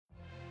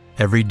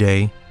Every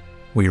day,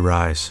 we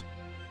rise,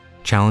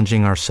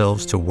 challenging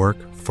ourselves to work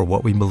for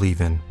what we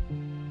believe in.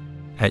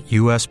 At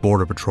U.S.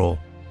 Border Patrol,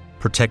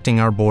 protecting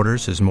our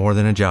borders is more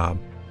than a job.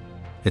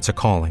 It's a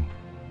calling.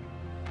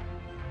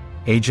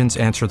 Agents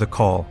answer the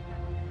call,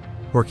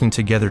 working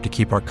together to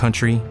keep our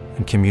country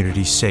and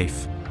communities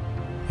safe.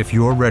 If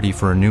you're ready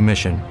for a new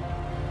mission,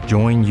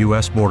 join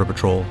U.S. Border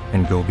Patrol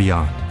and go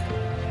beyond.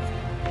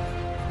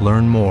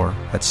 Learn more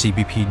at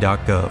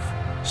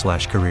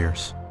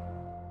cbp.gov/careers.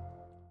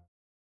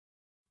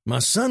 My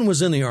son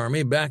was in the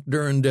Army back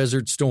during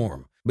Desert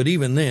Storm, but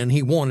even then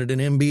he wanted an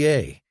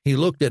MBA. He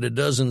looked at a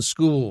dozen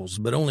schools,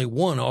 but only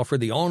one offered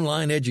the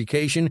online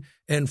education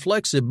and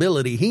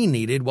flexibility he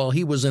needed while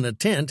he was in a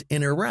tent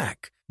in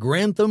Iraq.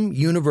 Grantham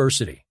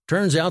University.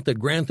 Turns out that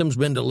Grantham's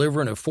been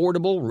delivering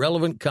affordable,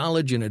 relevant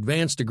college and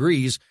advanced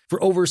degrees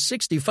for over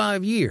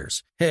 65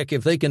 years. Heck,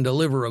 if they can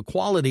deliver a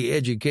quality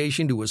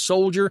education to a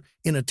soldier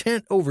in a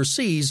tent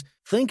overseas,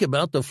 think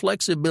about the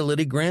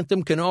flexibility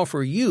Grantham can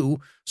offer you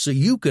so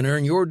you can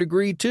earn your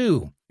degree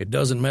too. It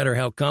doesn't matter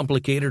how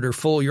complicated or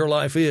full your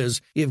life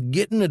is, if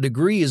getting a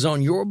degree is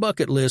on your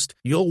bucket list,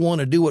 you'll want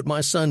to do what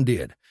my son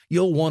did.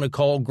 You'll want to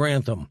call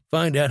Grantham.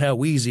 Find out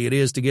how easy it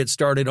is to get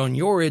started on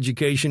your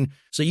education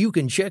so you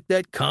can check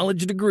that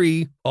college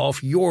degree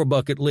off your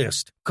bucket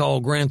list.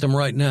 Call Grantham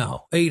right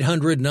now,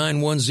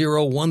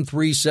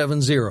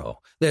 800-910-1370.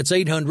 That's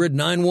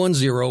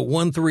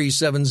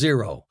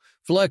 800-910-1370.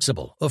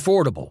 Flexible,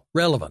 affordable,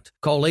 relevant.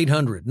 Call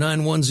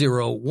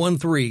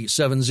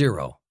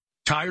 800-910-1370.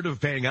 Tired of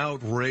paying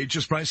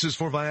outrageous prices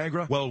for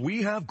Viagra? Well,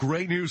 we have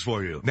great news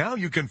for you. Now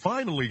you can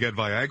finally get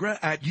Viagra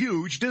at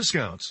huge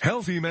discounts.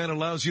 Healthy Man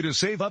allows you to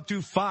save up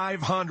to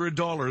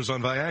 $500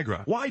 on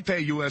Viagra. Why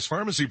pay U.S.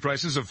 pharmacy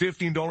prices of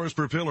 $15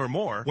 per pill or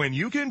more when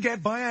you can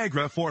get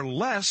Viagra for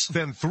less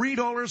than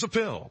 $3 a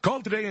pill?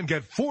 Call today and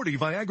get 40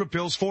 Viagra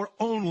pills for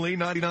only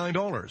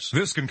 $99.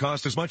 This can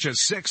cost as much as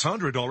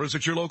 $600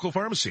 at your local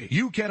pharmacy.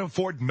 You can't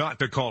afford not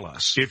to call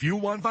us. If you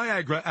want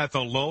Viagra at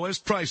the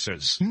lowest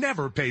prices,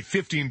 never pay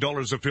 $15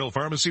 a pill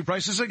pharmacy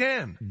prices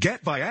again.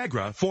 Get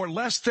Viagra for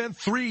less than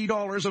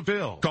 $3 a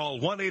pill. Call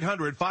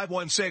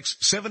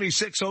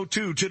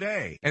 1-800-516-7602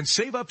 today and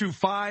save up to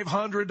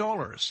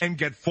 $500 and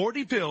get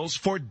 40 pills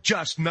for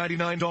just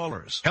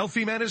 $99.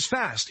 Healthy Man is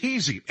fast,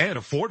 easy, and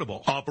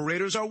affordable.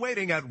 Operators are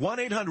waiting at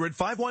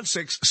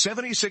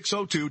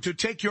 1-800-516-7602 to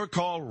take your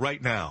call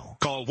right now.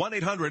 Call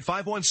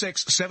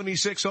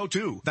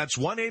 1-800-516-7602. That's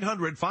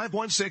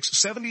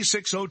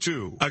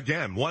 1-800-516-7602.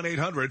 Again,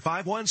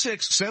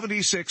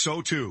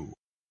 1-800-516-7602.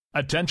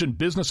 Attention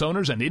business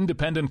owners and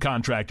independent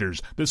contractors.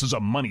 This is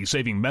a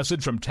money-saving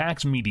message from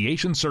Tax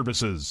Mediation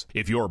Services.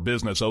 If your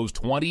business owes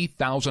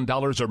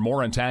 $20,000 or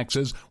more in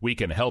taxes, we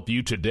can help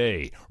you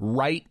today,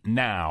 right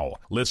now.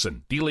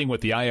 Listen, dealing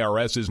with the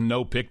IRS is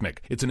no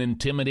picnic. It's an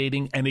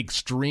intimidating and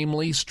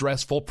extremely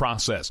stressful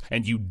process,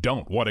 and you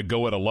don't want to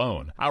go it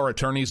alone. Our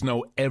attorneys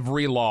know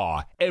every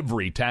law,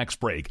 every tax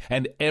break,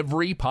 and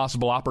every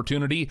possible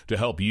opportunity to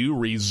help you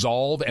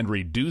resolve and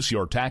reduce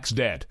your tax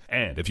debt.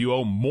 And if you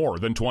owe more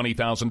than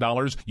 $20,000,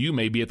 you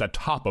may be at the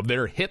top of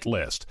their hit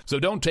list. So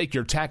don't take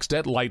your tax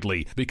debt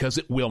lightly, because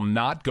it will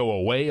not go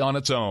away on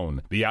its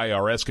own. The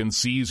IRS can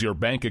seize your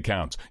bank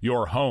accounts,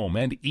 your home,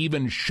 and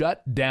even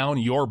shut down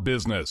your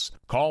business.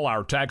 Call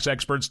our tax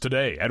experts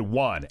today at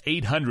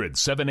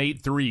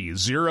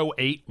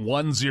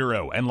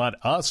 1-800-783-0810 and let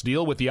us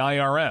deal with the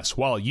IRS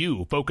while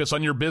you focus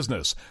on your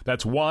business.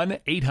 That's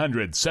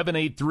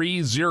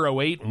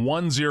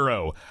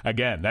 1-800-783-0810.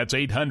 Again, that's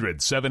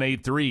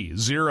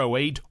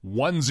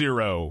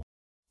 800-783-0810.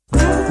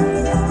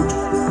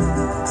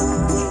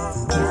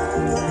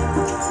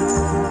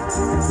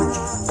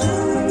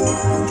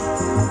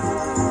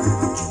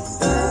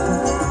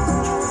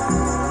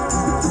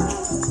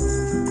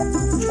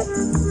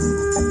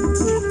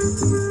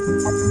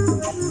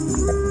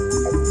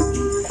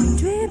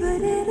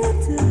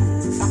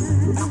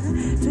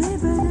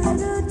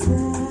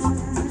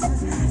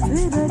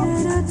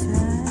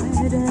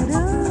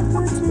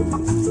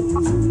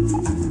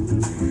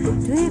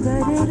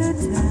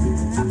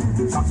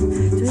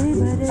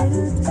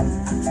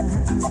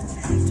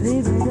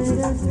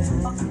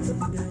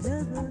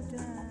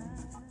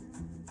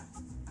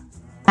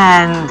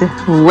 And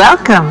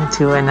welcome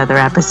to another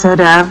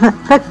episode of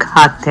The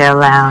Cocktail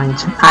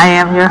Lounge. I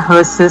am your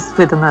hostess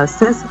with the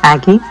mostest,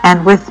 Aggie,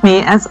 and with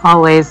me, as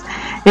always,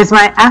 is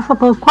my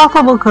affable,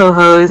 quaffable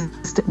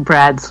co-host,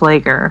 Brad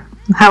Slager.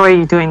 How are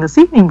you doing this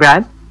evening,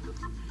 Brad?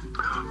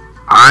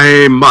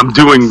 I'm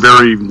doing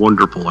very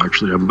wonderful,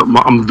 actually.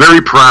 I'm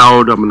very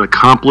proud. I'm an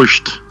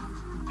accomplished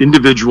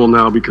individual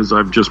now because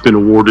I've just been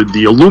awarded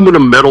the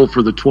aluminum medal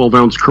for the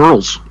 12-ounce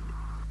curls.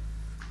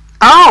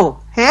 Oh,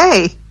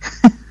 hey.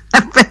 I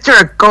bet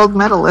you're a gold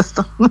medalist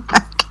on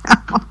that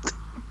count.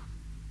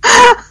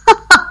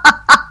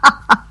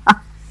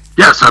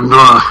 Yes,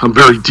 I'm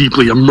very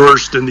deeply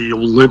immersed in the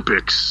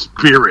Olympic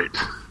spirit.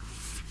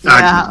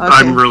 Yeah, okay.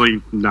 I'm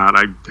really not.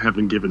 I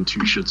haven't given two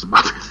shits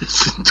about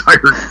this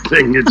entire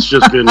thing. It's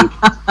just been...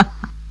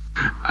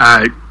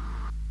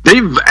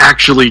 they've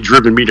actually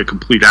driven me to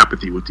complete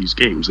apathy with these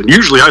games. And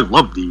usually I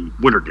love the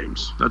winter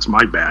games. That's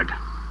my bag.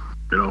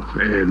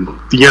 And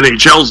the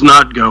NHL's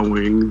not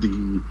going.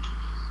 The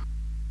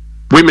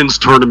women's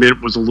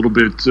tournament was a little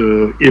bit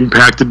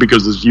impacted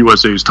because the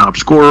USA's top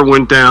scorer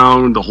went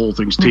down. The whole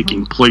thing's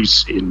taking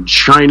place in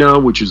China,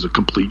 which is a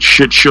complete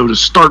shit show to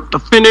start to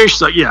finish.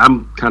 So yeah,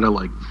 I'm kind of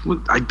like,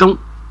 I don't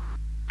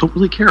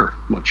really care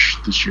much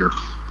this year.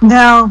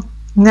 No,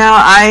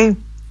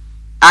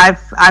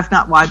 I've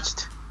not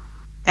watched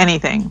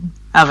anything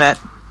of it.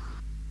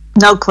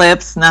 No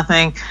clips,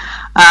 nothing.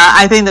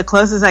 I think the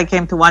closest I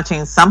came to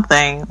watching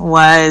something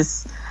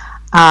was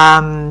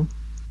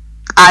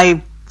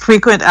I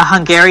frequent a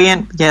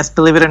Hungarian, yes,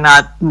 believe it or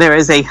not, there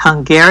is a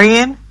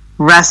Hungarian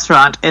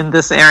restaurant in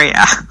this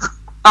area.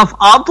 Of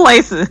all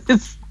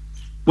places.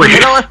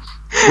 Wait, where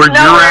you're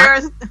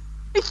at?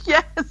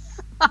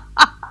 Yes.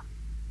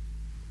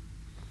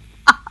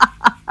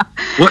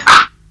 What?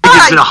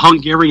 Is it a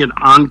Hungarian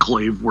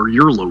enclave where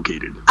you're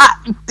located?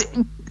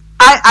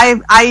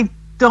 I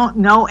don't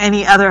know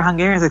any other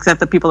Hungarians except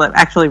the people that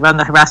actually run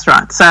the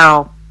restaurant.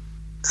 So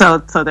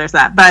there's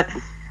that. But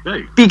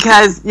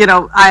because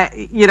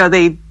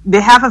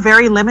they have a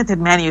very limited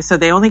menu, so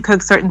they only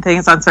cook certain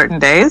things on certain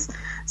days.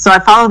 So I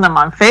follow them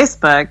on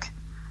Facebook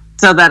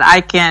so that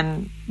I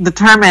can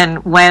determine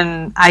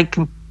when I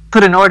can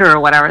put an order or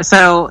whatever.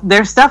 So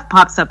their stuff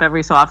pops up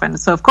every so often.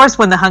 So of course,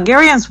 when the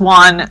Hungarians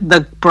won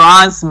the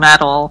bronze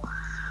medal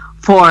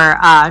for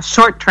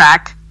short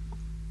track,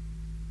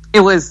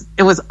 it was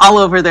all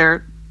over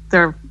their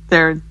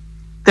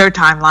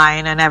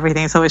timeline and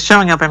everything. So it was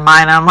showing up in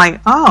mine. And I'm like,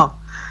 oh,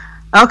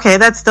 okay,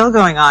 that's still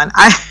going on.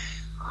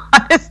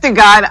 Honest to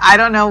God, I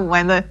don't know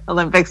when the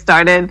Olympics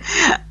started,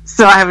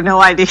 so I have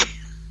no idea.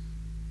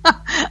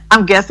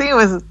 I'm guessing it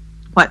was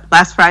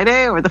last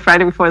Friday or the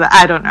Friday before that.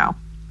 I don't know.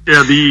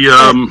 Yeah, the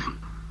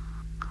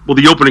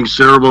opening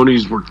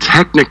ceremonies were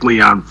technically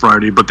on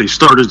Friday, but they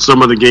started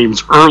some of the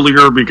games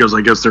earlier because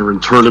I guess they're in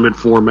tournament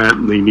format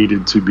and they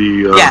needed to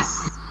be.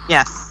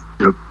 Yes.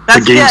 The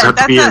games have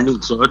to be in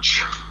and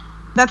such.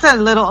 That's a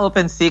little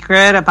open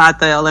secret about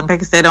the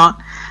Olympics. They don't.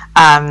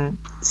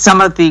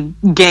 Some of the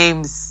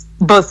games,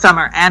 both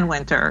summer and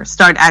winter,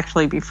 start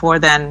actually before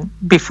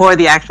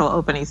the actual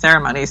opening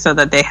ceremony, so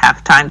that they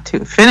have time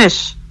to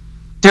finish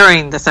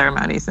during the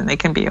ceremonies and they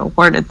can be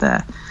awarded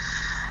the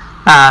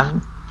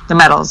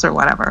medals or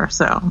whatever.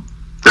 So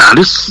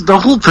the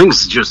whole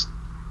thing's just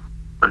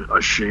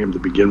a shame to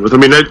begin with. I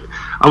mean,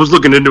 I was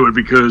looking into it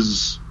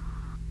because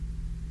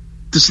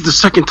this is the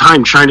second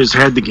time China's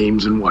had the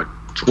games in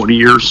 20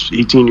 years,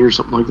 18 years,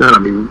 something like that. I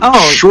mean,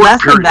 short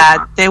less period than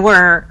that. They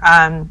were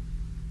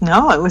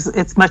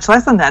it's much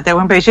less than that. They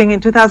were in Beijing in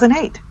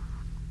 2008.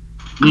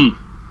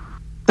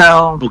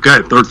 So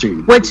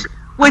 13. Which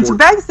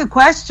begs the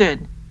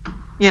question,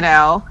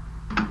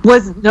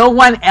 was no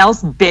one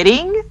else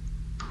bidding?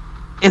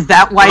 Is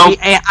that why the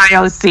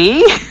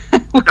IOC?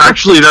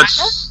 Actually,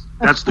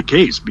 that's the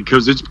case,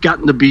 because it's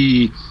gotten to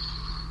be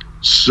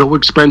so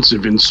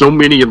expensive, and so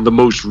many of the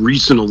most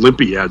recent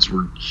Olympiads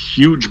were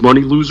huge money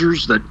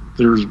losers that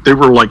there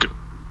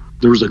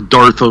was a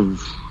dearth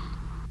of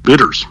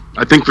bidders.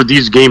 I think for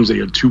these games they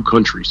had two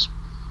countries,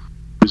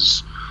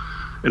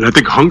 and I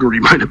think Hungary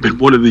might have been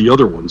one of the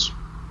other ones.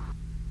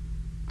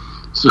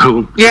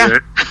 So yeah.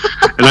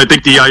 And I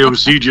think the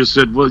IOC just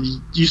said, well,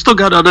 you still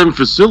got all them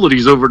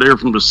facilities over there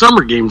from the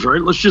summer games,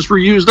 right? Let's just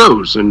reuse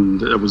those.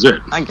 And that was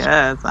it. I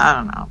guess. I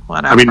don't know.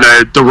 Whatever. I mean,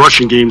 the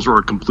Russian games were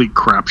a complete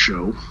crap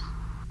show.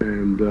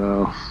 And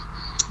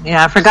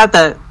yeah, I forgot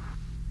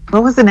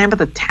what was the name of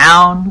the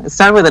town? It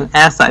started with an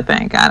S, I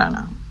think. I don't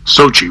know.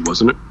 Sochi,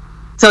 wasn't it?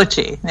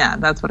 Sochi. Yeah,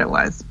 that's what it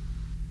was.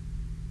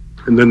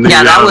 And then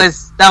that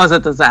was a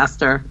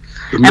disaster.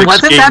 And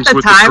wasn't that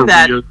the time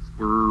that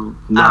were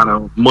not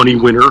a money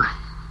winner?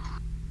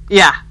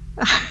 Yeah.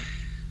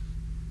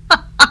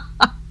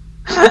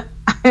 I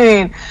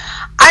mean,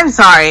 I'm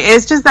sorry.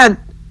 It's just that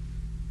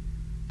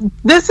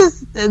this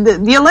is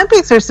the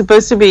Olympics are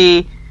supposed to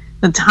be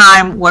the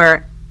time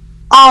where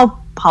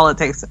all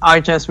politics are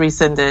just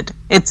rescinded.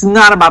 It's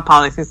not about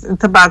politics.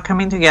 It's about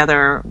coming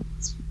together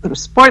through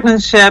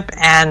sportsmanship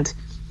and,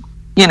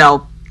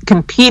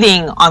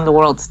 competing on the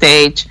world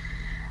stage.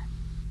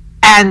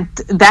 And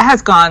that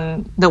has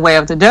gone the way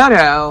of the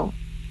dodo.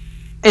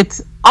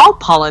 It's all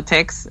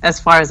politics, as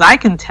far as I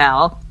can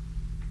tell,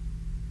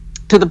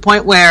 to the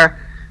point where,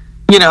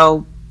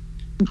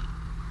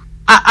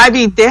 I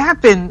mean, there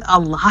have been a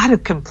lot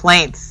of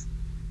complaints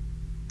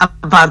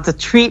about the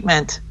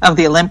treatment of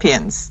the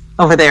Olympians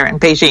over there in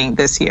Beijing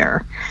this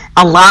year.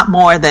 A lot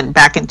more than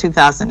back in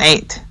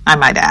 2008, I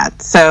might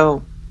add.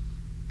 So,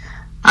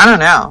 I don't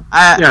know.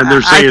 Yeah,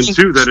 they're saying,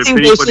 too, that if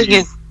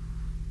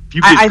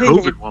you get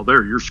COVID while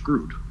there, you're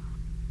screwed.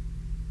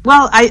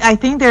 Well, I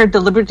think they're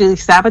deliberately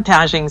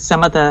sabotaging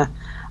some of the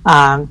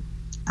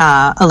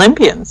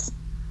Olympians.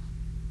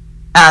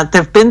 There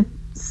have been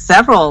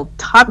several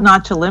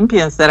top-notch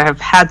Olympians that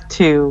have had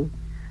to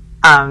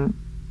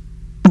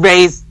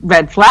raise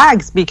red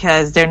flags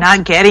because they're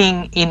not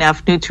getting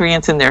enough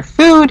nutrients in their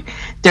food.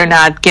 They're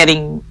not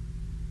getting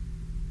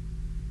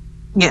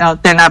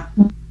they're not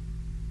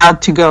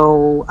allowed to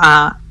go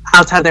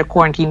outside their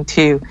quarantine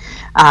to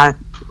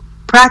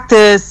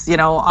practice,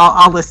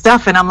 all this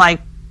stuff. And I'm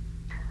like,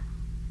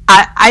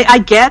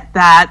 I get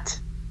that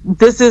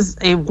this is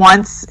a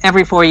once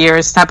every 4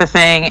 years type of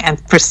thing, and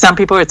for some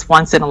people it's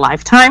once in a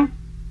lifetime.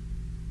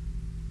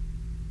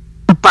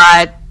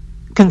 But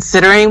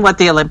considering what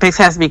the Olympics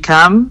has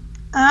become,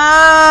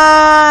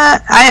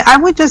 I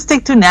would just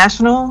stick to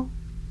national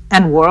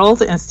and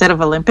world instead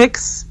of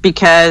Olympics,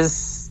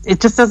 because it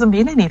just doesn't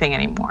mean anything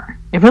anymore.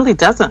 It really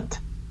doesn't.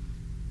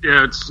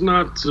 Yeah, it's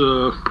not...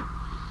 I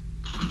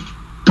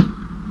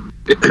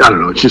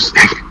don't know, it's just...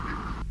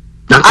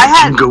 Not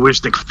that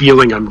jingoistic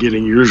feeling I'm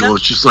getting usually. No,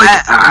 it's just like,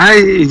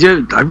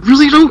 I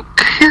really don't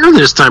care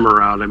this time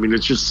around. I mean,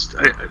 it's just...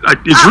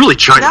 it's really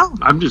China. No.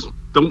 I'm just...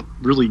 don't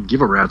really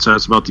give a rat's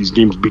ass about these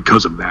games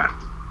because of that.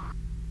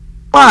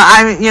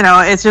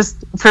 Well, it's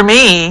just, for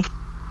me,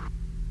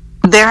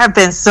 there have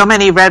been so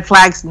many red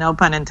flags, no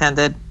pun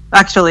intended,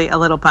 actually a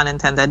little pun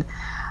intended,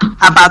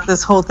 about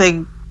this whole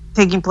thing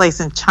taking place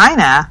in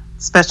China,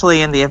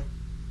 especially in the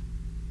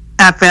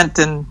advent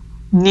and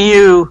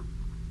new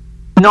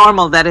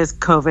normal that is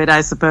COVID,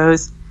 I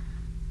suppose.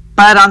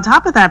 But on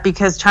top of that,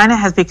 because China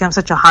has become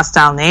such a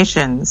hostile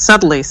nation,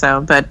 subtly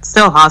so, but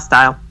still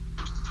hostile,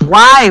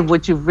 why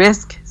would you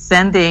risk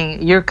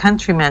sending your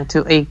countrymen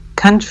to a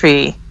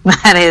country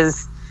that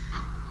is...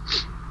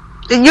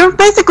 You're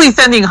basically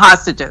sending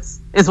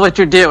hostages, is what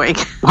you're doing.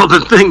 Well,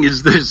 the thing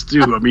is this,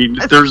 too. I mean,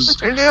 there's...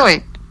 what you're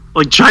doing.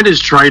 Like, China's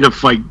trying to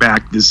fight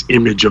back this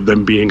image of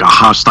them being a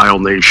hostile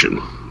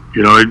nation.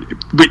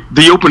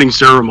 The opening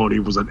ceremony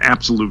was an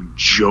absolute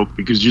joke,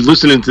 because you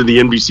listen into the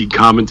NBC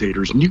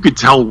commentators, and you could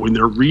tell when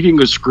they're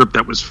reading a script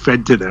that was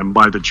fed to them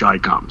by the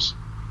Chi-Coms.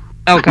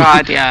 Oh,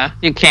 God, yeah,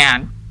 you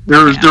can.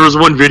 There was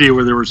one video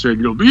where they were saying,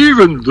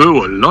 even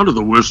though a lot of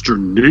the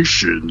Western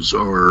nations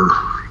are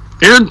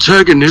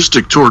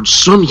antagonistic towards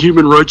some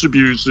human rights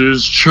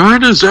abuses,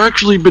 China's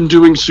actually been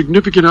doing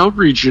significant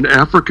outreach in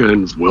Africa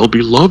and is well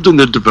beloved in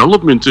the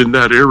development in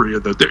that area.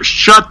 That they're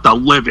shut the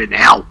living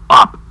hell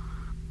up.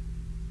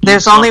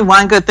 There's only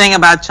one good thing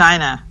about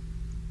China.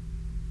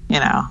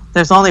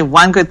 There's only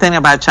one good thing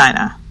about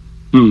China.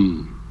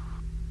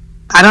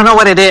 I don't know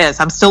what it is.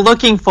 I'm still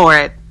looking for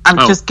it. I'm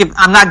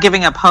not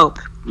giving up hope.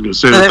 I'm going to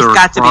say that they're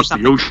across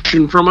the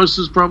ocean from us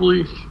is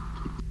probably...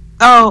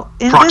 Oh,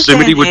 in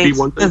proximity this day and would age, be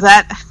one thing.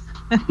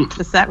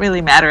 Does that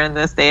really matter in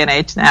this day and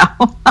age now?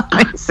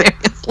 I mean,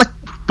 seriously.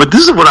 But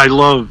this is what I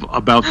love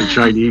about the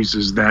Chinese,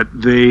 is that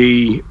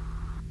they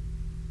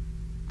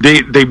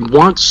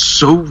want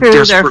so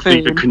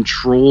desperately to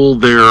control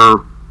their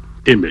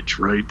image,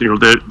 right?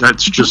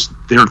 That's just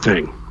their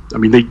thing. I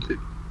mean,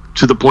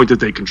 to the point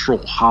that they control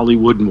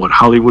Hollywood and what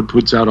Hollywood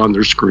puts out on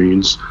their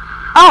screens.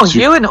 Oh,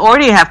 you and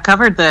Orty have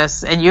covered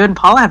this, and you and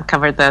Paul have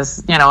covered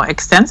this,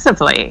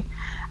 extensively,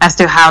 as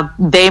to how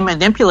they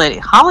manipulate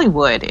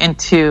Hollywood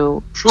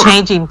into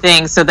changing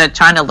things so that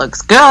China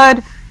looks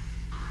good.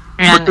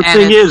 But the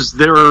thing is,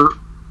 they're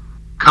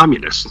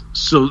communists,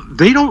 so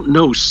they don't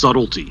know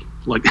subtlety.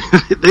 Like,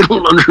 they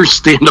don't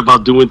understand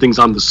about doing things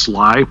on the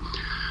sly.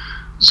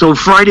 So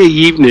Friday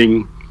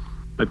evening,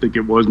 I think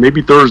it was,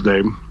 maybe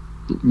Thursday,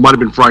 might have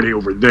been Friday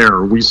over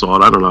there, we saw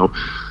it, I don't know.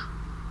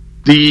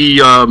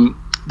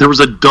 There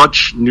was a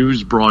Dutch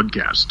news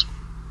broadcast.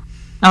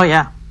 Oh,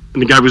 yeah.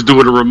 And the guy was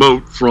doing a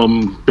remote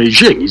from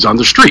Beijing. He's on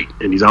the street,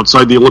 and he's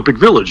outside the Olympic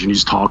Village, and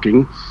he's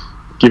talking,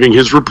 giving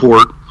his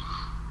report.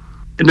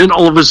 And then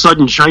all of a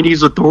sudden,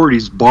 Chinese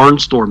authorities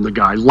barnstorm the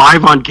guy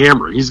live on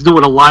camera. He's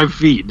doing a live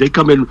feed. They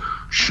come in,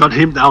 shut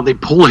him down, they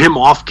pull him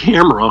off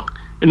camera,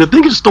 and the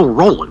thing is still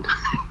rolling.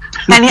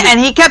 and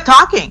he kept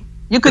talking.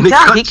 You could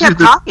tell he kept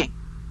talking.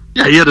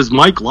 Yeah, he had his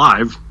mic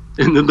live,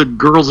 and then the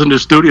girls in the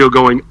studio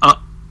going,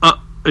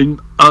 she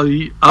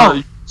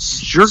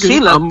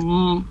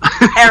looked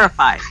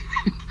terrified.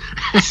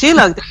 She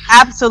looked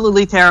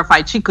absolutely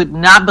terrified. She could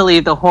not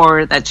believe the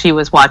horror that she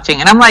was watching.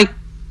 And I'm like...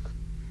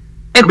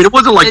 it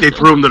wasn't like they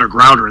threw him to the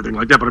ground or anything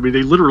like that, but I mean,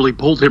 they literally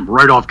pulled him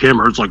right off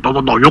camera. It's like,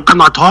 no, you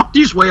cannot talk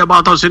this way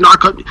about us.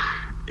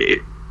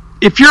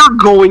 If you're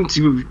going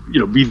to,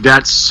 be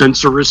that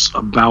censorious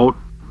about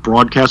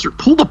broadcaster,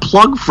 pull the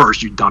plug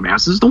first, you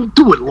dumbasses. Don't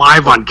do it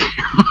live on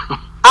camera.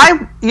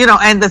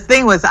 And the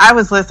thing was, I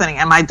was listening,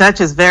 and my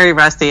Dutch is very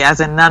rusty,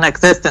 as in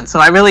non-existent, so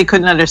I really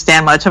couldn't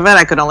understand much of it.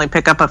 I could only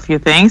pick up a few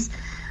things.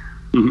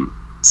 Mm-hmm.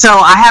 So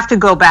I have to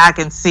go back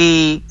and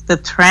see the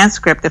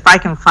transcript, if I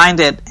can find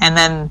it, and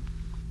then,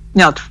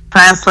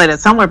 translate it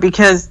somewhere,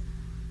 because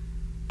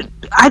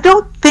I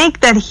don't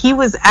think that he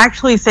was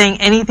actually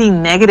saying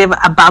anything negative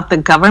about the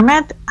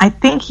government. I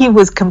think he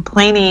was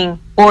complaining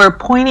or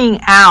pointing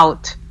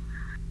out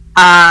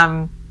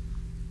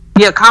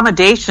the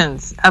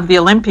accommodations of the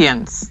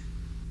Olympians.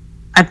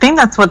 I think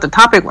that's what the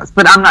topic was,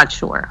 but I'm not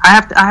sure.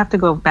 I have to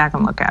go back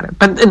and look at it.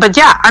 But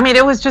yeah, I mean,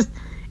 it was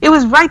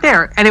right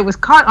there, and it was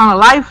caught on a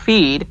live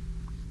feed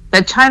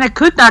that China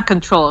could not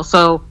control.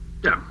 So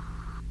yeah,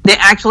 they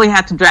actually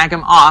had to drag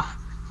him off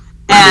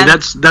I mean,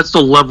 that's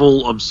the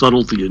level of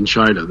subtlety in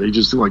China. They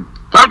just like,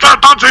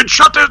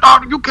 shut this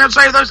down, you can't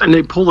say this, and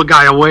they pull the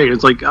guy away.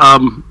 It's like,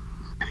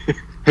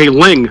 hey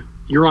Ling,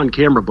 you're on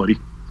camera, buddy.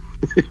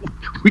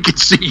 We can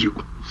see you.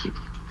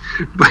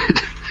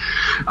 But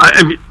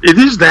I mean, it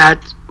is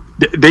that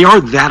they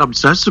are that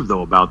obsessive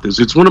though about this.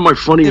 It's one of my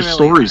funniest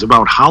stories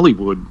about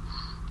Hollywood.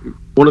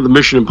 One of the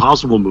Mission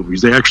Impossible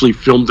movies, they actually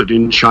filmed it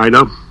in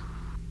China.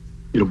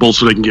 Both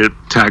so they can get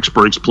tax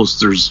breaks. Plus,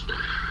 there's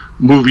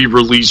movie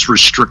release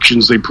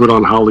restrictions they put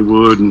on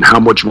Hollywood and how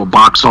much of a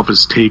box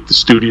office take the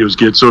studios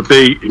get. So if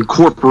they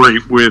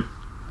incorporate with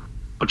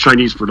a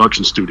Chinese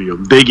production studio,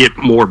 they get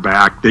more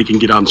back. They can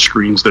get on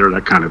screens there,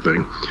 that kind of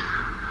thing.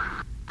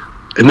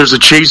 And there's a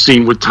chase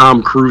scene with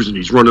Tom Cruise, and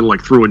he's running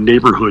like through a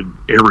neighborhood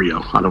area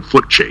on a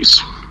foot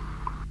chase.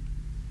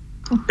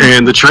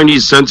 And the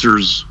Chinese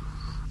censors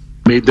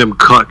made them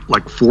cut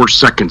like 4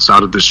 seconds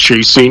out of this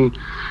chase scene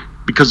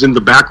because in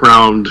the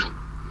background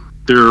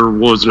there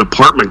was an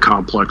apartment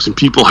complex and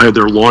people had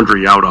their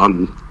laundry out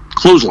on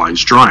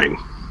clotheslines drying.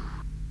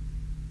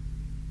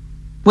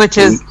 Which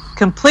is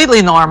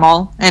completely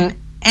normal in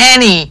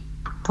any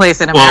place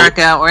in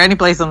America or any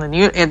place in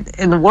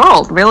the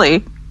world,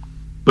 really.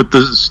 But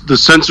the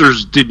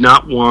censors did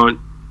not want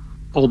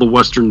all the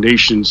Western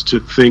nations to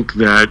think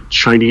that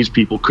Chinese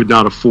people could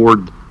not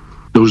afford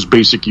those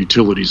basic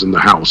utilities in the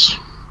house,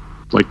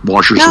 like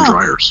washers and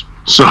dryers.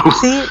 So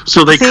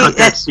they cut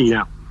that scene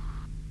out.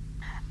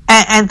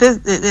 And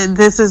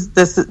this is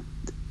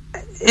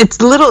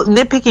it's little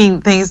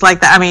nitpicking things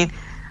like that. I mean,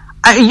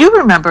 you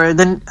remember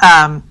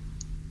the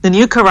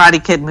new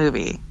Karate Kid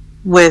movie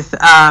with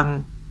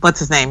what's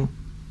his name,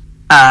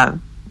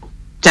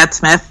 Jet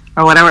Smith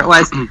or whatever it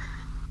was,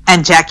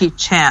 and Jackie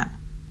Chan.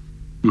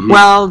 Mm-hmm.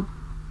 Well,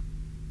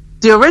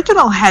 the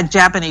original had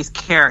Japanese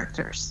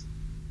characters.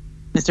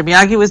 Mr.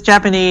 Miyagi was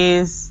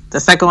Japanese. The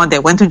second one, they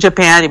went to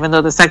Japan, even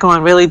though the second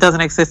one really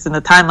doesn't exist in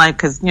the timeline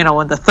because,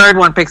 when the third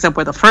one picks up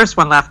where the first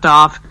one left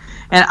off,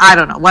 and I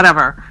don't know,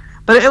 whatever.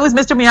 But it was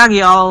Mr.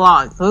 Miyagi all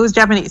along. So it was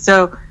Japanese.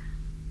 So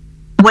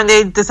when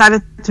they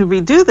decided to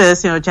redo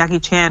this,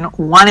 Jackie Chan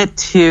wanted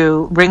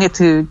to bring it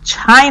to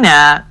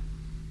China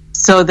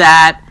so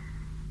that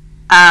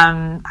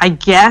I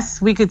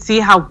guess we could see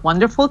how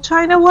wonderful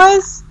China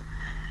was.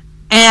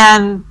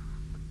 And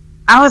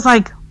I was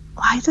like,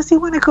 why does he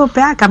want to go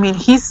back? I mean,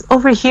 he's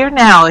over here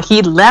now.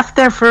 He left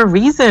there for a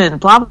reason.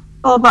 Blah,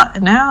 blah, blah.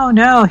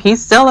 No.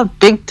 He's still a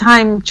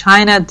big-time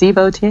China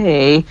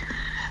devotee.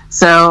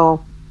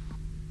 So,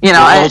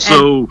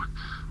 Also,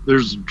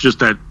 there's just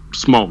that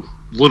small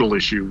little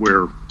issue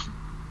where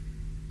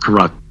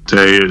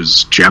karate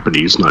is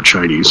Japanese, not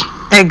Chinese.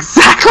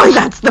 Exactly.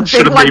 That's the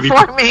big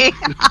one for me.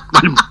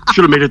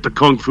 Should have made it the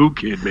Kung Fu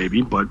Kid,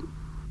 maybe. But,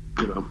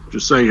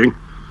 just saying.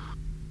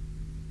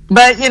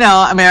 But,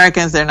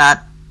 Americans, they're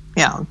not...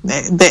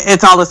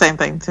 it's all the same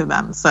thing to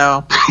them.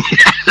 So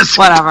yes.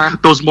 Whatever.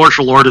 Those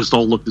martial artists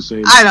all look the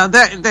same. I know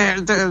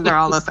they're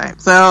all the same.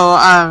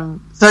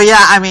 So yeah,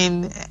 I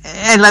mean,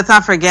 and let's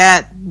not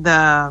forget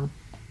the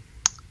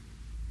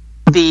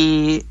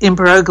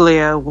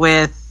imbroglio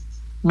with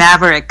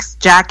Maverick's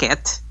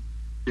jacket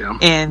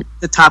in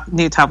the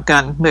new Top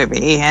Gun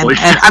movie, and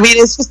I mean,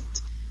 it's just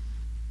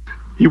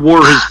he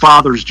wore his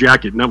father's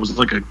jacket, and that was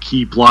like a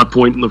key plot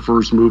point in the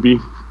first movie.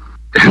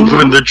 And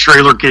when the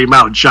trailer came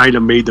out,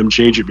 China made them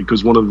change it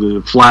because one of the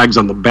flags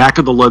on the back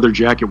of the leather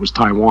jacket was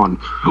Taiwan.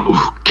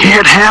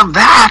 Can't have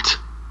that!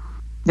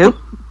 Nope.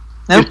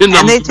 In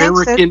an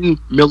American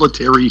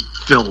military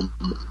film.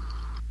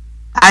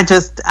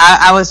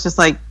 I was just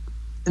like,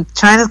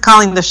 China's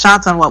calling the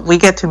shots on what we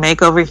get to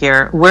make over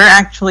here. We're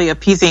actually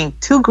appeasing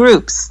two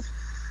groups,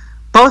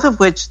 both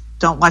of which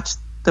don't watch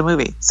the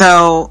movie.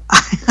 So,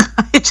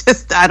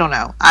 I don't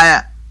know.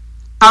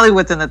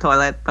 Hollywood's in the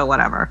toilet, but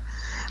whatever.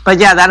 But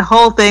yeah, that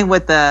whole thing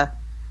with the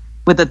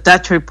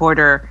Dutch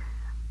reporter,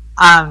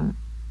 a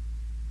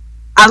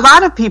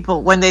lot of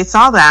people, when they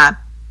saw that,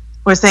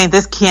 were saying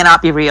this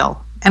cannot be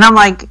real. And I'm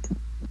like,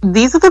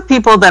 these are the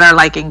people that are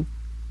liking,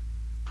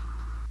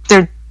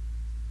 they're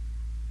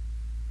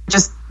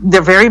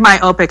very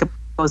myopic about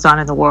what goes on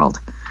in the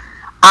world.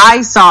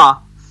 I saw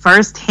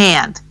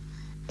firsthand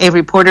a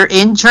reporter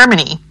in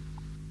Germany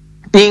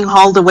being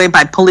hauled away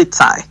by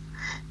Polizei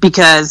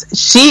because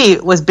she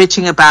was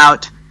bitching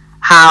about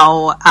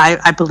how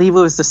I believe it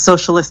was the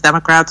Socialist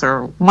Democrats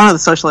or one of the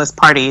socialist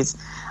parties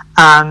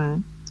she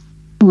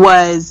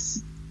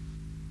was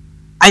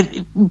at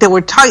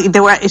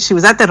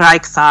the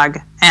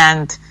Reichstag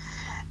and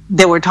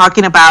they were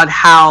talking about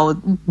how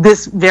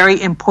this very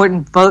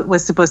important vote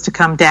was supposed to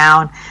come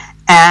down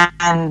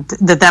and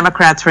the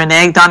Democrats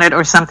reneged on it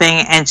or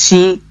something, and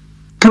she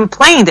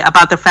complained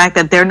about the fact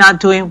that they're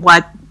not doing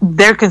what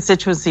their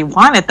constituency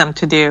wanted them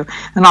to do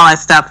and all that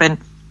stuff. And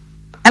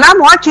I'm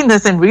watching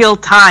this in real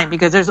time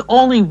because there's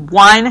only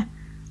one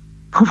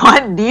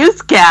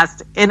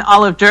newscast in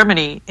all of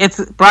Germany.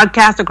 It's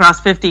broadcast across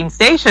 15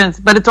 stations,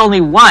 but it's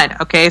only one.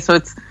 Okay, so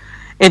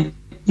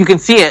you can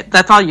see it.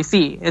 That's all you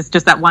see. It's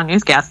just that one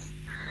newscast.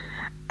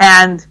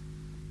 And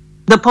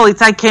the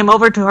Polizei came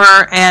over to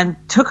her and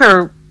took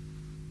her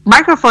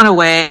microphone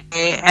away,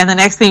 and the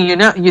next thing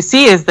you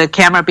see is the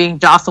camera being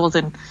jostled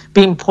and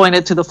being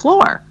pointed to the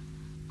floor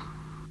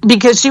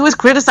because she was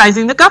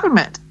criticizing the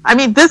government. I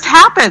mean, this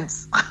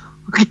happens,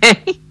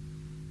 okay?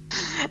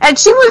 And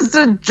she was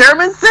a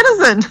German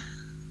citizen.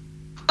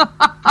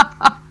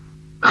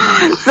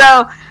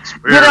 So,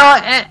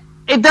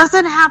 it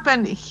doesn't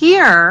happen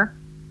here.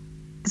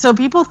 So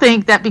people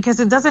think that because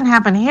it doesn't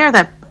happen here,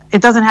 that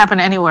it doesn't happen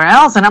anywhere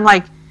else. And I'm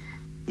like,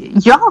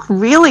 y'all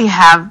really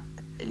have...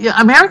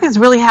 Americans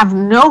really have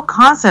no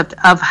concept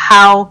of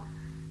how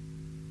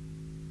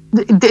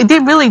they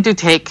really do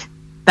take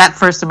that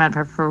First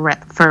Amendment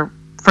for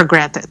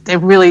granted. They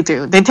really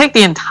do. They take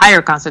the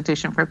entire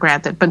Constitution for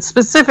granted, but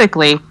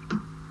specifically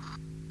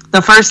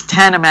the first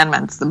 10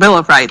 amendments, the Bill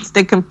of Rights,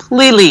 they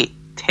completely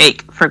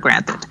take for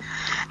granted.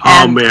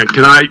 And, man,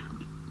 can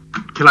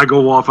I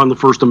go off on the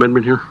First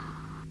Amendment here?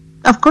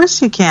 Of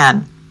course you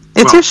can.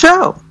 It's your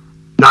show.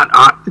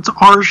 It's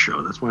our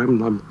show. That's why I'm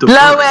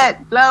blow it.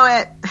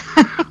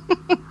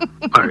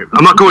 All right,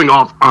 I'm not going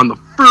off on the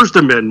First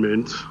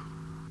Amendment,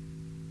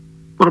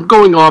 but I'm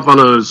going off on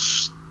a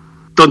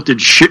stunted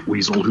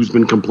shitweasel who's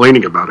been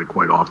complaining about it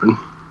quite often.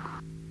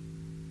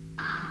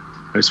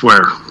 I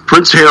swear,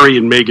 Prince Harry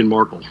and Meghan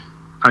Markle.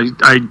 I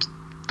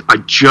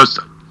just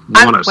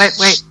want to.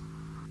 Wait.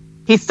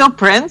 He's still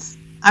Prince?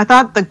 I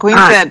thought the Queen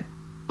said.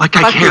 Like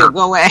I care. You,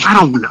 go away. I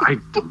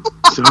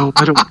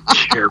don't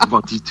care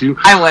about these two.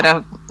 I would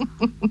have.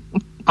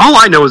 All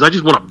I know is I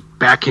just want to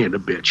backhand a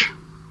bitch.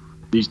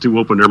 These two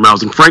open their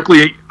mouths, and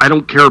frankly, I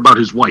don't care about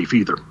his wife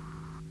either.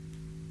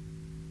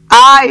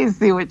 I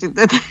see what you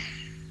did.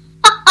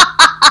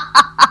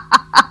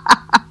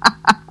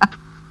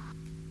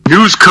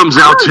 News comes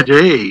out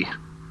today.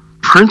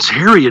 Prince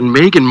Harry and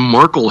Meghan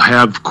Markle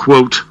have,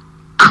 quote,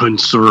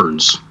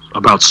 concerns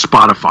about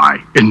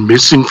Spotify and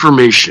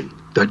misinformation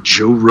that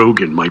Joe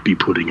Rogan might be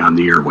putting on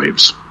the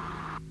airwaves.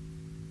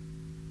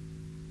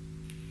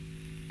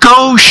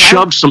 Go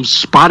shove some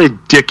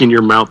spotted dick in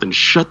your mouth and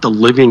shut the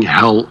living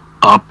hell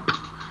up.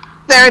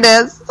 There it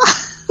is.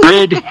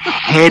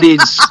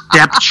 Red-headed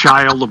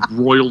stepchild of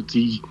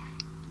royalty.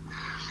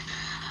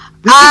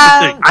 This is the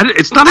thing.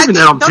 It's not even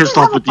that I'm pissed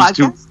off with these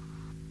two.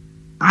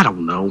 I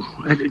don't know.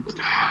 I think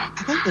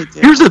they do.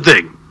 Here's the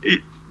thing.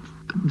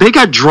 They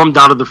got drummed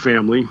out of the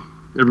family.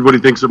 Everybody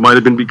thinks it might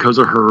have been because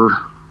of her.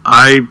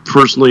 I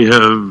personally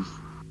have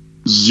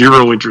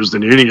zero interest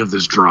in any of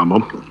this drama,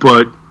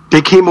 but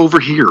they came over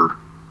here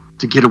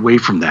to get away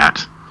from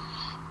that.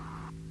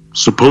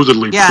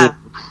 Supposedly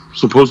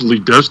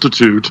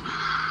destitute.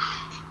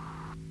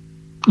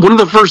 One of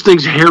the first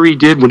things Harry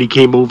did when he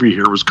came over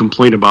here was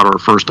complain about our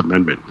First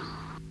Amendment.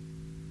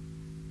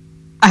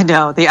 I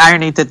know, the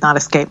irony did not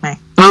escape me.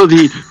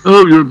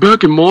 You're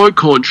back in my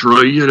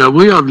country,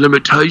 we have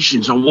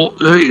limitations on what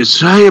they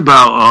say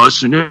about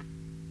us, and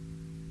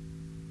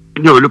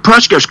the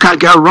press just can't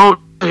go around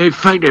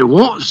anything they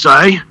want to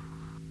say.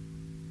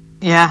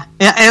 Yeah,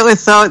 it was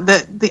so,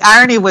 the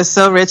irony was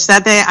so rich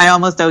that day, I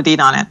almost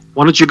OD'd on it.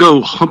 Why don't you go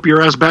hump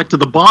your ass back to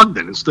the bog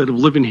then, instead of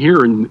living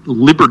here in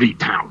Liberty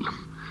Town?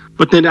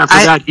 But then after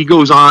that, he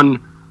goes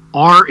on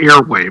our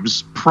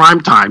airwaves,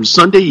 primetime,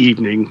 Sunday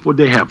evening. Would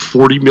they have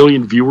 40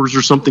 million viewers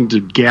or something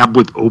to gab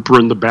with Oprah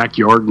in the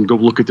backyard and go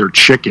look at their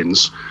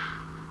chickens?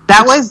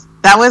 That was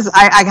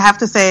I have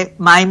to say,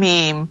 my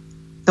meme,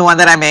 the one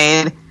that I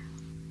made,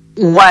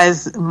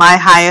 was my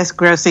highest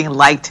grossing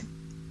liked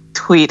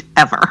tweet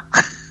ever.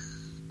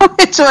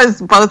 Which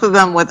was both of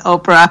them with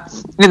Oprah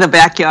in the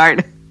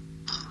backyard.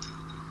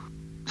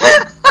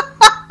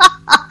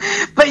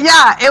 But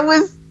yeah, it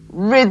was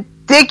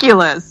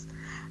ridiculous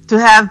to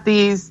have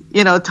these,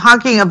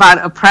 talking about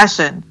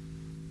oppression.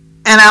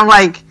 And I'm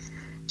like,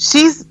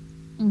 she's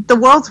the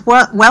world's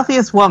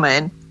wealthiest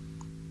woman,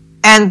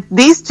 and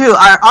these two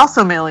are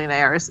also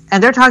millionaires,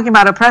 and they're talking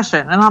about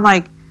oppression. And I'm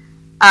like,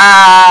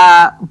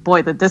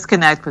 boy, the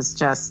disconnect was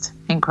just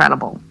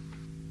incredible.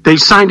 They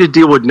signed a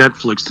deal with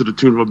Netflix to the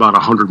tune of about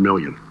 $100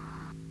 million.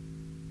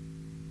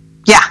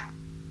 Yeah,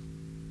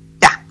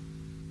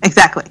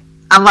 exactly.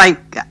 I'm like,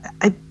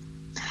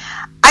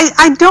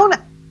 I don't,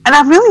 and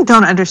I really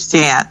don't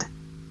understand,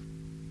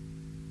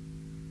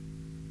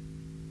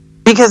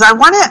 because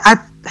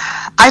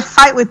I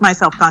fight with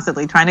myself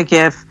constantly trying to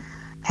give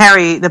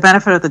Harry the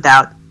benefit of the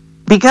doubt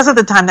because of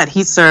the time that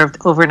he served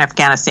over in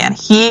Afghanistan.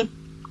 He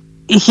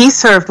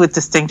served with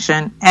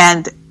distinction,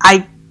 and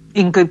I,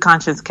 in good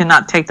conscience,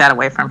 cannot take that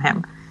away from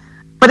him.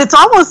 But it's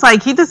almost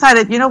like he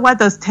decided, you know what,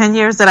 those 10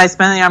 years that I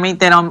spent in the Army,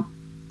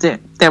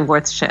 they're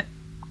worth shit.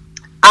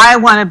 I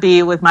want to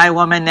be with my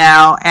woman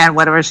now, and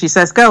whatever she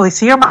says, go.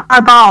 Here are my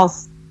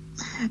balls.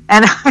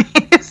 And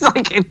it's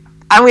like, it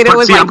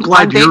was like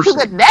one day to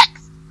the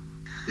next.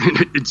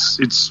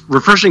 It's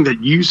refreshing that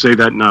you say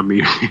that, not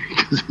me.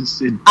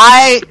 It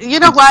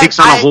takes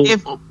on a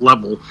whole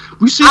level.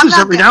 We see this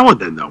every now and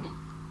then, though,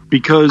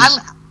 because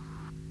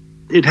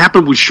it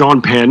happened with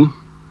Sean Penn.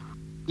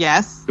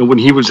 Yes. When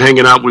he was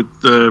hanging out with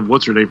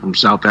what's her name from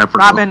South Africa?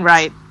 Robin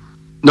Wright.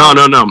 No.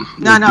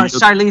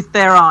 Charlize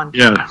Theron.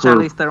 Yeah.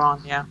 Charlize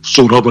Theron, yeah.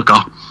 South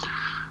Africa.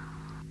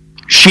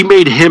 She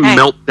made him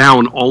melt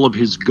down all of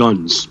his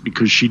guns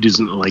because she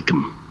doesn't like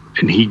him.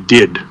 And he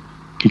did.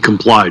 He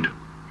complied.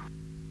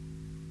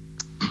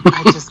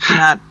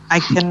 I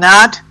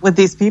cannot with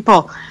these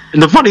people.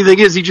 And the funny thing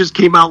is, he just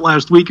came out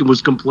last week and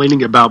was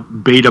complaining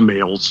about beta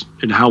males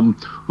and how,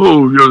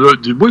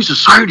 the way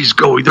society's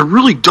going, they're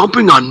really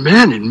dumping on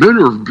men, and men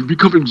are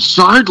becoming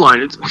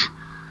sidelined.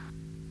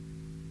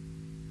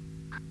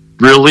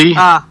 Really?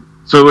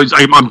 So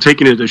I'm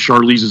taking it that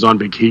Charlize is on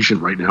vacation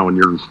right now, and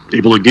you're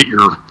able to get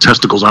your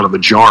testicles out of the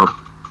jar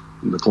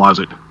in the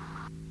closet.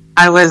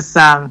 I was,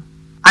 I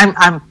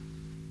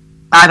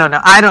don't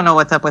know. I don't know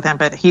what's up with him,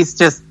 but he's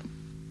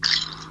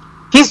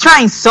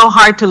trying so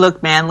hard to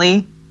look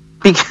manly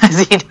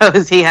because he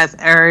knows he has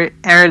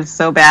erred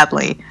so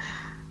badly.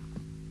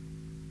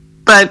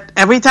 But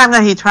every time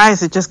that he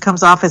tries, it just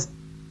comes off as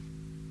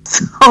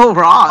so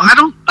wrong.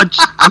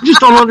 I just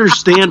don't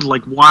understand,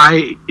 like,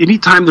 why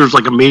anytime there's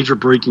like a major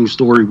breaking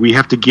story, we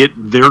have to get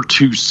their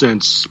 2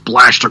 cents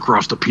splashed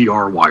across the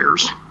PR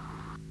wires.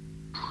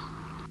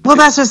 Well,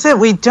 that's just it.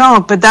 We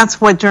don't, but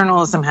that's what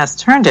journalism has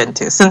turned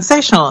into.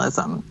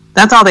 Sensationalism.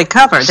 That's all they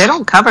cover. They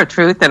don't cover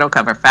truth. They don't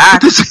cover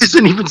facts. But this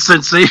isn't even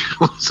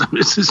sensationalism.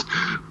 This is,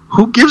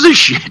 who gives a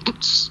shit?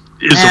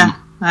 Yeah,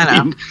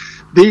 I know.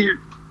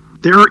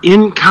 They're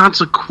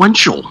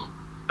inconsequential.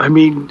 I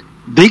mean,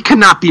 they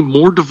cannot be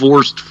more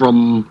divorced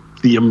from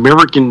the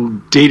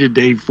American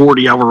day-to-day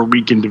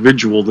 40-hour-a-week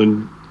individual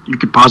than you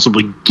could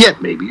possibly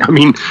get, maybe. I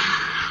mean,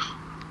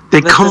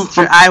 they come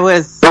from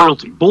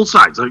royalty, both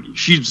sides. I mean,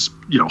 she's,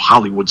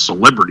 Hollywood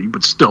celebrity,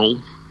 but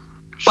still.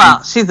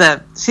 She's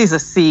a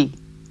C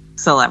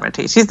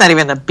celebrity. She's not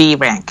even the B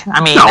rank.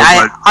 I mean,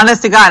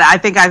 honest to God, I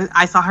think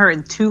I saw her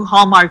in 2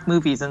 Hallmark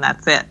movies, and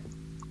that's it.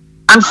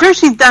 I'm sure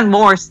she's done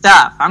more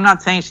stuff. I'm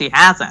not saying she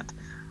hasn't.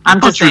 I'm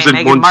just saying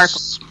Meghan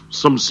Markle.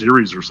 Some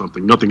series or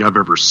something. Nothing I've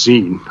ever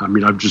seen. I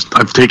mean,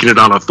 I've taken it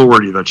on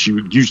authority that she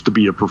used to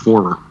be a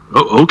performer.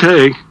 Oh,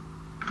 okay.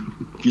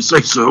 You say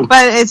so.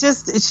 But it's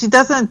just, she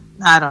doesn't,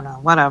 I don't know,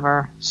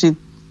 whatever.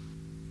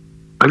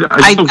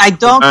 I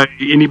don't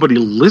anybody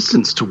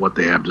listens to what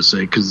they have to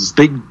say because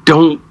they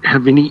don't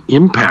have any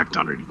impact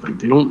on anything.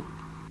 They don't.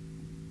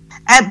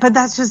 But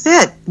that's just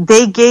it.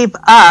 They gave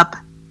up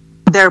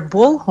their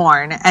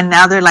bullhorn, and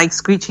now they're like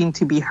screeching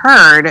to be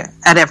heard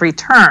at every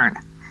turn.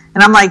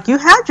 And I'm like, you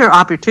had your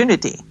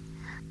opportunity.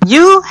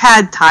 You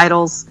had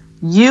titles.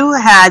 You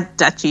had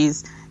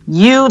duchies.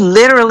 You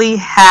literally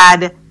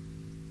had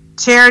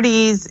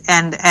charities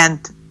and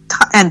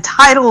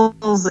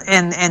titles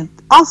and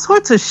all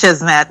sorts of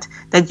shiznit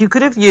that you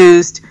could have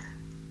used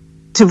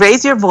to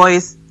raise your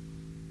voice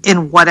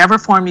in whatever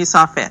form you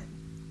saw fit.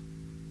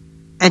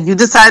 And you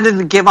decided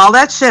to give all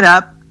that shit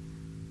up.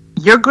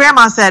 Your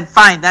grandma said,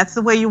 fine, that's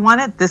the way you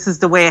want it. This is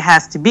the way it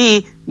has to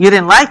be. You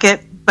didn't like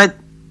it, but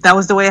that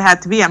was the way it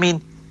had to be. I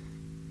mean,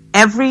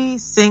 every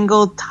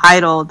single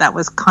title that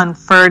was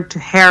conferred to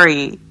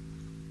Harry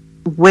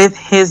with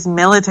his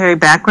military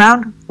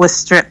background was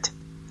stripped,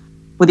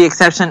 with the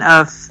exception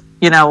of,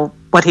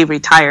 what he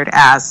retired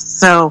as.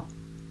 So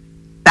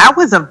that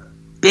was a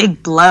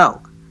big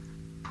blow,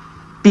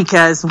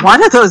 because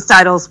one of those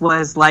titles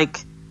was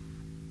like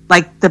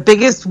the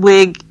biggest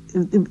wig,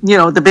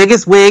 the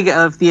biggest wig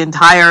of the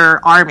entire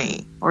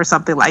army or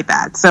something like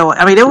that. So,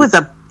 I mean, it was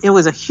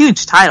a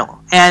huge title.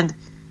 And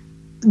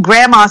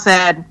Grandma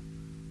said,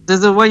 this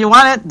is the way you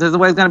want it, this is the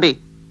way it's going to be.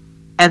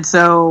 And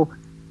so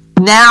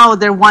now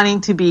they're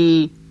wanting to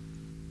be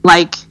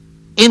like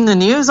in the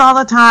news all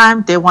the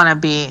time. They want to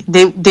be,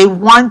 they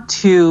want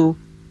to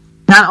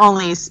not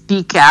only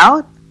speak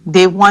out,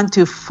 they want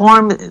to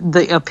form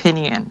the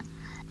opinion.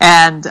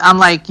 And I'm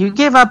like, you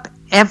gave up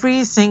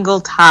every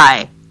single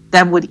tie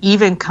that would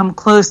even come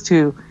close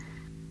to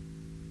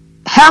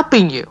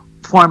helping you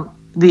form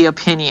the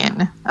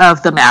opinion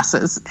of the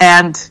masses.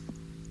 And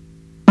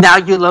now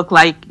you look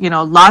like,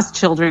 lost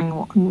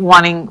children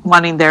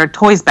wanting their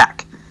toys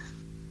back.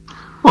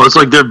 Well, it's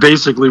like they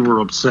basically were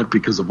upset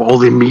because of all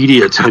the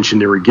media attention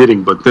they were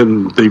getting, but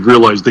then they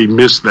realized they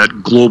missed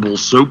that global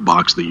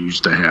soapbox they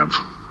used to have.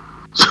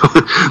 So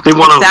they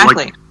want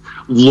to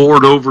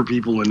lord over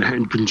people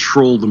and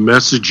control the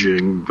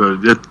messaging,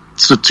 but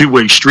it's a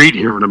two-way street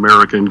here in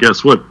America. And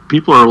guess what?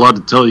 People are allowed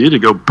to tell you to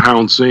go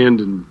pound sand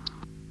and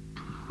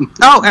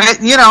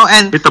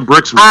and hit the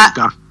bricks.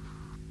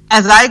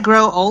 As I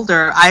grow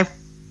older, I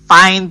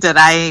find that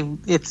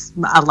it's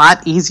a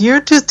lot easier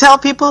to tell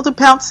people to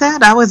pound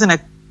sand. I was in a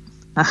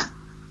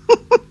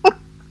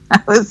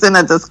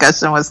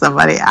discussion with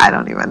somebody. I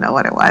don't even know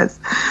what it was.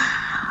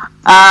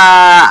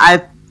 I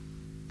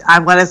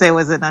want to say it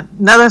was in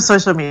another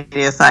social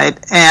media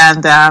site,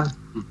 and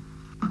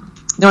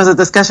there was a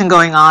discussion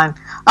going on.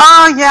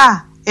 Oh yeah,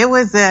 it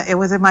was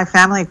in my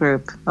family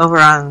group over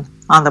on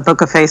the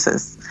Book of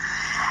Faces,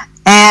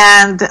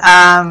 and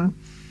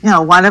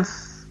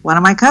one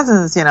of my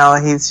cousins,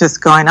 he's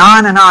just going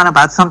on and on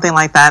about something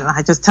like that, and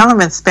I just tell him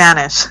in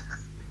Spanish,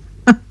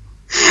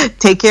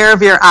 take care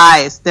of your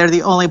eyes. They're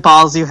the only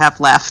balls you have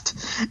left.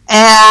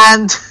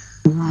 And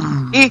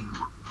he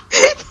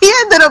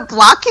ended up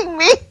blocking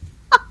me.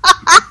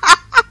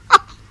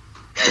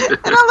 And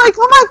I'm like,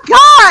 oh my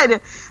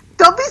God,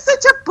 don't be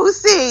such a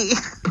pussy.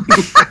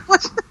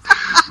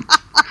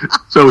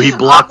 So he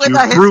blocked you,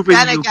 proving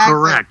you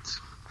correct.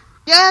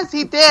 Yes,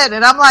 he did.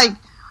 And I'm like,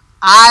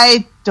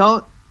 I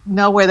don't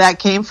know where that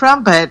came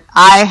from, but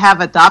I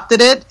have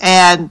adopted it,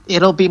 and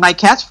it'll be my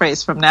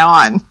catchphrase from now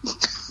on.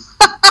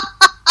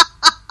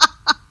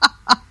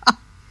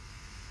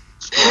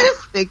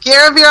 Take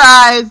care of your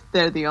eyes.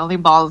 They're the only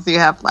balls you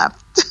have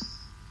left.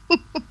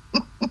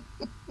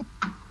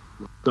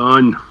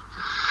 Done.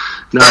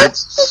 No,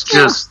 it's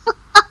just...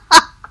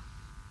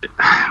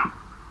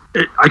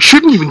 I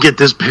shouldn't even get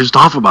this pissed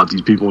off about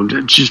these people.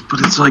 But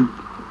it's like...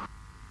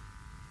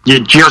 You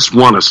just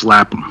want to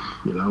slap them.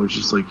 You know, it's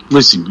just like,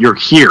 listen, you're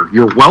here.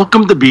 You're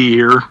welcome to be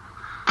here.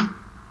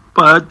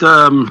 But,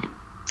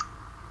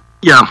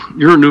 yeah,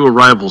 you're a new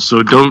arrival,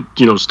 so don't,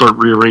 start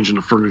rearranging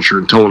the furniture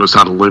and telling us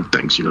how to live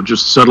things.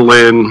 Just settle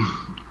in,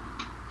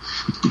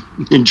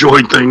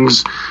 enjoy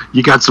things.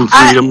 You got some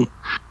freedom.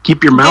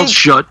 Keep your mouth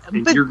shut,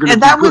 and you're going to be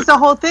that good. was the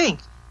whole thing.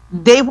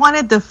 They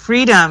wanted the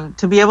freedom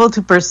to be able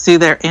to pursue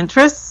their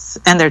interests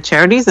and their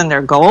charities and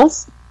their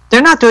goals.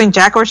 They're not doing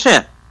jack or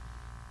shit.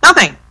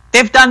 Nothing.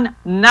 They've done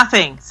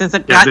nothing since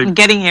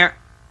getting here.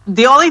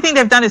 The only thing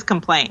they've done is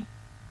complain.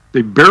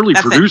 They barely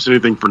produced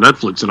anything for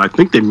Netflix, and I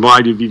think they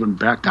might have even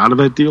backed out of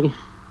that deal.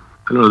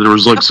 I know there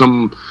was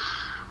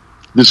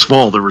this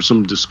fall, there was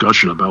some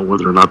discussion about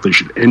whether or not they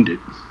should end it.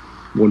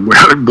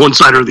 One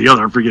side or the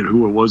other. I forget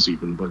who it was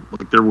even, but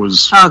there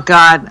was... Oh,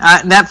 God.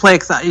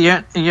 Netflix,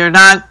 you're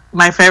not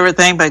my favorite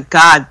thing, but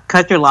God,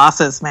 cut your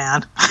losses,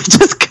 man.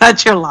 Just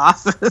cut your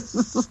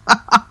losses.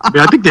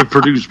 I think they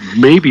produced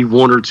maybe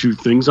one or two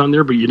things on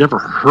there, but you never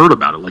heard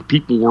about it. Like,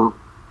 people were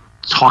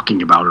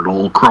talking about it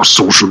all across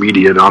social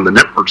media and on the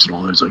networks and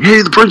all that. It's like,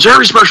 hey, the Prince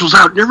Harry special's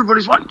out, and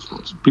everybody's watching.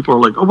 People are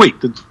like, oh, wait,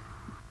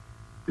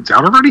 it's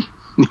out already?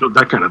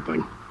 That kind of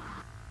thing.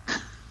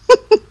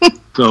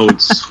 So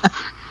it's...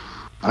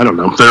 I don't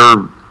know.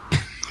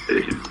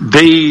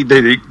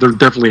 They're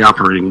definitely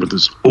operating with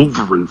this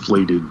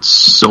overinflated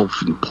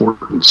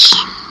self-importance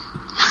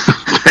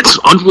that's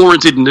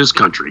unwarranted in this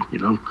country.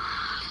 Go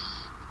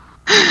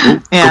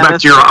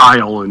back to your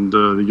aisle, and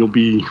you'll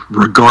be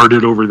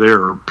regarded over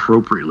there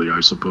appropriately, I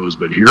suppose.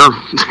 But here,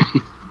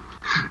 the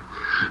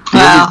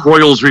only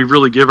royals we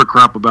really give a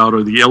crap about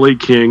are the LA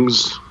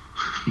Kings.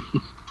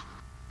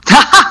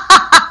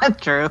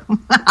 True.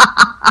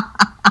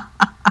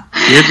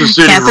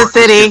 Kansas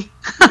City.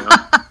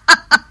 Yeah.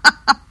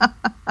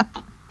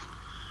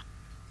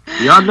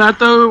 Beyond that,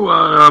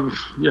 though,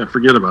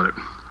 forget about it.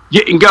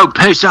 You can go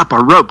pace up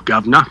a rope,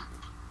 Governor.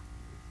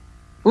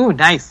 Ooh,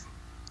 nice.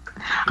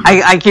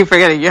 I keep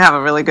forgetting you have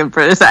a really good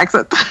British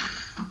accent.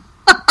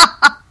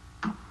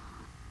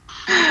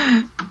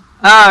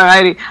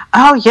 Alrighty.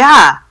 Oh,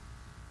 yeah.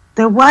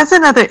 There was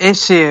another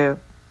issue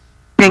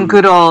in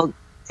good old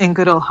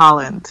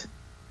Holland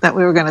that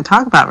we were going to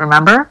talk about,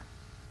 remember?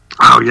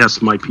 Oh,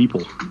 yes, my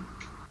people.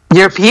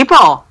 Your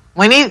people.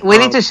 We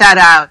need to shout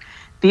out.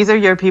 These are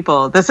your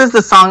people. This is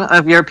the song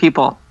of your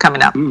people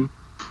coming up.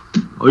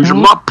 These are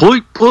my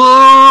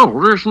people.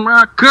 Where's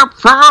my cup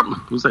from?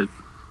 Who's that?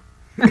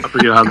 I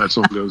forget how that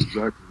song goes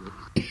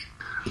exactly.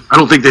 I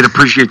don't think they'd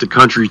appreciate the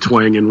country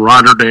twang in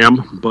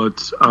Rotterdam,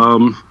 but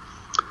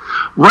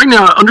right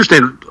now,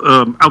 understand,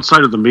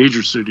 outside of the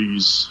major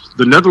cities,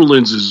 the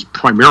Netherlands is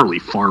primarily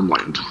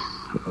farmland.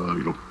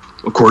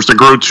 Of course, they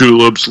grow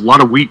tulips, a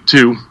lot of wheat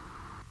too.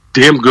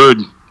 Damn good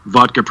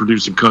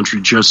vodka-producing country,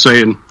 just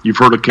saying. You've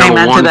heard of Kettle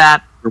One. To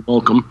that. You're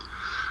welcome.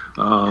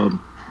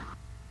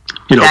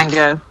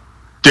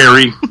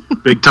 Dairy,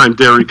 big-time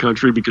dairy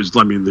country, because,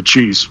 the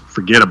cheese,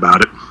 forget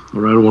about it.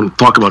 All right, I don't want to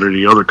talk about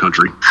any other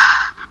country.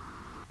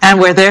 And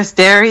where there's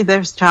dairy,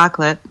 there's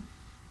chocolate.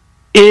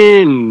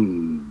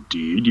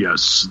 Indeed,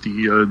 yes.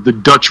 The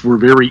Dutch were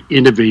very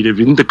innovative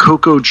in the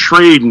cocoa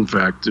trade. In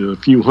fact, a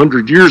few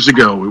hundred years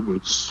ago, it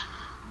was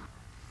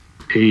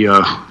a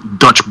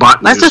Dutch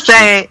botanist. Let's just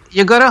say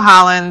you go to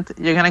Holland,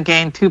 you're going to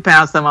gain 2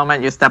 pounds the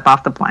moment you step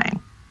off the plane.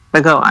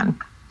 But go on.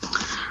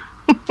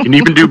 You can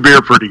even do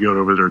beer pretty good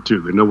over there,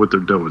 too. They know what they're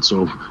doing.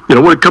 So,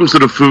 when it comes to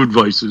the food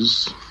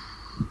vices,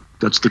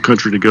 that's the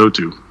country to go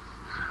to.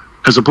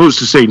 As opposed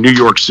to, say, New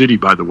York City,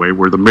 by the way,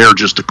 where the mayor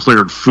just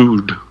declared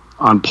food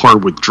on par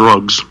with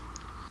drugs.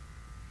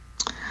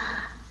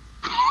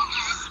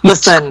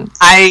 Listen,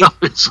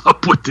 what's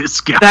up with this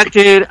guy? That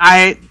dude,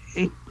 I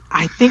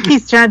think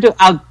he's trying to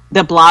out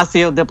de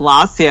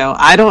Blasio.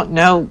 I don't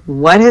know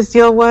what his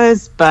deal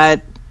was,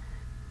 but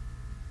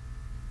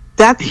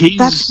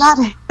that's not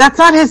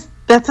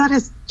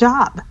his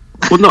job.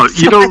 Well, no,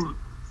 do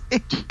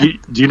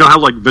you know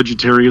how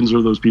vegetarians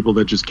are those people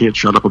that just can't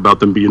shut up about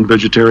them being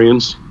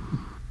vegetarians?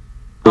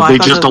 But they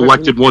just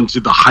elected one to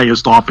the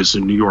highest office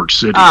in New York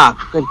City.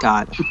 Ah, good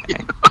God.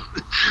 Okay.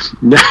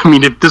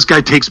 If this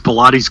guy takes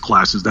Pilates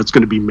classes, that's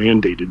going to be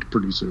mandated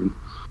pretty soon.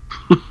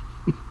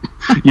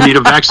 You need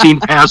a vaccine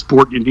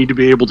passport. You need to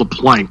be able to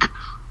plank.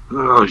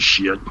 Oh,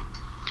 shit.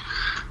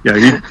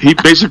 Yeah, he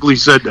basically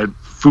said that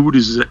food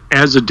is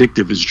as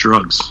addictive as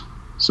drugs.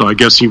 So I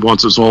guess he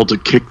wants us all to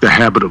kick the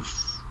habit of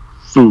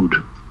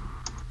food.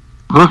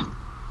 Huh?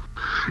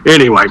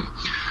 Anyway,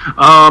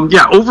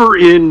 over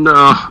in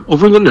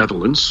the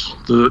Netherlands,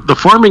 the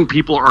farming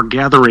people are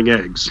gathering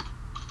eggs,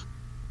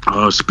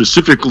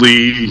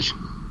 specifically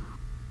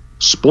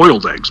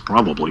spoiled eggs,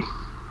 probably.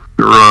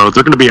 They're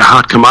going to be a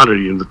hot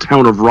commodity in the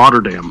town of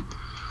Rotterdam,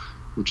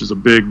 which is a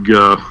big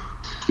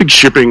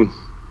shipping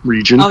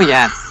region. Oh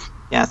yes.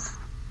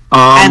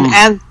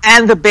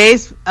 And the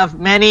base of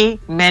many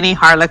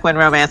Harlequin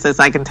romances.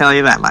 I can tell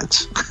you that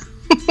much.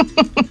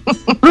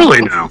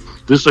 Really now?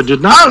 This I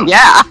did not know.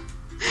 Yeah.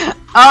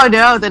 Oh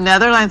no, the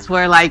Netherlands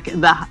were like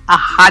a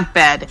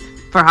hotbed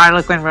for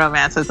Harlequin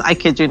romances. I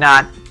kid you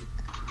not.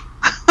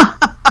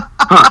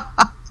 Huh.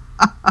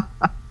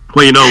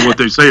 Well, you know what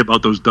they say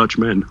about those Dutch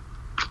men.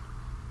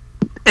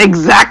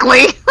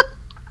 Exactly.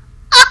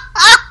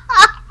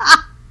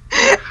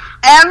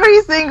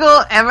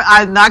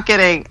 I'm not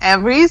kidding.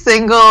 Every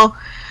single male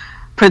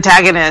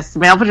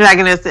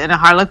protagonist in a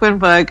Harlequin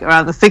book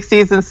around the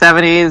 60s and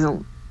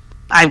 70s,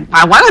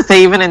 I want to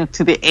say even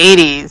into the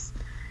 80s,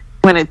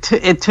 when it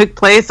took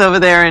place over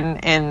there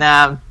in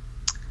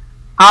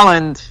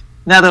Holland,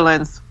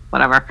 Netherlands,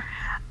 whatever,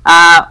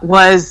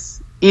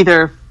 was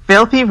either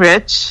filthy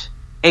rich,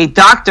 a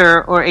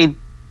doctor, or a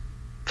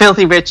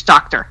filthy rich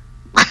doctor.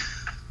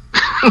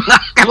 I'm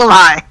not gonna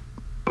lie.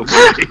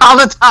 Okay. All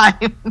the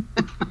time.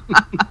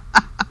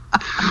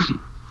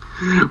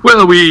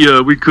 Well,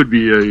 we could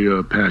be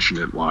a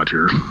passionate lot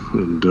here,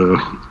 and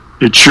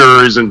it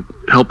sure isn't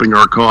helping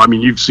our cause. I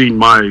mean, you've seen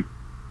my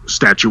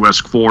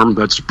statuesque form.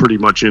 That's pretty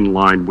much in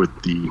line with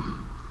the...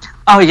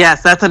 Oh,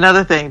 yes, that's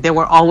another thing. They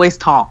were always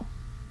tall.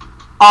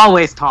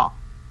 Always tall.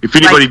 If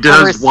anybody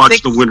does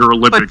watch the Winter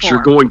Olympics,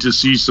 you're going to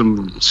see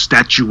some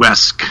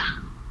statuesque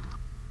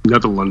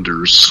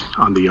Netherlanders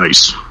on the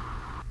ice.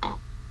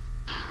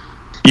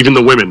 Even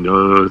the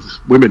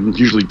women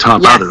usually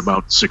top out at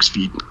about 6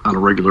 feet on a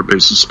regular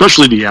basis,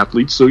 especially the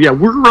athletes. So yeah,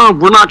 we're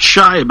not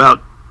shy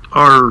about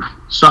our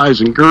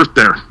size and girth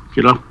there.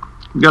 You know,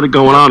 we got it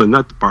going on in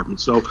that department.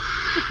 So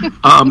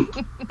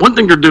one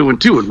thing they're doing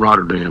too in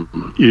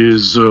Rotterdam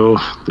is they're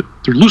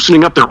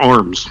loosening up their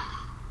arms,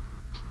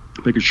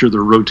 making sure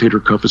their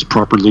rotator cuff is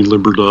properly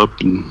limbered up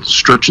and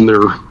stretching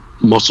their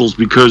muscles,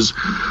 because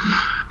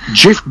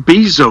Jeff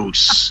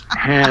Bezos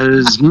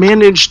has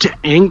managed to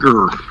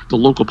anger the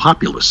local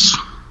populace.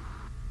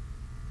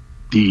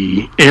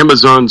 The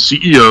Amazon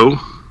CEO,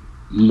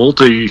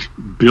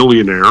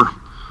 multi-billionaire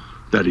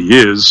that he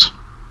is,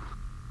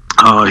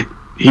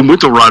 he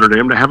went to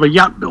Rotterdam to have a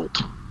yacht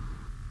built.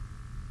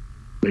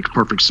 Makes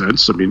perfect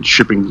sense. I mean,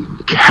 shipping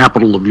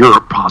capital of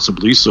Europe,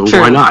 possibly, so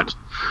Why not?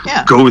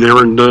 Yeah. Go there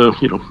and,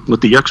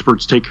 let the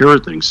experts take care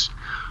of things.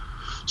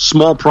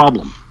 Small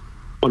problem.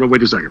 Oh, no,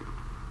 wait a second.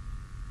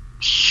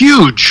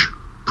 Huge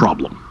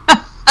problem.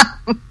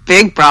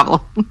 Big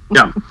problem.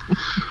 Yeah.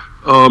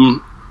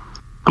 I'm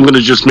going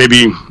to just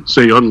maybe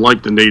say,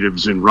 unlike the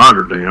natives in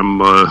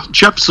Rotterdam,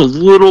 Jeff's a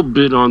little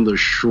bit on the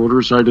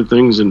shorter side of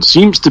things and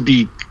seems to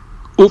be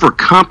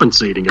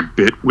overcompensating a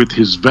bit with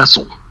his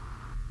vessel.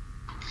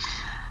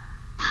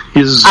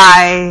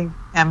 I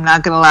am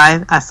not going to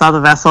lie. I saw the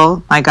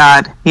vessel. My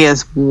God, he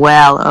is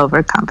well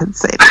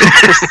overcompensating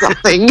for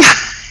something.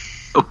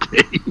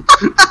 Okay.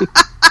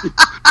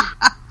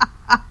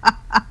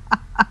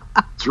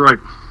 That's right.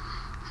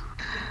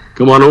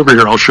 Come on over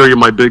here. I'll show you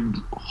my big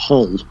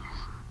hull.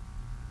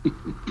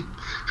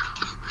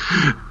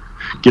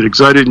 Get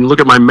excited and look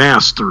at my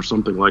mast or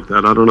something like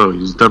that. I don't know.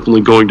 He's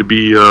definitely going to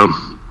be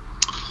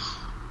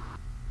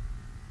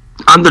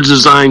on the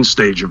design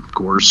stage, of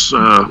course.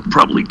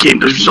 Probably came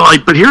to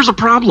light. But here's a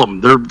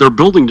problem. They're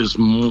building this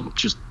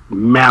just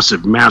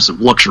massive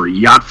luxury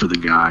yacht for the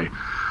guy.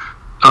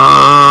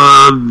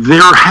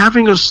 They're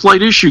having a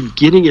slight issue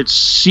getting it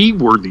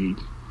seaworthy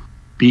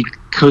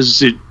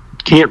because it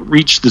can't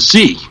reach the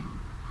sea.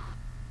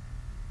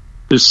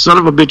 This son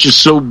of a bitch is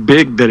so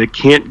big that it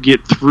can't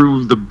get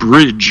through the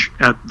bridge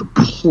at the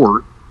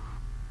port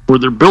where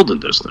they're building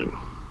this thing.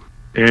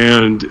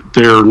 And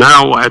they're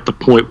now at the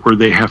point where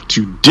they have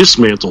to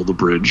dismantle the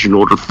bridge in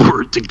order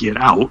for it to get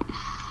out.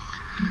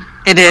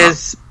 It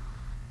is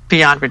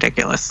beyond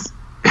ridiculous.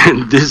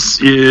 And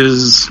this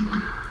is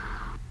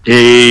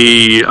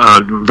a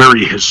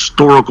very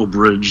historical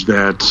bridge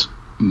that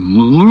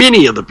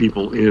many of the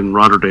people in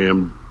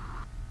Rotterdam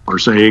are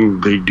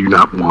saying they do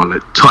not want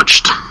it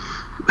touched.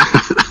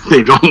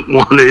 They don't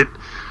want it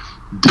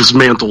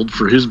dismantled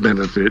for his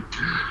benefit.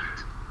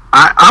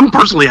 I'm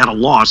personally at a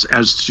loss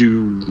as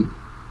to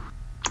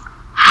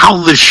how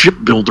the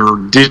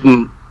shipbuilder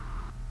didn't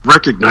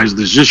recognize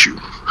this issue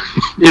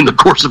in the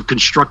course of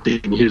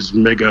constructing his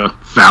mega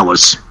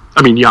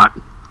yacht.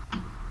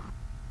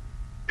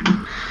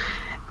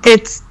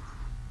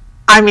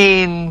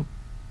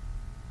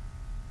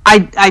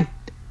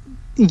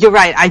 You're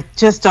right. I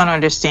just don't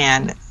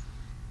understand.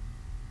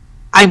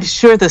 I'm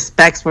sure the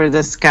specs were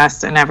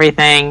discussed and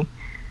everything,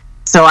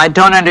 so I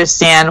don't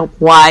understand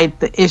why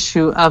the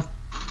issue of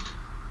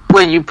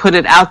when you put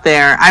it out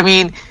there. I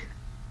mean,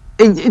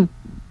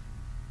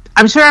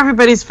 I'm sure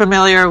everybody's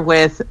familiar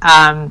with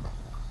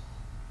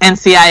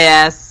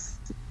NCIS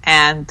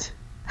and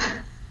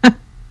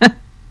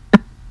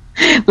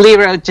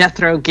Leroy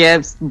Jethro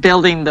Gibbs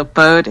building the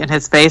boat in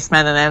his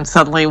basement, and then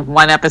suddenly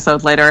 1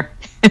 episode later,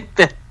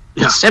 the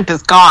ship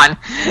is gone,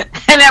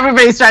 and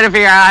everybody's trying to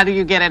figure out how do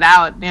you get it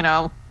out,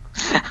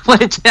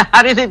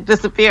 how did it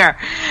disappear?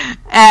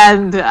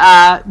 And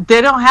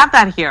they don't have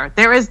that here.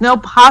 There is no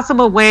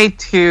possible way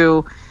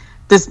to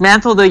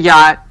dismantle the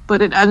yacht,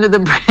 put it under the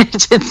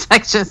bridge in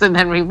sections, and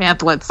then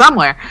remantle it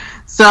somewhere.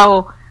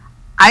 So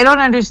I don't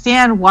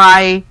understand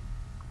why.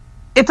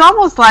 It's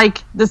almost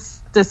like the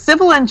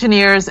civil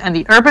engineers and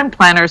the urban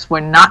planners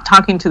were not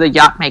talking to the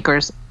yacht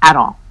makers at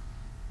all.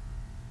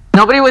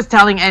 Nobody was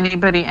telling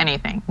anybody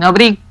anything.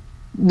 Nobody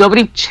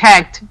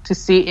checked to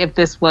see if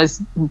this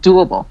was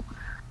doable.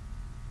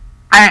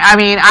 I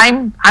mean,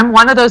 I'm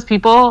one of those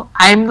people.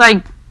 I'm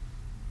like,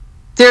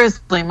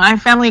 seriously, my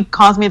family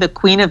calls me the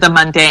queen of the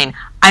mundane.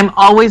 I'm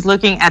always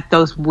looking at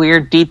those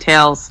weird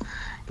details.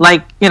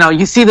 Like,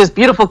 you see this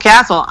beautiful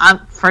castle.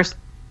 First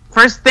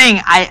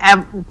thing,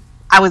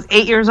 I was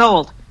 8 years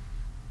old.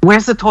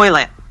 Where's the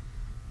toilet?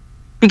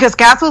 Because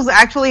castles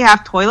actually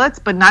have toilets,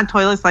 but not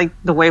toilets like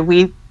the way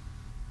we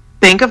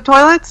think of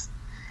toilets.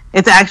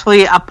 It's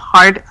actually a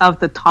part of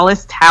the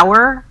tallest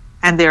tower,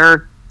 and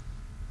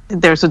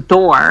there's a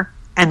door,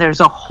 and there's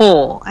a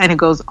hole, and it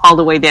goes all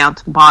the way down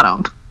to the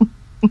bottom.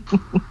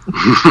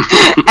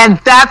 And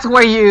that's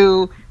where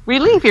you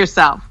relieve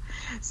yourself.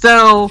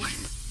 So,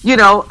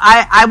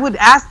 I would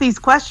ask these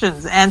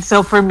questions. And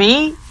so for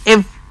me,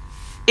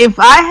 if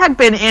I had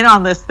been in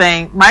on this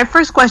thing, my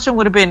first question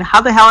would have been,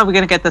 how the hell are we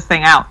going to get this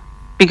thing out?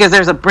 Because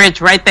there's a bridge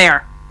right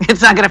there.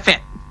 It's not going to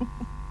fit.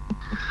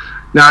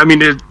 Now, I mean,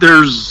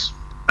 there's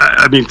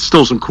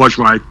still some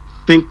question. I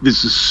think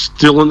this is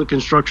still in the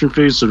construction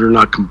phase, so they're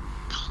not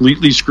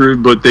completely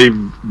screwed, but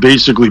they've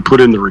basically put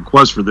in the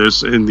request for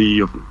this, and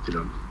the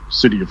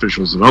city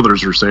officials and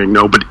others are saying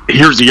no. But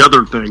here's the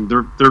other thing: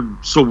 they're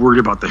so worried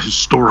about the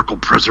historical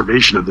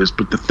preservation of this,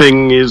 but the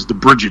thing is, the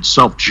bridge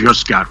itself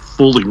just got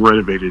fully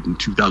renovated in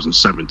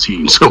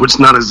 2017, so it's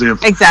not as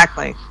if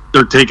exactly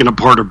they're taking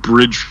apart a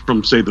bridge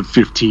from, say, the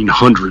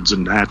 1500s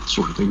and that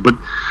sort of thing. But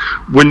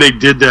when they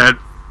did that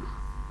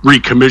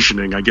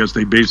recommissioning, I guess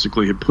they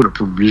basically had put a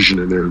provision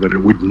in there that it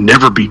would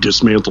never be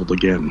dismantled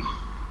again.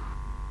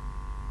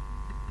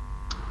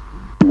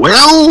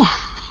 Well,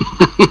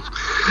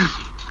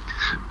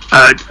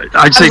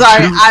 I'd say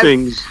two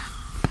things.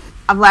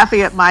 I'm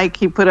laughing at Mike.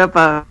 He put up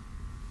a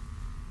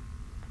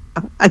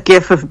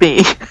gif of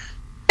me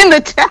in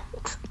the chat.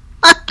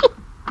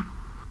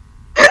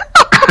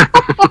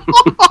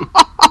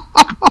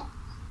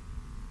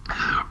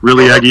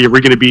 Really, Aggie, are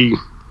we going to be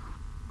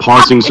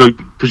pausing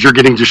because you're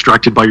getting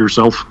distracted by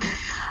yourself?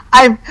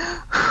 I'm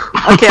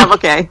okay. I'm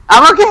okay.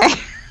 I'm okay.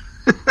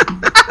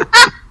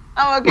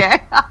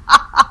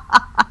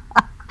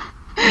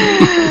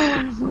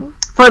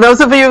 For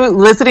those of you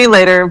listening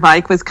later,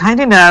 Mike was kind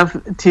enough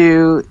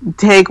to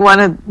take one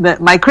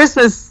of my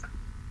Christmas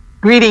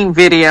greeting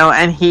video,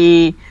 and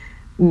he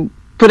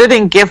put it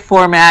in GIF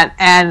format,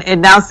 and it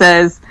now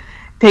says,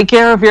 "Take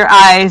care of your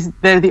eyes.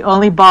 They're the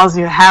only balls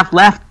you have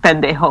left,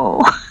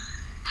 pendejo."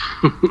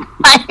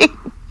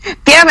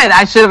 Damn it!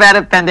 I should have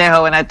added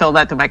pendejo, and I told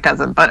that to my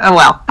cousin. But oh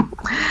well.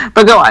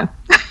 But go on.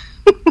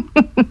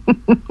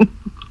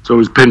 So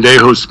is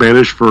pendejo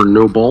Spanish for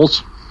no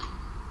balls?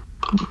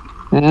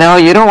 No,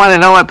 you don't want to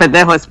know what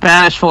pendejo is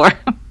Spanish for.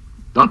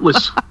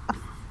 Nutless.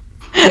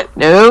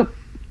 Nope.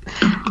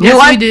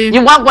 Yes, we do.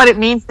 You want what it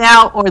means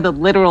now, or the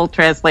literal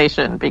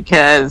translation?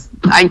 Because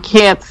I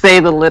can't say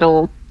the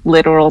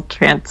literal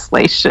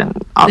translation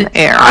on the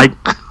air.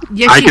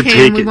 Yes, you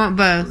can. We want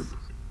both.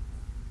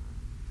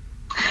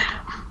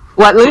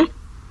 What, Lou?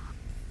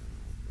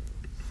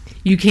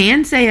 You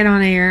can say it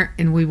on air,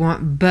 and we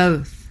want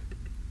both.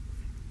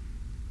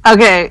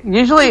 Okay,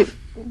 usually,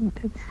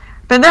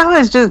 pendejo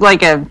is just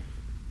like a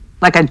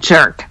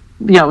jerk.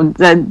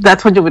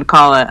 That's what you would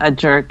call a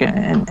jerk,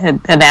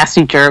 a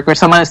nasty jerk, or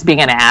someone who's being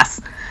an ass.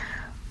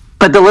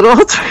 But the little...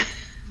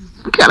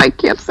 God, I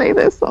can't say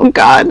this. Oh,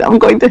 God, I'm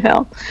going to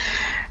hell.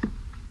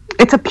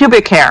 It's a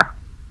pubic hair.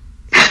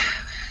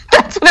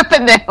 That's what a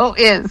pendejo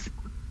is.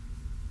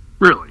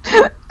 Really?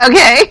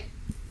 Okay.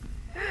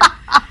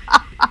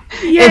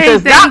 Yay, it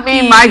does not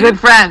mean my good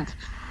friend.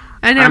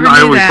 I never knew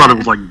I always that. thought it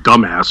was like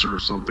dumbass or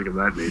something of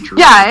that nature.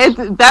 Yeah,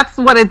 that's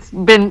what it's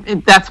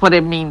been. That's what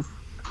it means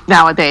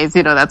nowadays.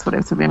 That's what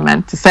it's been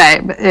meant to say.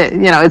 But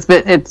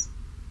it's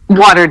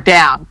watered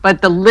down.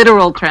 But the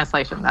literal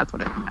translation, that's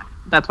what it meant.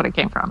 That's what it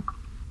came from.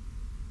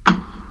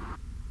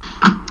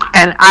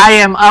 And I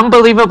am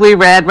unbelievably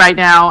red right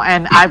now,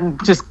 and I'm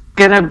just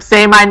gonna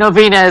say my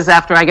novenas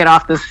after I get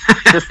off this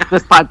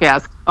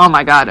podcast. Oh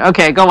my God.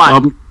 Okay, go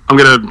on. I'm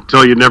gonna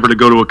tell you never to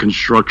go to a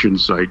construction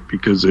site,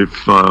 because if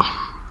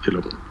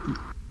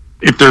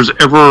there's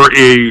ever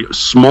a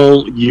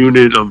small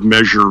unit of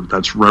measure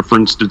that's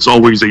referenced, it's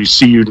always a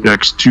 "see you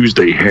next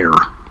Tuesday" hair.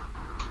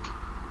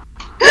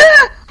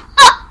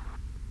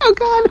 Oh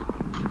God.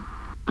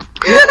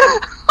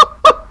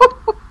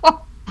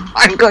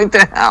 I'm going to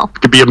hell.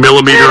 It could be a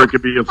millimeter, it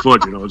could be a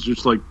foot. It's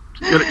just like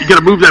you got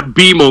to move that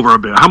beam over a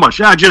bit. How much?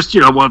 Just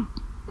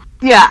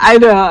Yeah, I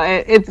know.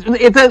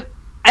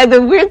 And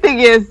the weird thing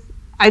is,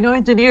 I know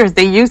engineers,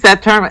 they use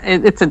that term.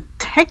 It's a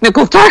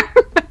technical term.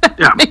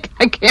 Yeah.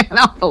 I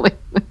cannot believe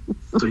it.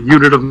 It's a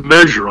unit of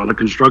measure on a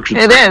construction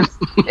site.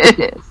 It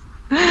is.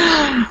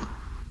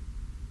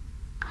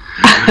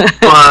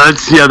 But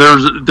yeah,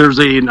 there's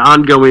an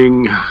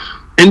ongoing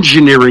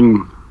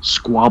engineering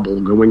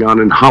squabble going on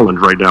in Holland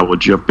right now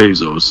with Jeff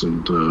Bezos,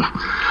 and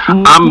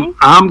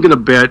I'm gonna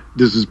bet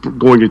this is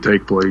going to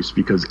take place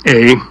because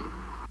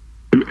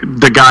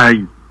the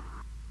guy,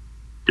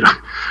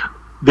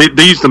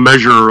 they used to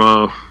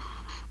measure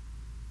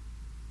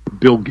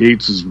Bill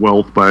Gates'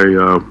 wealth by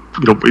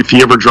if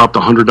he ever dropped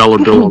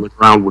 $100 bill on the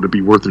ground, would it be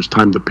worth his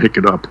time to pick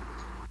it up?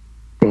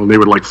 Well, they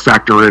would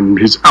factor in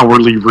his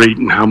hourly rate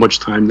and how much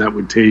time that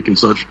would take and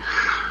such.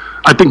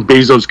 I think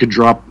Bezos could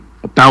drop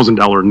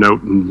 $1,000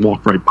 note and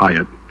walk right by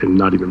it and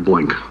not even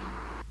blink.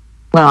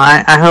 Well,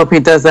 I hope he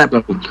does that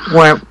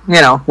where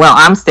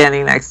I'm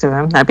standing next to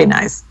him. That'd be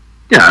nice.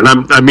 Yeah,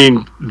 and I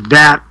mean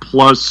that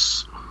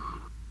plus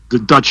the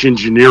Dutch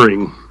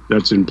engineering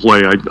that's in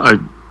play.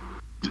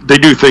 They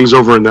do things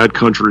over in that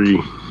country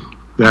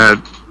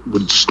that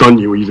would stun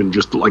you, even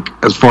just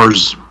as far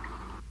as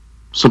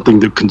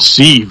something to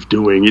conceive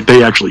doing.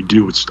 They actually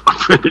do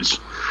stuff.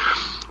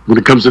 When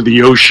it comes to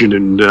the ocean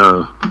and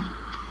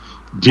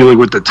dealing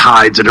with the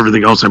tides and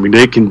everything else, I mean,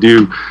 they can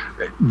do.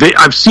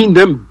 I've seen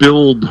them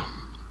build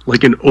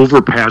an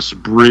overpass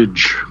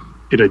bridge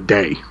in a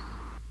day.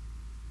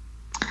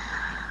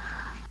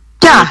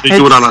 Yeah, they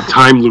do it on a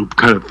time loop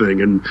kind of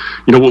thing, and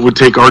what would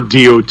take our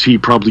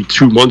DOT probably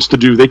 2 months to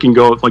do, they can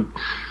go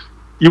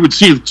you would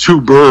see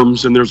 2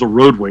 berms and there's a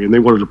roadway, and they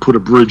wanted to put a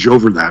bridge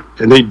over that,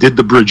 and they did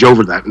the bridge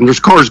over that, and there's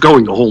cars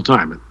going the whole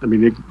time. I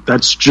mean,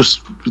 that's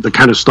just the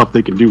kind of stuff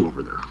they can do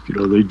over there.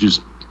 They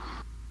just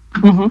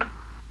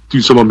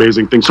do some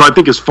amazing things. So I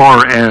think as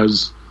far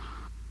as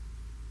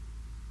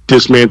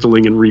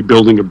dismantling and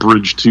rebuilding a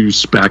bridge to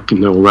spec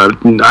and all that,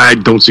 I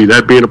don't see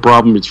that being a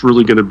problem. It's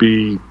really going to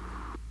be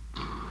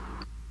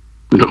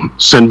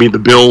send me the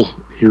bill,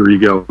 here you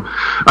go.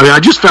 I mean, I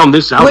just found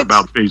this out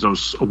about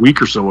Bezos a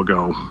week or so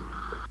ago.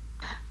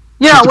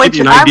 Yeah, to give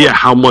you an idea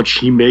how much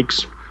he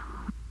makes.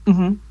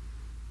 Mm-hmm.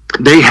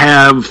 They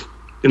have,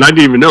 and I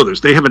didn't even know this,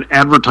 they have an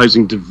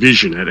advertising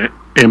division at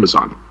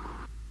Amazon.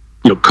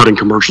 Cutting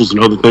commercials and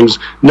other things.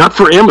 Not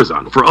for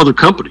Amazon, for other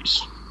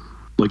companies.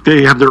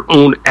 They have their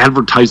own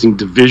advertising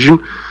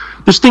division.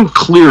 This thing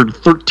cleared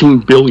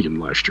 $13 billion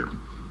last year.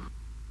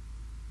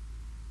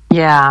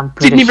 Yeah, I'm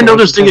pretty didn't even know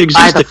this thing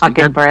existed. Buy the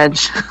fucking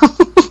bridge.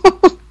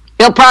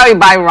 He'll probably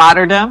buy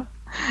Rotterdam,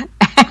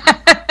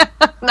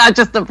 not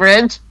just the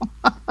bridge.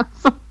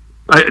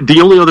 The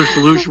only other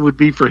solution would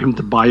be for him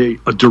to buy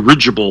a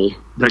dirigible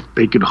that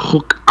they could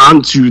hook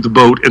onto the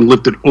boat and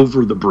lift it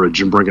over the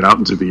bridge and bring it out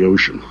into the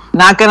ocean.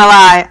 Not gonna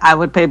lie, I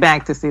would pay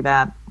bank to see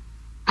that.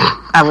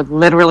 I would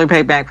literally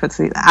pay bank to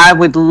see that. I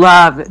would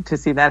love to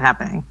see that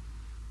happening.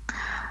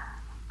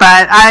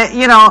 But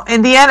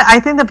in the end, I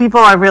think the people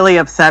are really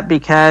upset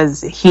because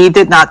he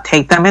did not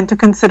take them into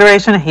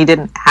consideration. He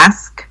didn't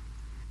ask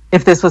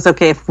if this was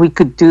okay, if we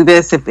could do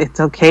this, if it's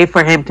okay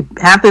for him to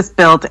have this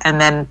built and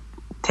then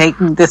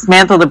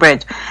dismantle the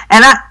bridge.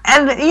 And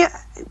you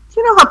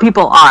know how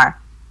people are.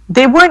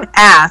 They weren't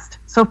asked,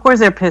 so of course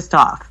they're pissed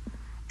off.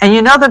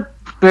 And the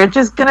bridge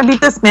is going to be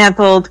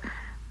dismantled.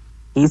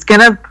 He's going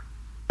to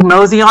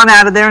mosey on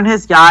out of there in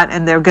his yacht,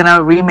 and they're going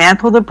to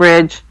remantle the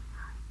bridge.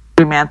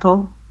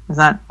 Remantle? Is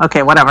that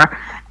okay? Whatever.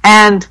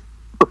 And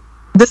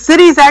the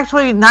city's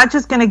actually not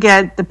just going to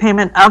get the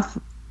payment of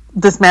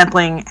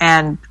dismantling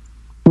and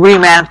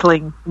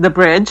remantling the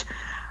bridge,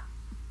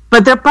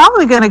 but they're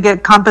probably going to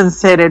get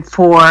compensated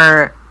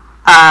for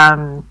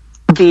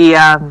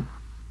the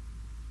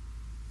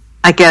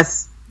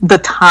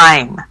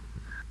time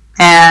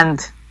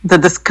and the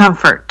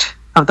discomfort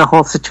of the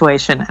whole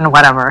situation and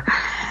whatever.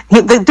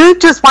 The dude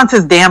just wants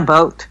his damn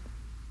boat.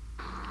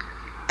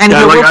 And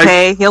he will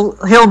pay.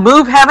 He'll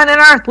move heaven and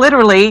earth,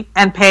 literally,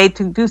 and pay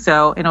to do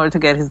so in order to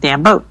get his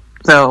damn boat.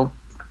 So,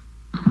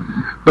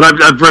 but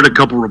I've read a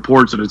couple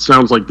reports, and it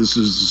sounds like this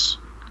is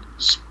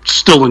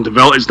still in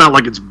development. It's not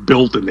like it's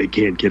built and they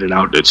can't get it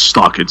out. It's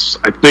stuck. I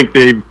think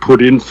they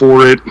put in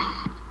for it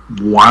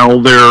while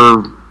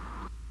they're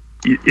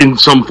in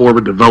some form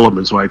of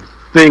development. So I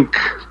think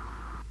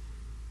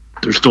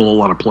there's still a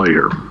lot of play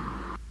here.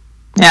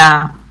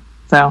 Yeah.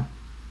 So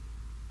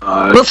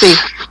we'll see.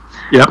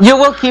 Yep. You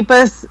will keep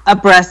us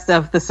abreast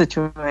of the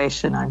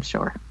situation, I'm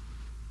sure.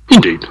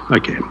 Indeed, I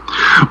can.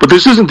 But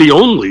this isn't the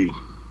only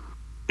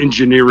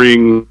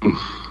engineering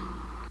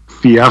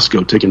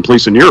fiasco taking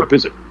place in Europe,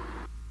 is it?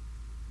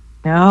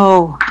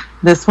 No,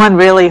 this one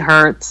really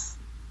hurts.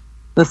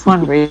 This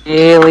one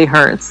really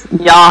hurts.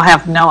 Y'all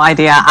have no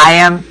idea.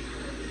 I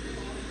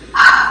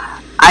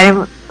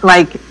am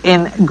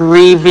in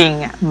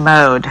grieving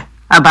mode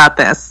about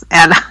this.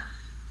 And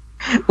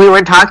we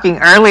were talking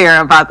earlier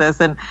about this,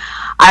 and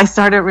I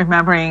started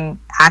remembering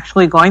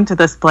actually going to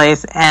this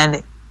place,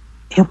 and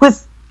it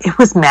was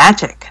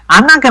magic.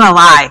 I'm not going to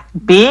lie.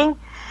 Being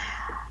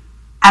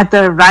at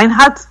the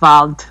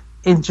Reinhardswald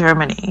in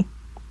Germany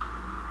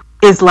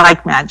is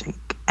like magic.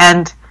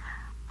 And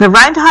the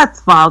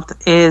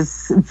Reinhardswald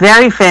is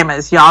very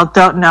famous. Y'all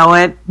don't know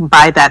it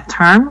by that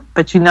term,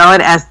 but you know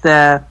it as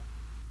the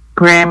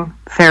Grimm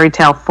fairy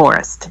tale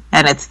forest.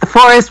 And it's the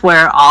forest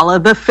where all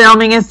of the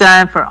filming is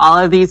done for all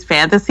of these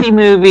fantasy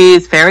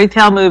movies, fairy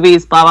tale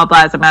movies, blah, blah,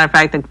 blah. As a matter of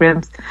fact,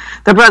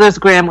 the Brothers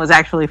Grimm was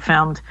actually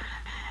filmed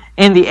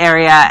in the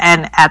area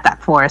and at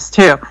that forest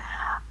too.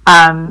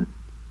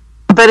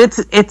 But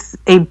it's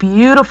a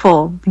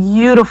beautiful,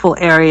 beautiful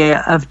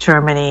area of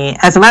Germany.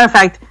 As a matter of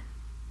fact,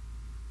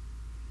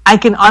 I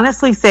can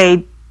honestly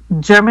say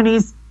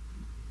Germany's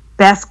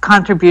best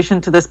contribution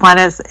to this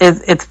planet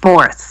is its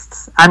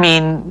forests. I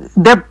mean,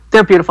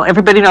 they're beautiful.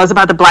 Everybody knows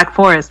about the Black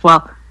Forest.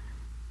 Well,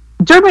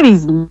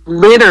 Germany's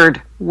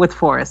littered with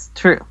forests,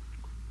 true.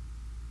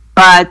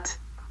 But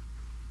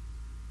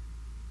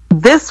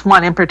this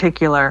one in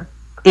particular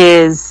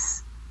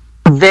is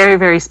very,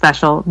 very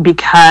special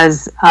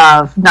because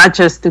of not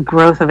just the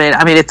growth of it.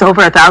 I mean, it's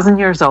over 1,000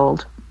 years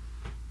old.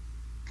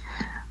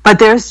 But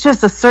there's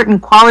just a certain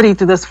quality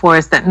to this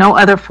forest that no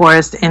other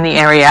forest in the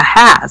area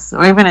has,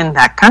 or even in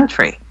that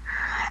country.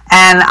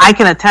 And I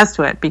can attest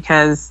to it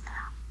because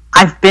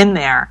I've been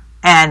there,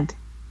 and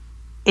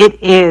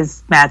it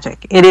is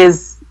magic. It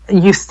is,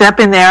 you step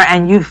in there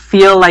and you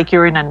feel like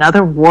you're in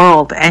another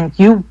world, and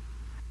you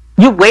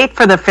wait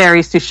for the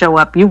fairies to show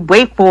up. You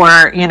wait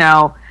for,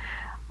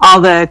 all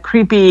the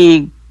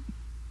creepy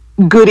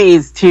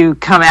goodies to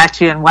come at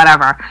you and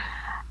whatever.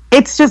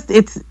 It's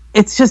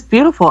just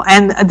beautiful.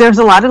 And there's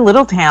a lot of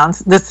little towns.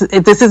 This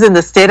is in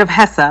the state of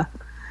Hesse.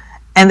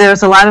 And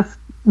there's a lot of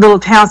little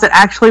towns that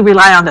actually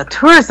rely on the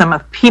tourism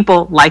of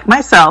people like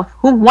myself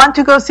who want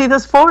to go see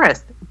this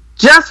forest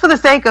just for the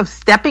sake of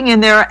stepping in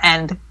there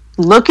and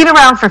looking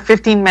around for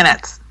 15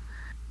 minutes.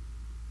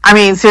 I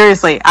mean,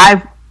 seriously,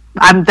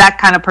 I'm that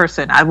kind of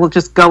person. I will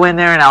just go in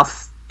there and I'll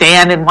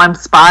stand in one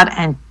spot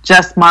and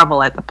just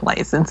marvel at the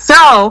place. And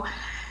so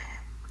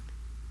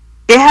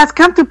it has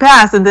come to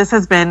pass, and this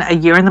has been a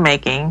year in the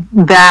making,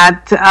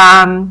 that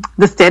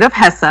the state of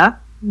Hesse,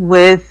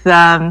 with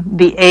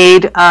the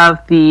aid of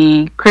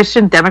the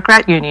Christian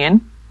Democrat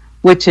Union,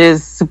 which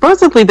is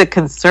supposedly the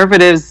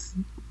conservatives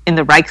in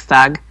the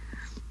Reichstag,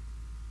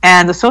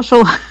 and the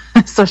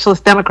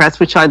Socialist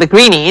Democrats, which are the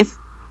Greenies,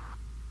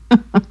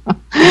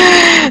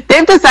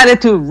 they've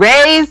decided to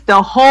raise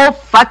the whole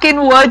fucking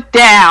wood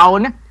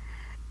down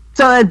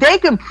so that they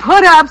can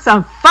put up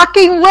some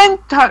fucking wind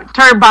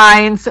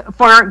turbines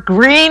for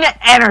green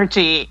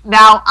energy.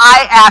 Now,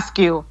 I ask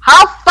you,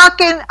 how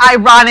fucking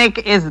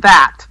ironic is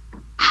that?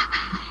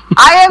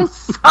 I am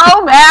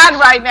so mad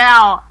right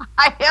now.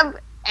 I am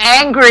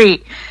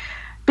angry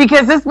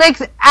because this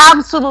makes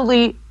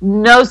absolutely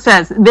no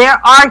sense. There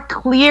are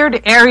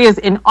cleared areas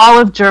in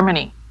all of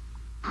Germany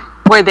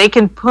where they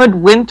can put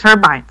wind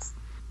turbines.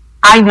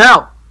 I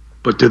know.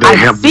 But do they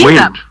have wind?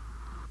 Them.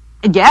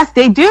 Yes,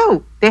 they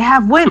do. They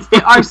have winds.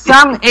 There are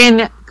some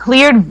in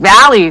cleared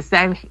valleys.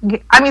 I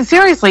mean,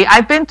 seriously,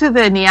 I've been to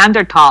the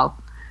Neanderthal,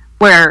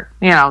 where,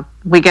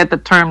 we get the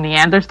term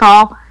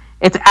Neanderthal.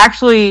 It's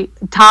actually,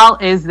 Tal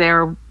is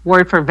their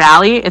word for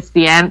valley. It's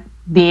the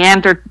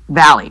Neander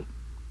Valley.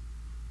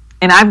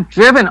 And I've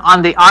driven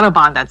on the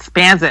Autobahn that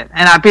spans it,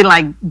 and I've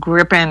been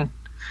gripping.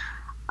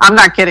 I'm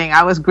not kidding.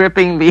 I was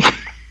gripping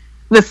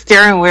the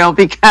steering wheel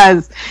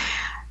because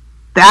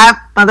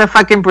that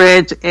motherfucking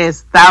bridge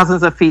is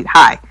thousands of feet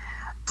high.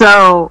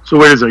 So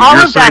wait a second.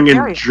 You're saying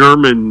in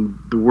German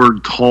the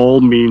word Tal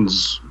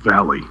means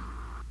valley?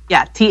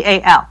 Yeah,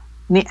 Tal.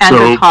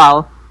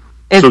 Neanderthal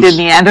is the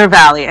Neander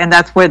Valley, and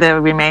that's where the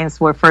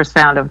remains were first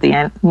found of the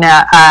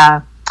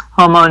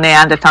Homo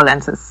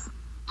neanderthalensis.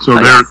 So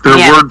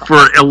their word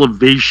for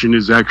elevation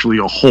is actually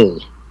a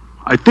hole.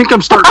 I think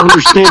I'm starting to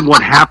understand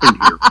what happened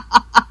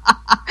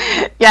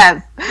here.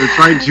 Yes. They're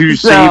trying to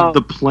save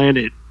the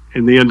planet,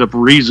 and they end up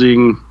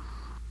raising.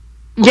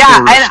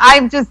 Yeah,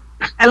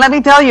 and let me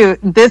tell you,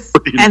 this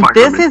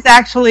is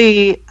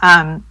actually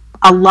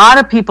a lot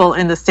of people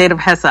in the state of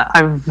Hesse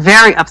are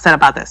very upset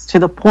about this, to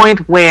the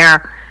point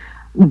where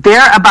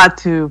they're about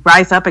to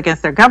rise up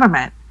against their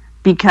government,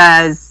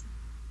 because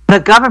the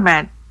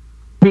government,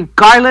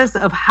 regardless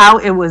of how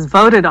it was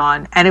voted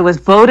on, and it was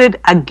voted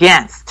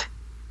against,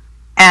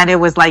 and it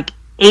was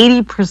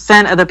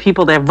 80% of the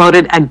people that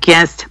voted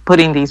against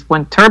putting these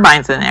wind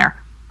turbines in there,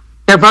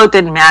 their vote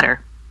didn't matter.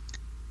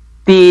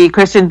 The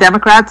Christian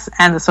Democrats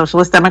and the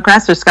Socialist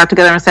Democrats just got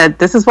together and said,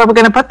 this is where we're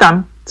going to put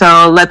them,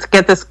 so let's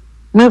get this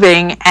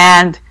moving.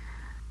 And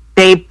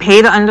they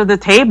paid under the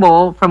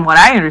table, from what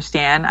I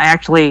understand. I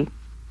actually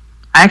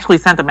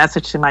sent a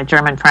message to my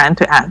German friend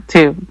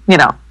to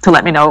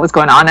let me know what was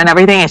going on and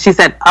everything, and she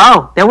said,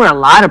 there were a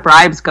lot of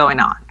bribes going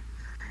on,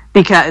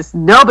 because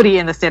nobody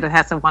in the state of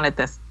Hesse wanted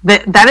this.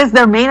 That is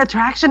their main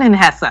attraction in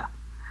Hesse.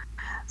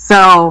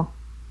 So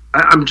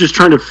I'm just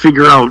trying to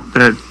figure out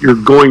that you're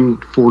going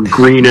for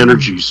green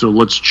energy, so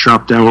let's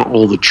chop down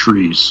all the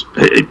trees.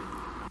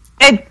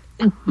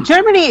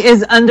 Germany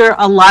is under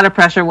a lot of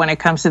pressure when it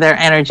comes to their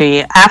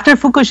energy. After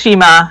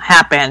Fukushima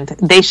happened,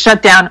 they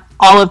shut down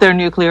all of their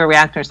nuclear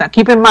reactors. Now,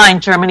 keep in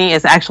mind, Germany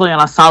is actually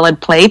on a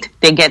solid plate.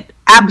 They get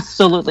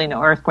absolutely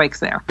no earthquakes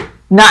there.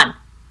 None.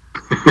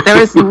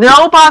 There is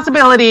no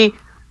possibility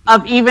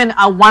of even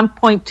a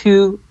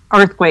 1.2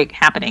 earthquake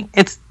happening.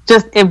 It's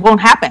just, it won't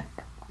happen.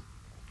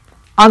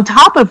 On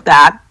top of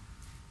that,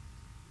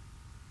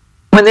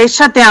 when they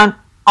shut down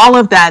all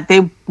of that,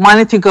 they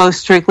wanted to go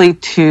strictly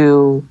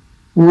to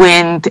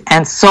wind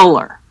and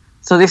solar.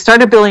 So they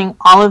started building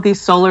all of these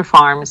solar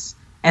farms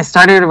and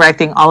started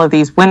erecting all of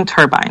these wind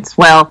turbines.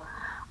 Well,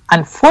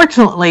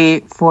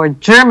 unfortunately for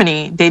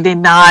Germany, they did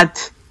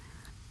not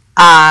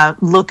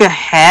look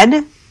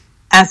ahead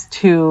as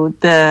to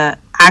the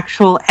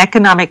actual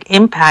economic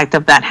impact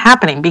of that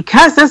happening,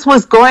 because this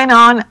was going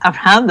on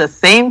around the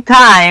same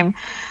time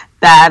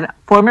that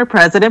former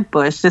President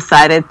Bush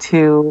decided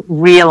to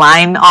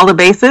realign all the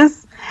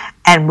bases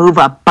and move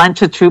a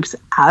bunch of troops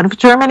out of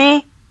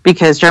Germany,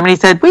 because Germany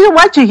said, we don't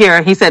want you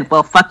here. He said,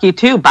 well, fuck you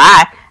too,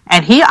 bye.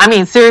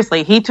 And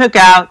seriously, he took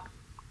out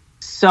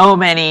so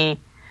many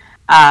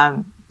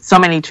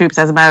troops.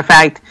 As a matter of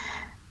fact,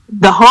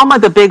 the home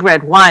of the Big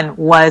Red One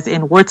was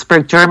in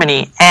Würzburg,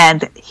 Germany,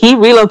 and he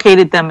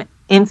relocated them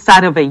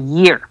inside of a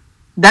year.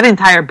 That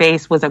entire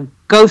base was a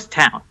ghost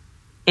town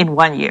in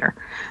 1 year.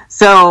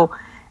 So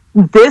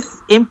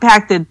this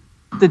impacted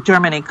the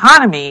German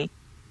economy,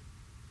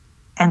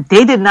 and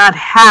they did not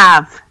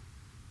have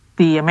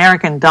the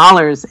American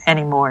dollars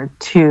anymore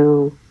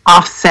to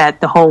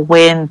offset the whole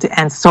wind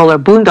and solar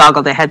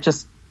boondoggle they had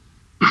just,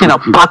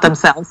 bought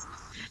themselves.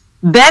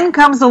 Then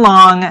comes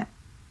along,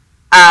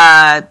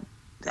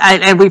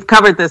 and we've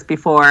covered this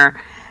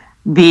before,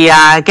 the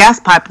gas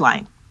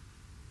pipeline,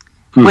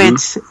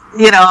 which,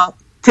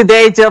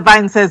 today Joe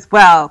Biden says,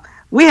 well,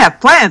 we have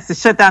plans to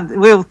shut down.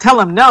 We'll tell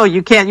them, no,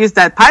 you can't use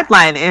that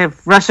pipeline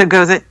if Russia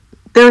goes it.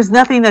 There is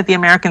nothing that the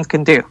Americans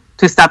can do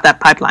to stop that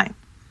pipeline.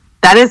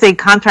 That is a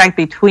contract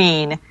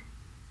between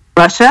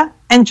Russia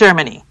and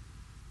Germany.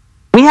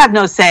 We have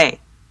no say.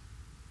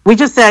 We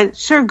just said,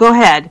 sure, go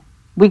ahead.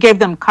 We gave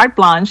them carte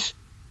blanche.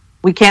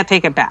 We can't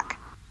take it back.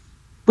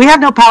 We have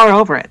no power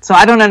over it. So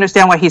I don't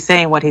understand why he's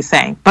saying what he's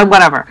saying, but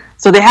whatever.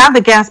 So they have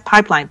the gas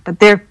pipeline, but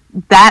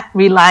that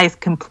relies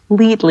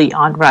completely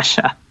on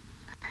Russia.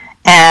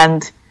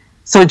 And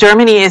so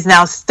Germany is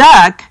now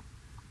stuck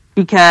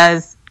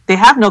because they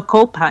have no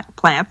coal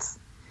plants.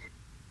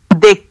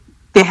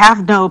 They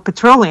have no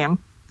petroleum,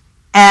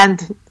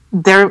 and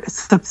their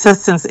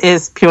subsistence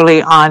is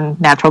purely on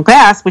natural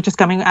gas, which is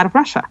coming out of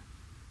Russia,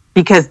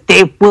 because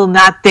they will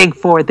not dig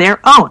for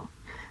their own.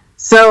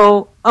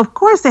 So, of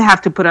course, they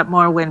have to put up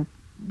more wind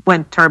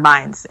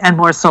turbines and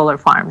more solar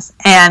farms.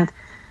 And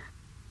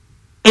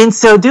in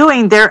so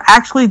doing, they're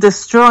actually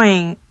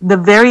destroying the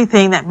very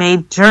thing that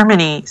made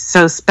Germany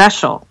so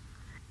special.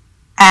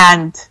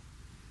 And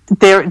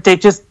they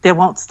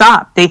won't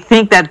stop. They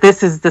think that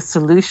this is the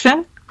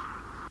solution.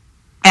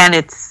 And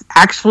it's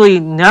actually,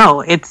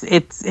 no,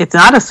 it's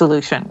not a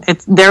solution.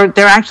 They're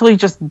actually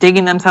just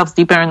digging themselves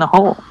deeper in the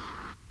hole.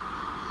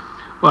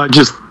 Well, I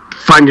just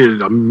find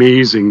it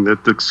amazing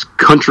that this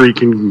country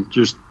can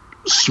just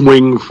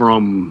swing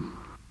from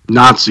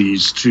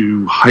Nazis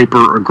to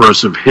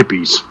hyper-aggressive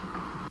hippies.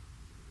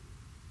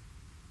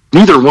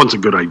 Neither one's a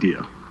good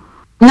idea.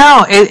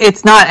 No,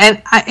 it's not.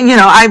 And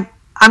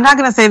I'm not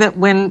going to say that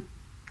wind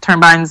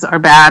turbines are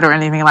bad or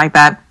anything like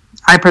that.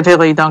 I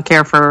particularly don't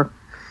care for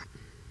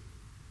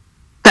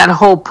that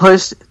whole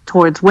push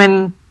towards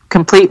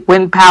complete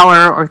wind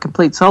power or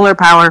complete solar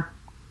power.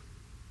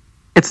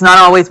 It's not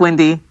always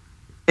windy.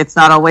 It's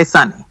not always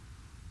sunny.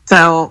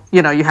 So,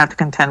 you have to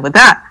contend with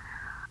that.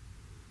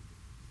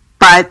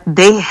 But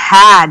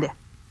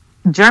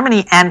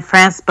Germany and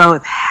France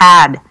both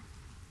had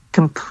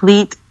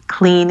complete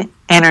clean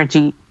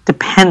energy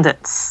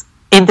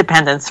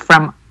independence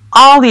from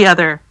all the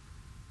other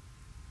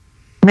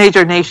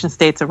major nation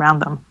states around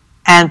them.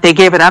 And they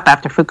gave it up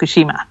after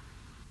Fukushima.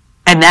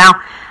 And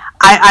now,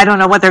 I don't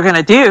know what they're going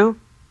to do,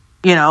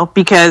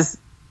 because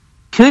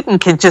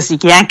Putin can just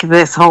yank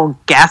this whole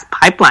gas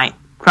pipeline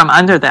from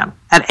under them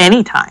at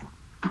any time.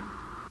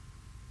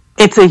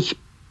 It's a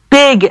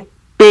big,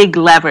 big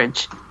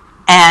leverage.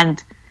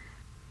 And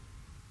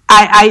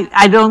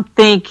I don't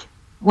think,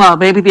 well,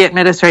 maybe the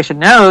administration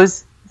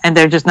knows, and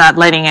they're just not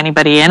letting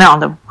anybody in on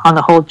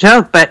the whole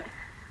joke, but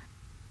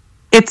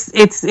it's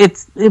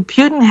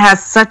Putin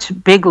has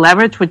such big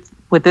leverage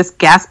with this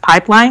gas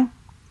pipeline.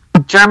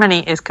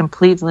 Germany is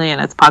completely in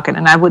its pocket,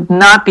 and I would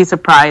not be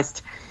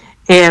surprised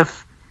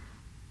if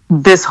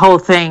this whole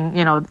thing,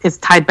 is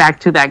tied back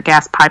to that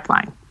gas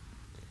pipeline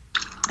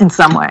in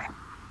some way.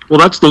 Well,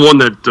 that's the one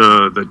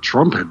that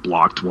Trump had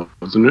blocked,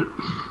 wasn't it?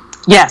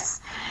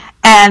 Yes,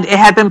 and it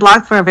had been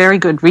blocked for a very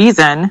good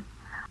reason.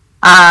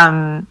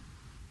 I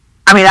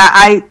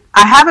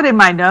have it in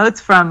my notes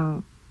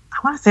from, I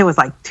want to say it was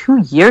like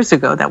 2 years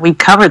ago that we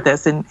covered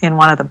this in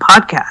one of the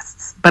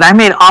podcasts, but I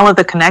made all of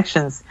the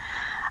connections.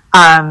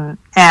 And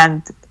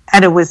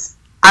I was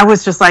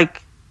just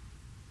like,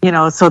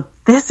 so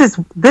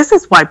this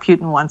is why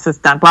Putin wants this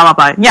done, blah,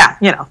 blah, blah.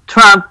 Yeah,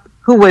 Trump,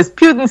 who was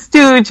Putin's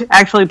stooge,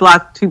 actually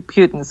blocked to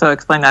Putin, so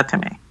explain that to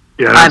me.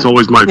 Yeah, that's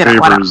always my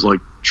favorite, is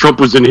like, Trump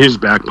was in his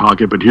back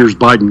pocket, but here's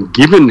Biden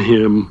giving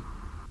him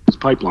his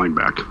pipeline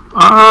back.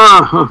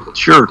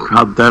 Sure,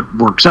 how that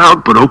works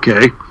out, but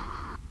okay.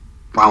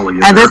 Follow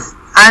you and there.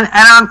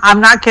 I'm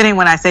not kidding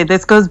when I say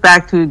this goes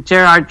back to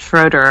Gerhard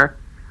Schroeder,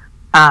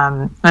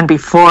 and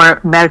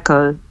before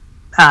Merkel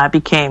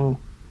became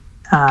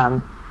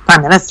prime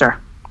minister.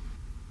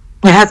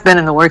 It has been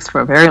in the works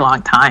for a very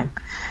long time.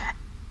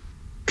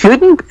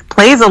 Putin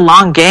plays a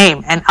long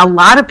game, and a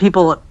lot of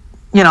people,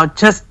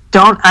 just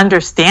don't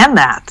understand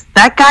that.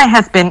 That guy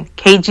has been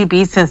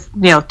KGB since,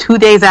 2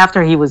 days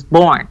after he was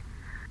born.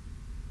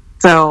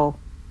 So,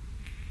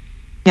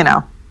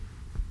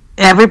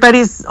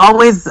 everybody's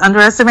always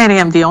underestimating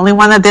him. The only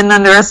one that didn't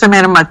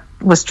underestimate him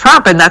was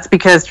Trump, and that's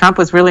because Trump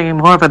was really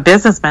more of a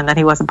businessman than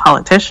he was a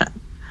politician.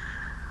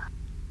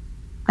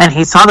 And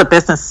he saw the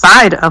business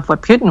side of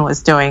what Putin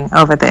was doing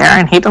over there,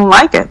 and he didn't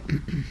like it.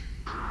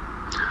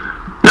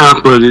 Yeah,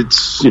 but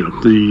it's,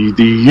 the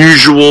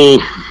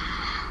usual...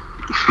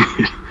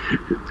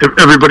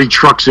 Everybody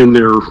trucks in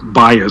their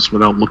bias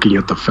without looking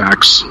at the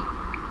facts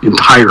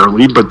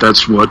entirely, but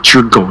that's what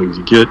you're going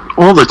to get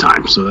all the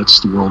time. So that's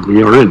the world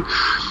we are in.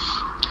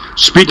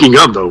 Speaking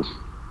of, though,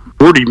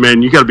 Morty,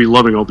 man, you got to be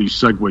loving all these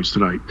segues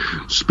tonight.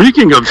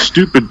 Speaking of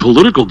stupid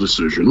political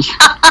decisions...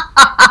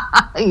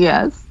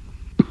 Yes.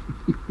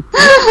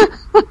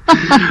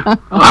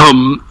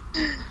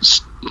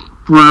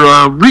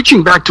 We're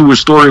reaching back to a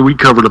story we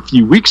covered a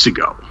few weeks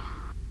ago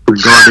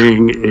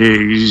regarding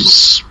a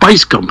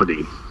spice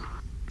company.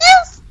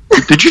 Yes.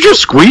 Did you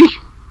just squeak?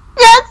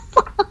 Yes.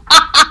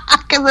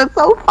 Because it's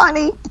so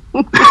funny.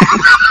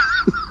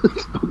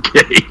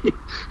 Okay.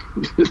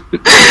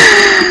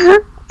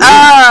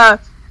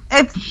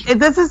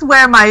 This is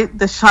where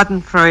the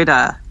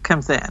Schadenfreude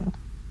comes in.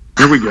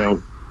 Here we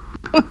go.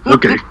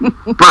 Okay,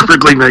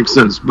 perfectly makes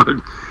sense. But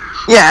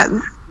yes,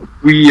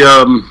 we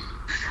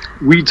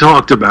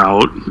talked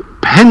about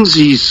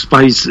Penzi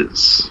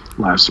Spices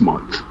last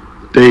month.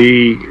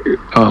 They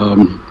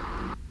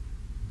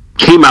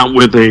came out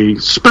with a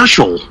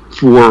special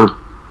for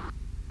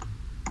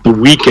the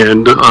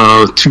weekend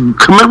to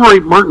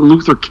commemorate Martin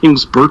Luther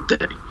King's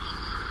birthday.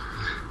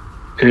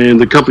 And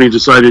the company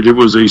decided it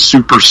was a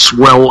super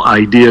swell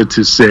idea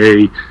to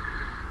say,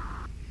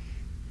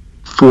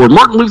 for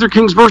Martin Luther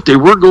King's birthday,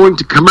 we're going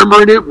to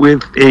commemorate it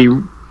with a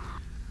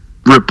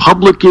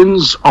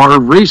Republicans are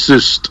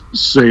racist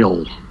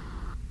sale.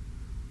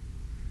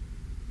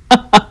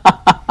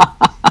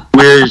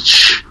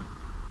 Which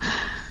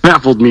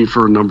baffled me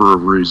for a number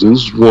of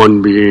reasons.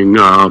 One being,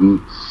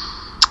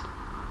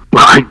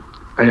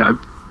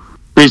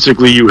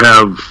 basically you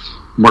have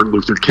Martin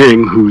Luther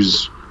King,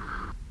 who's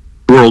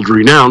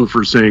world-renowned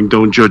for saying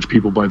don't judge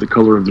people by the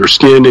color of their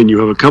skin, and you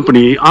have a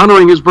company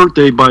honoring his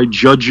birthday by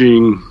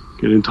judging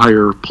an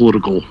entire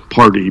political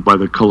party by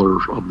the color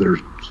of their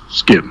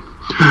skin.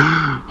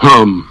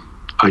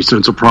 I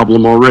sense a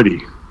problem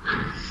already.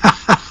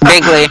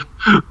 Bigly.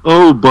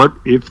 Oh, but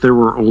if there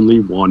were only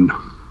one.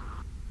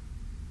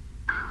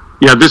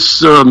 Yeah,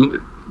 this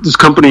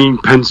company,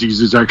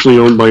 Penzies, is actually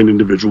owned by an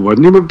individual by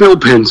the name of Bill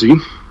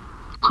Penzi,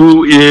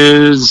 who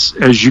is,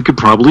 as you could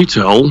probably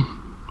tell,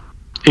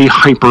 a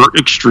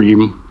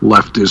hyper-extreme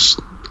leftist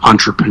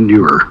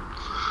entrepreneur.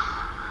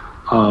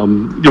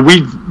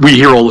 We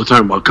hear all the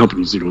time about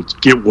companies,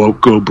 get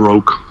woke, go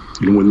broke.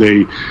 When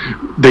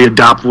they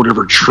adopt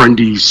whatever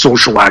trendy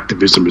social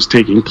activism is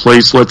taking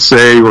place, let's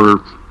say,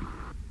 or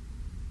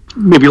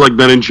maybe like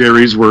Ben and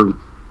Jerry's, where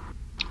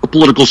a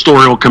political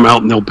story will come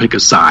out and they'll pick a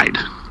side.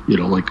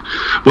 Well,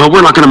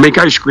 we're not going to make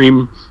ice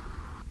cream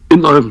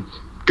in the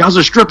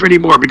Gaza Strip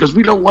anymore because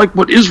we don't like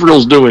what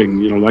Israel's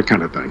doing. That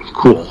kind of thing.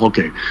 Cool.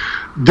 Okay.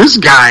 This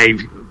guy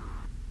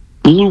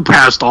blew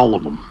past all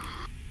of them.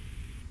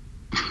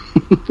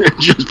 It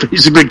just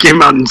basically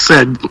came out and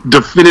said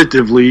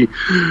definitively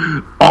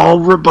all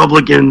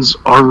Republicans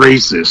are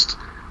racist.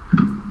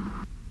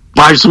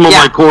 Buy some of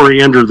my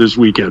coriander this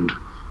weekend.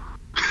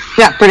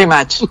 Yeah, pretty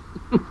much.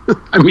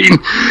 I mean,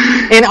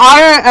 in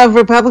honor of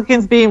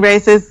Republicans being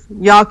racist,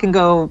 y'all can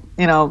go,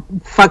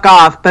 fuck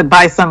off, but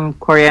buy some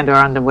coriander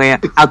on the way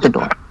out the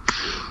door.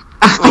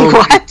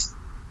 What?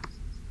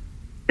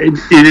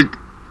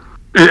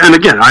 And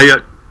again,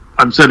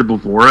 I've said it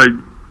before.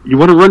 You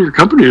want to run your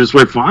company this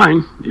way,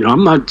 fine.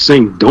 I'm not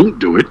saying don't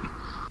do it.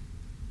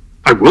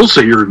 I will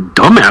say you're a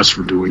dumbass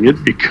for doing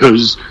it,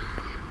 because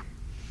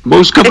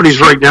most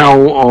companies right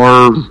now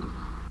are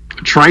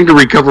trying to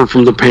recover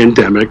from the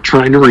pandemic,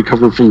 trying to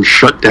recover from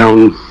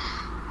shutdown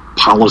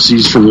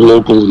policies from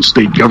local and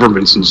state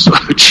governments and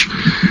such.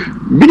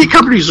 Many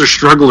companies are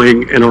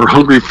struggling and are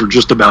hungry for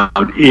just about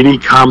any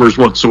commerce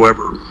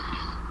whatsoever.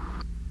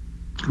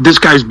 This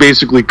guy's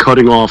basically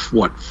cutting off,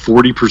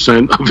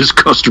 40% of his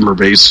customer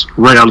base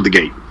right out of the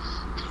gate.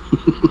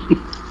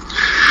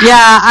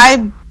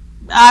 Yeah,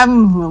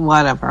 I'm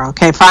whatever.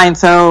 Okay, fine.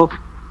 So,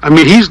 I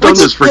mean, he's done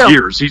this for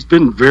years. He's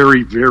been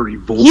very, very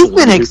vocal. He's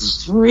been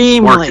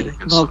extremely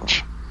vocal.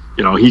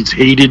 he's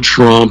hated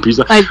Trump. He's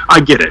I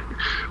get it,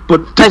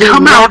 but to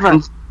come out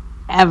and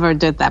ever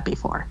did that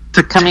before.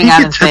 To coming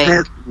out and saying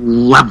that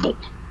level,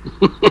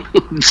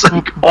 it's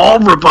like all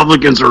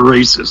Republicans are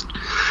racist.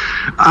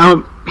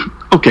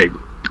 Okay,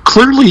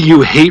 clearly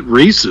you hate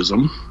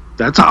racism.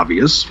 That's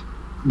obvious,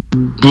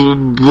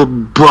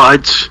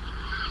 but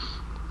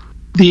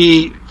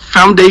the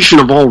foundation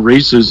of all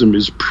racism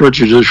is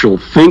prejudicial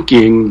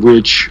thinking,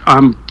 which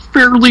I'm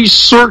fairly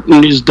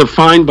certain is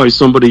defined by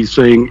somebody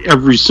saying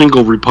every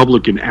single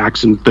Republican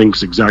acts and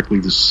thinks exactly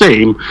the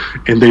same,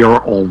 and they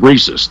are all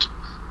racist.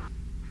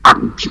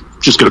 I'm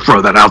just going to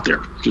throw that out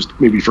there, just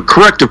maybe for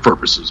corrective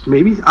purposes.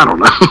 Maybe, I don't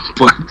know,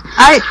 but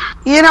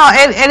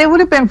and it would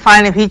have been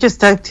fine if he just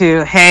stuck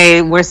to,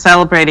 hey, we're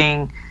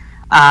celebrating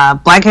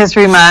Black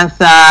History Month,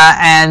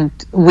 and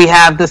we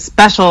have the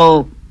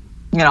special,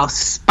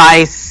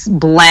 spice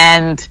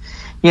blend.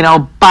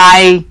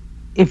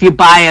 If you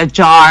buy a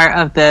jar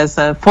of this,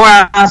 a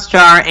 4-ounce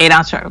jar,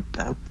 8-ounce jar,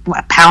 a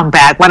pound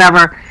bag,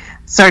 whatever,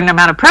 certain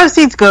amount of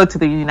proceeds go to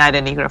the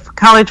United Negro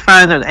College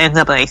Fund or the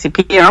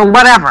NAACP or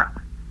whatever.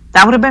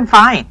 That would have been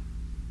fine.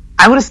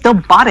 I would have still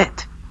bought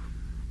it.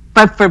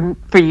 But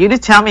for you to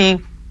tell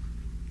me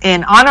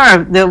in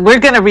honor of we're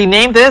going to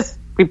rename this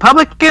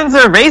Republicans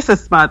Are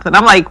Racist Month, and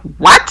I'm like,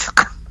 what?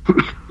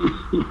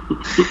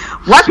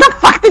 What the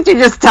fuck did you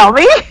just tell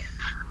me?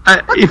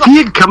 If he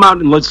had come out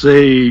and, let's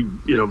say,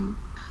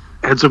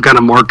 had some kind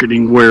of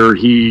marketing where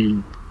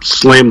he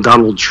slammed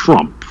Donald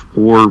Trump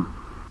or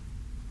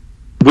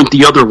went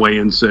the other way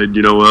and said,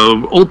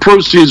 all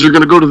proceeds are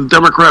going to go to the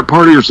Democrat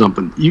Party or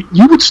something,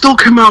 you would still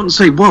come out and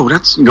say, whoa,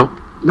 that's,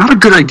 not a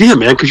good idea,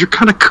 man, because you're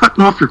kind of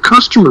cutting off your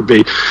customer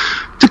base.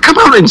 To come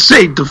out and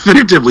say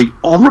definitively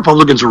all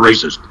Republicans are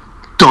racist.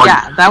 Done.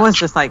 Yeah, that was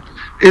just like...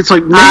 It's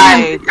like,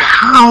 man,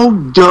 how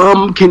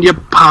dumb can you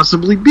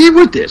possibly be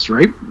with this,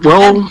 right?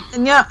 Well...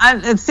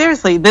 And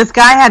seriously, this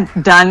guy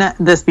had done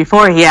this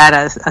before. He had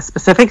a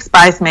specific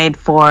spice made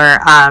for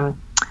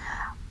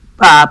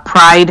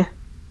Pride,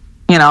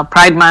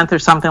 Pride Month or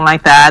something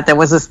like that. There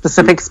was a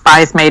specific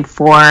spice made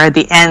for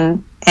the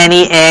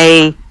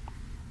NEA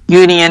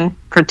Union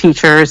for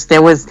teachers.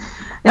 There was...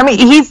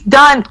 he's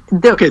done...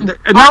 and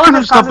that kind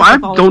of stuff I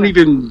don't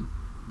even...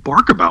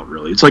 bark about,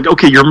 really. It's like,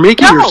 okay, you're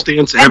making your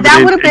stance evident,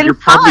 that would have been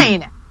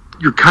fine.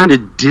 You're kind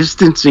of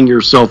distancing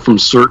yourself from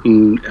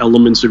certain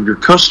elements of your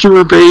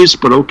customer base,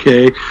 but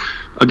okay,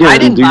 again, I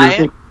didn't buy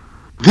it.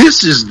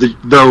 This is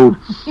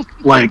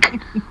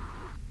like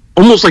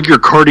almost like you're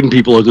carding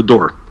people at the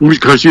door.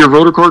 Can I see your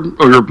voter card?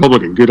 Oh, you're a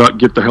Republican.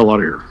 Get the hell out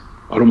of here.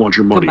 I don't want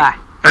your money. Goodbye.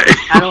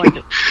 I don't like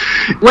it.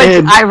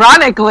 Which,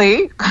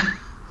 ironically,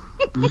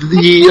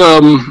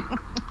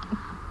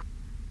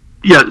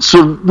 yeah,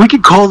 so we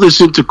could call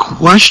this into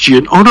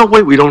question. Oh, no,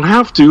 wait, we don't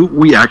have to.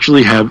 We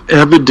actually have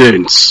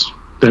evidence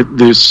that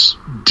this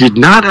did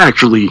not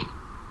actually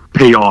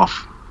pay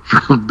off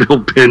for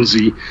Bill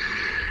Penzi.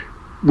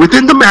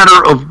 Within the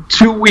matter of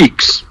 2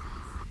 weeks,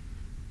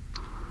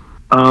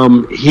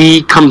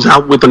 he comes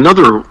out with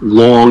another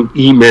long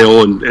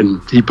email,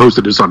 and he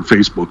posted this on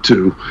Facebook,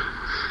 too.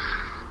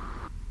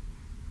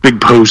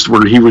 Big post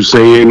where he was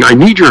saying, I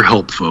need your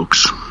help,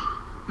 folks.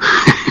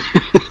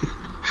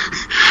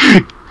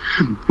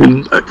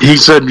 And he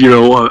said,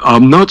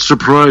 I'm not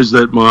surprised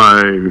that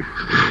my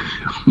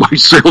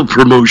sale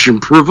promotion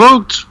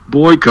provoked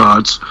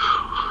boycotts,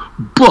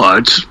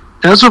 but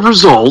as a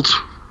result,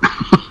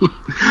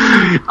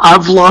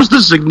 I've lost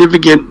a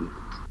significant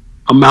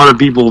amount of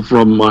people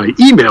from my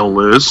email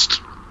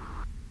list,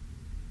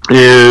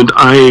 and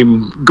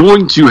I'm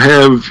going to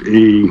have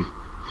a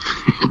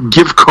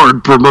gift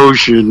card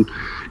promotion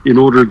in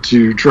order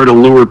to try to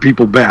lure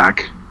people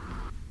back.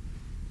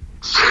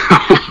 So...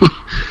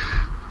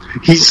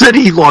 he said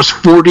he lost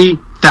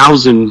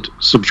 40,000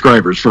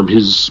 subscribers from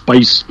his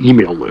Spice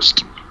email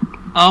list.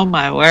 Oh,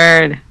 my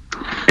word.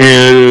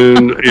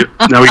 And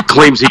now he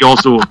claims he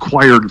also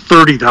acquired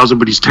 30,000,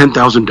 but he's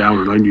 10,000 down,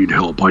 and I need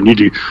help. I need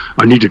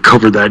to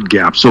cover that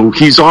gap. So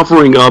he's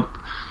offering up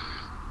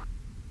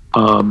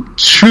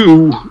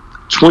 2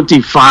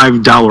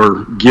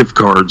 $25 gift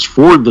cards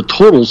for the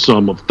total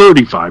sum of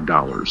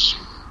 $35.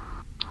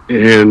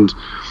 And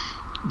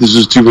this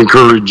is to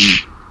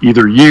encourage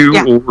either you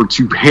or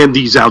to hand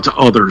these out to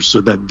others so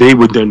that they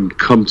would then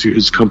come to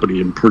his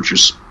company and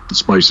purchase the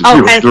spices.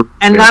 Oh,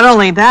 and not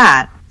only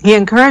that, he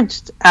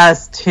encouraged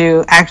us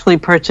to actually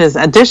purchase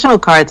additional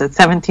cards at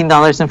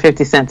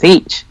 $17.50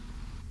 each.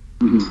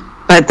 Mm-hmm.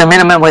 But the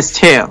minimum was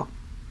 2.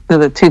 So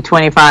the two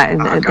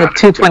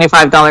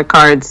 $25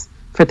 cards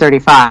for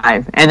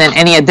 $35, and then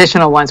any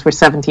additional ones were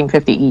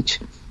 $17.50 each.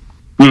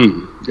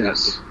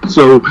 Yes.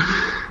 So,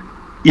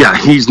 yeah,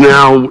 he's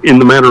now, in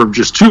the matter of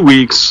just 2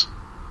 weeks,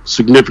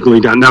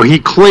 significantly down. Now, he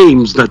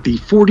claims that the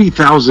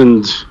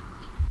 40,000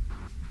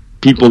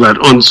 people that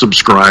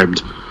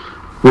unsubscribed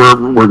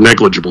were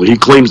negligible. He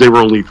claims they were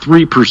only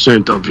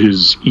 3% of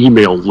his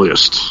email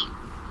list,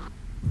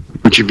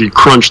 which, if you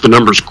crunch the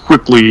numbers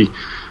quickly,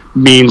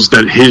 means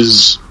that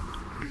his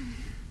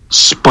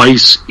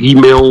Spice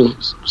email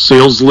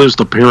sales list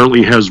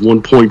apparently has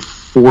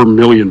 1.4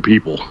 million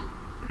people.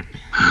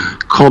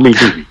 Call me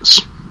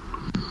devious.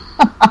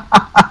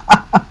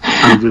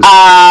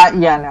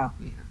 No.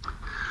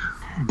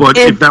 But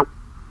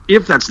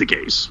if that's the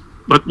case,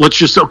 let's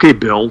just, okay,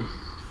 Bill,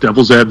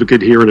 devil's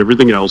advocate here and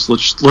everything else,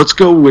 let's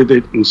go with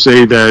it and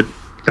say that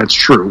that's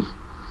true.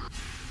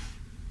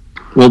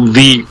 Well,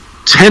 the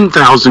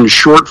 10,000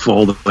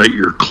 shortfall that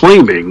you're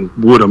claiming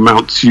would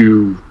amount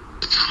to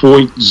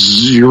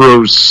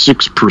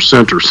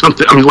 0.06% or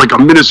something. I mean, like a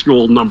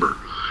minuscule number.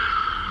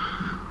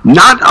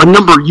 Not a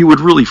number you would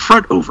really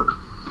fret over,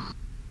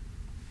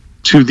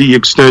 to the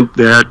extent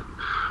that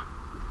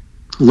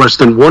less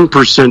than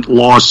 1%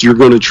 loss you're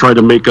going to try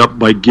to make up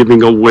by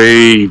giving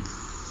away,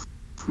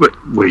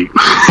 wait.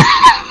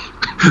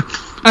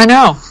 I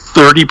know.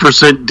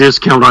 30%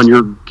 discount on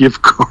your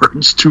gift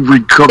cards to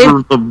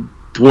recover the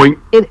 0.7%?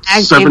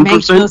 It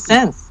makes no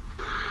sense.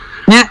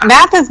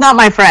 Math is not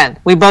my friend.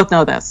 We both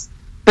know this.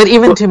 But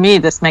even to me,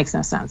 this makes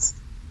no sense.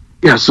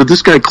 Yeah, so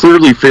this guy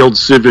clearly failed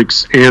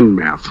civics and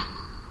math.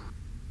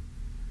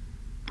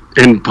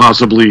 And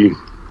possibly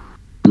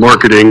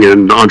marketing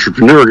and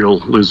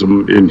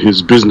entrepreneurialism in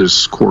his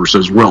business course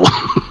as well.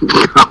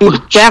 He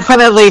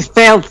definitely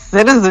failed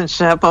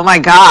citizenship. Oh my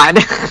God.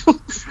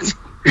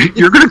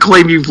 You're going to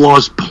claim you've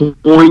lost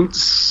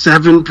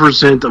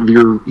 0.7% of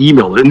your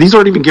email. And these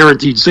aren't even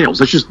guaranteed sales.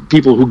 That's just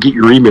people who get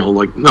your email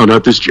like, no,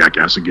 not this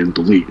jackass again,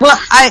 delete. Well,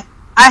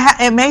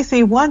 it makes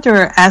me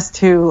wonder as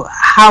to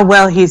how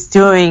well he's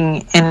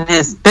doing in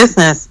his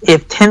business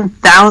if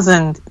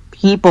 10,000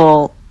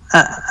 people,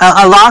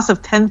 a loss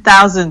of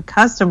 10,000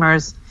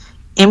 customers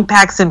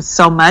impacts him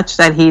so much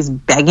that he's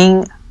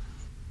begging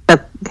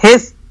the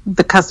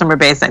customer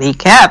base that he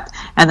kept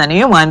and the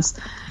new ones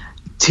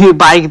to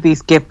buy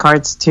these gift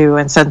cards to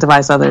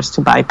incentivize others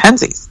to buy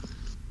Pensies.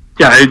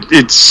 Yeah,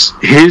 it's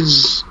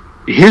his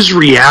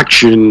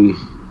reaction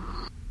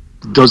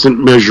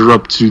doesn't measure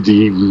up to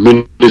the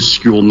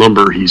minuscule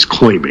number he's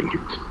claiming.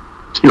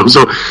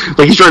 So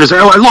like he's trying to say,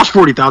 I lost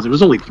 40,000. It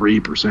was only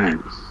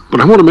 3%, but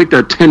I want to make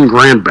that 10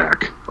 grand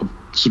back of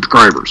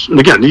subscribers.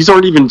 And again, these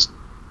aren't even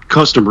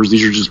customers;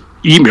 these are just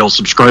email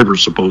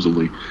subscribers,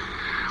 supposedly.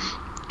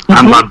 Mm-hmm.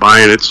 I'm not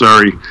buying it.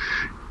 Sorry.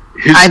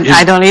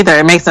 I don't either.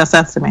 It makes no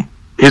sense to me.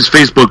 His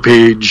Facebook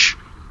page,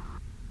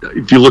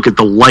 if you look at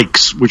the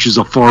likes, which is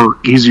a far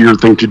easier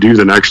thing to do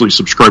than actually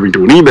subscribing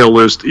to an email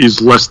list, is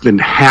less than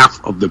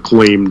half of the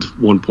claimed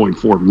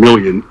 1.4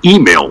 million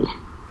email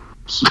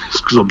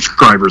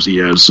subscribers he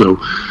has. So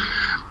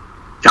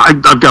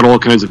I've got all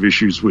kinds of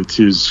issues with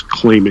his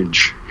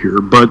claimage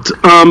here. But,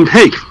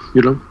 hey,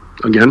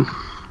 again,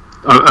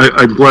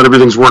 I'm glad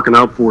everything's working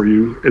out for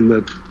you and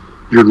that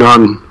your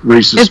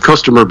non-racist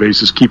customer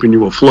base is keeping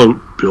you afloat,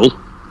 Bill.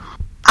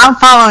 I'm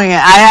following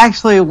it. I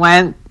actually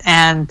went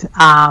and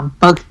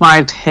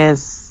bookmarked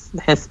his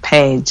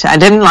page. I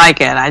didn't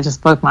like it. I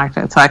just bookmarked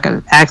it so I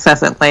could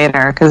access it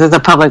later because it's a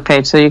public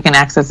page, so you can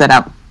access it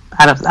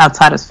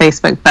outside of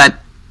Facebook. But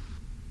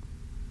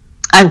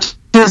I'm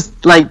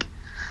just like,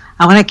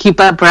 I want to keep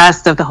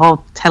abreast of the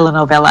whole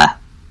telenovela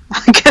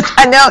because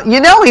I know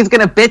he's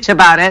going to bitch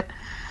about it.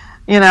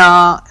 In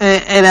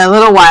a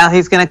little while,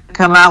 he's going to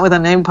come out with a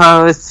new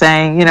post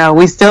saying,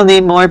 we still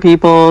need more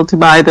people to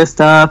buy this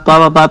stuff, blah,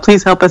 blah, blah.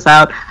 Please help us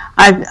out.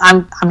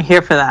 I'm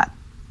here for that.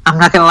 I'm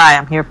not going to lie.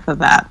 I'm here for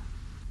that.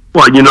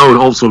 Well,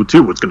 also,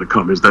 too, what's going to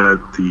come is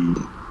that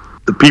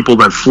the people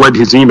that fled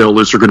his email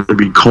list are going to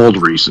be called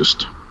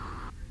racist.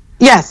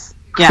 Yes.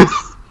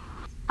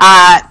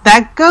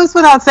 That goes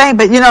without saying.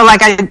 But,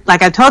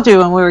 like I told you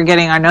when we were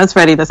getting our notes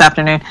ready this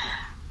afternoon,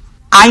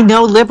 I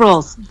know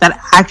liberals that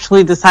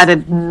actually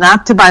decided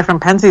not to buy from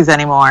Pensies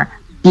anymore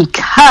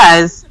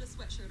because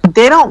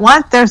they don't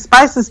want their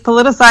spices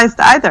politicized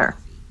either.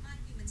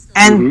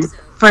 And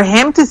for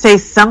him to say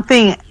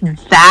something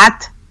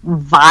that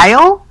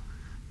vile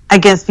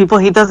against people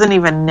he doesn't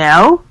even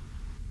know,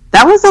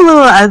 that was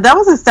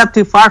a step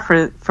too far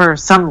for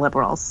some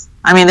liberals.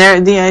 I mean,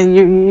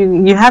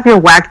 you have your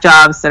whack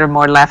jobs that are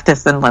more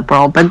leftist than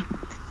liberal, but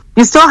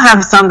you still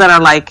have some that are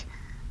like,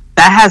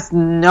 that has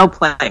no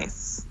place.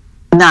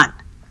 None.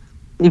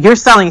 If you're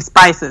selling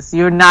spices,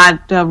 you're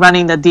not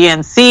running the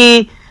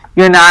DNC,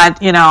 you're not,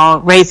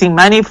 raising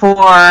money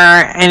for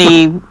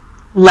any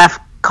left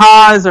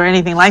cause or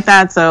anything like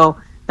that, so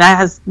that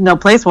has no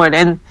place for it.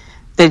 And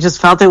they just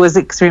felt it was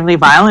extremely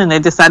violent, and they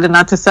decided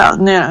not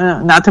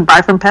to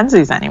buy from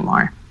Pensies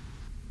anymore.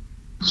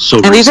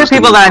 And these are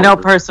people that I know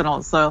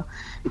personal, so,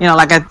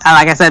 like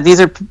I said, these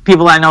are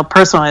people I know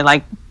personally,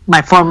 like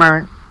my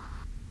former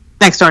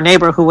next-door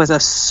neighbor who was a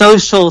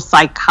social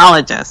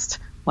psychologist,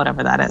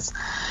 whatever that is.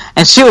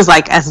 And she was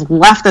like as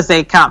left as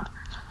they come.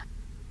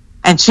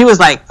 And she was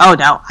like, oh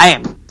no, I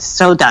am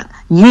so done.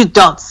 You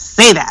don't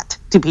say that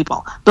to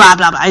people. Blah,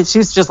 blah, blah. And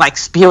she's just like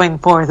spewing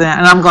forth.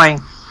 And I'm going,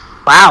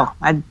 wow,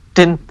 I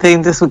didn't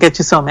think this would get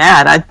you so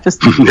mad. I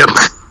just... Yep.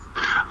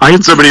 I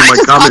had somebody in my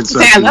comments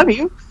say I love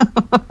you.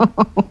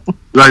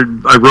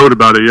 I wrote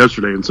about it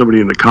yesterday, and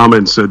somebody in the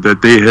comments said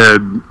that they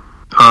had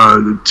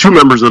two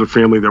members of the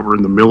family that were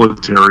in the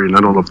military, and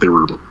I don't know if they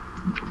were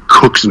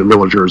cooks in the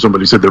military or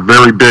somebody said they're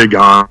very big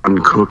on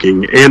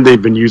cooking, and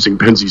they've been using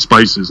Penzi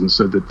spices, and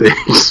said that they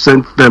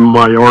sent them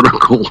my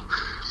article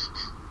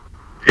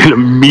and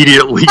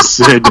immediately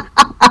said,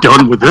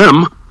 done with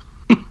them.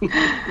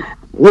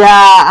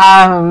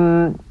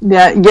 Yeah,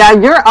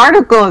 your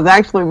article has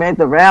actually made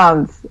the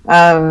rounds.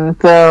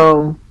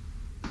 So,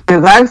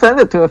 because I've sent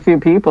it to a few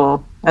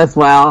people as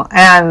well.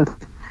 And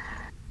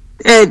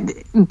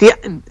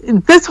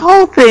this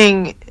whole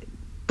thing,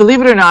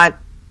 believe it or not,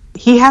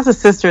 he has a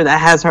sister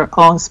that has her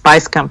own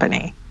spice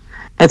company.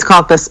 It's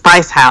called the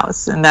Spice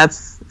House, and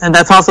that's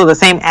also the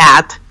same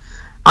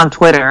on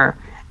Twitter.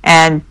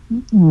 And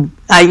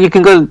you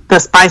can go to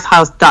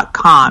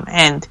thespicehouse.com,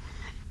 and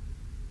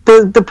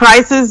the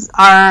prices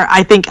are,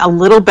 I think, a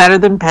little better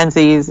than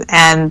Penzi's,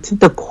 and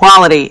the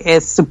quality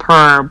is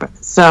superb.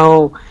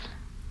 So,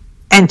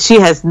 and she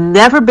has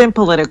never been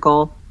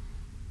political.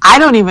 I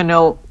don't even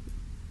know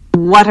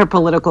what her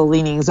political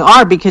leanings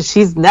are, because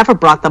she's never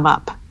brought them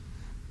up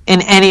in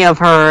any of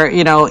her,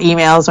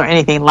 emails or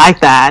anything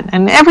like that.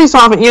 And every so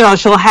often,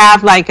 she'll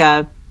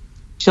have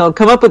she'll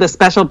come up with a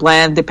special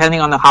blend depending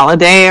on the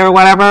holiday or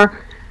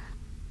whatever.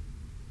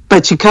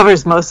 But she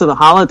covers most of the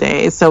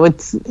holidays, so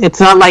it's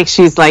not like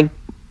she's she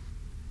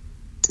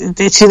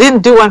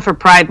didn't do one for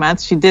Pride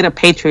Month. She did a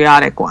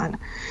patriotic one.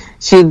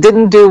 She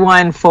didn't do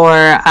one for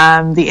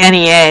the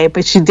NEA,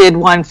 but she did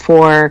one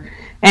for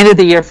end of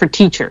the year for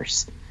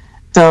teachers.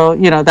 So,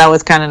 that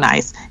was kind of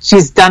nice.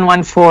 She's done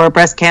one for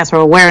breast cancer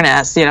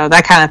awareness,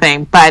 that kind of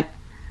thing. But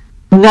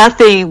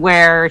nothing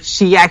where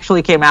she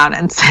actually came out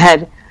and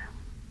said,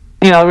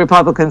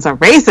 Republicans are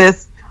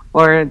racist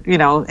or,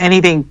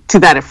 anything to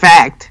that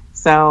effect.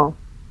 So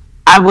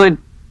I would,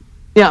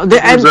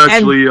 there's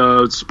actually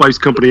a spice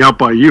company out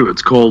by you.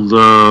 It's called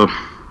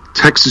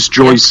Texas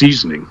Joy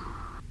Seasoning.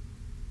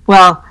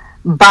 Well,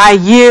 by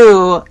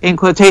you in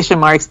quotation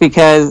marks,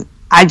 because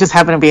I just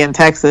happen to be in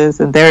Texas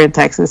and they're in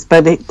Texas,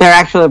 but they're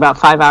actually about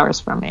 5 hours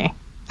from me.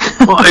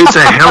 Well, it's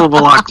a hell of a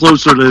lot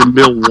closer to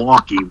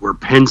Milwaukee, where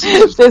Penzi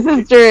is. This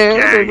is true.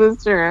 Okay. This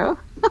is true.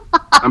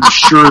 I'm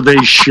sure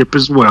they ship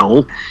as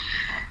well.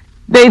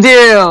 They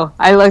do.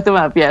 I looked them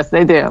up. Yes,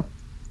 they do.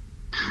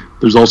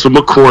 There's also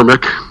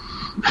McCormick.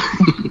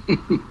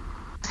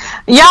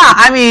 Yeah,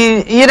 I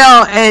mean,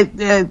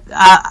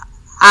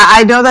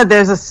 I know that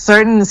there's a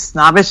certain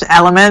snobbish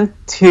element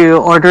to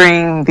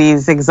ordering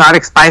these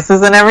exotic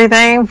spices and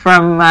everything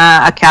from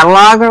a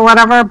catalog or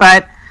whatever,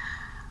 but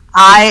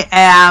I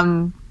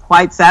am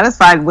quite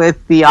satisfied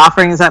with the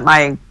offerings at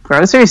my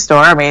grocery store.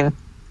 I mean,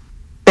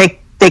 they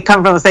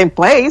come from the same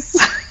place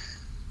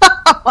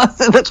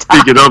most of the time.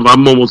 Speaking of,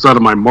 I'm almost out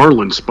of my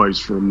Marlin spice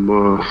from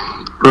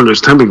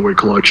Ernest Hemingway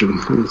collection.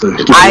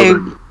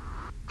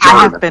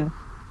 I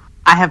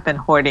have been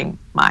hoarding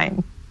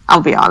mine.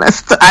 I'll be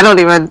honest. I don't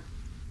even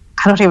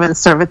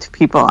serve it to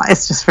people.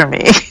 It's just for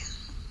me.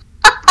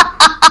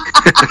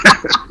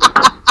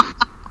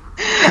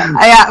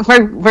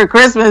 For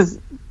Christmas,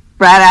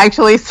 Brad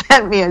actually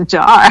sent me a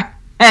jar,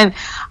 and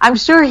I'm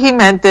sure he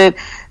meant it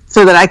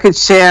so that I could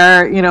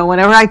share,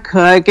 whenever I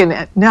cook.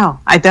 And no,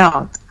 I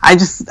don't. I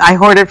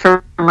hoard it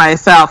for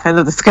myself. End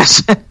of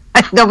discussion.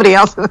 Nobody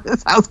else in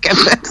this house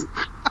gets it.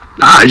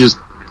 I just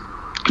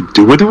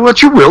do with it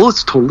what you will.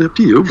 It's totally up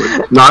to you.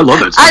 But no, I love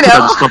that stuff. I know.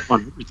 That stuff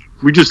on.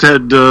 We just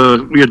had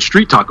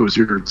street tacos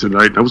here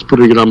tonight. I was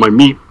putting it on my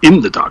meat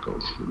in the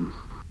tacos.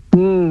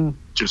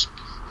 Just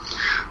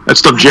that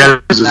stuff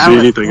jazzes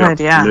anything up.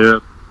 Yeah.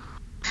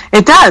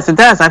 It does.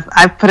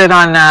 I've put it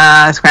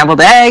on scrambled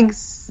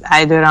eggs.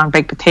 I do it on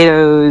baked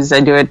potatoes. I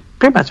do it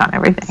pretty much on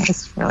everything.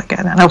 It's really good.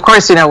 And of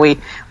course, we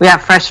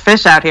have fresh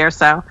fish out here,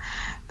 so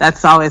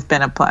that's always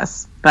been a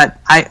plus. But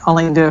I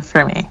only do it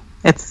for me.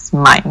 It's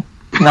mine.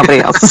 Nobody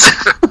else's.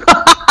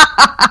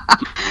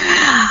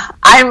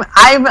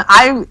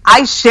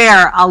 I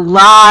share a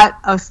lot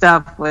of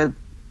stuff with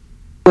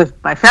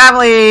my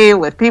family,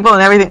 with people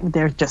and everything.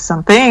 There's just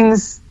some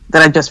things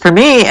that are just for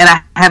me, and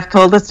I have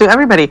told this to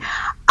everybody.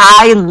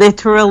 I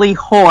literally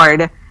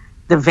hoard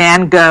the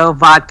Van Gogh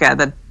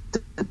vodka,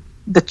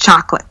 the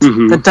chocolate,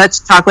 the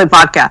Dutch chocolate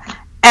vodka.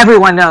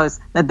 Everyone knows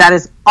that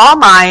is all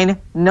mine.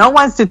 No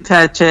one's to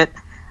touch it,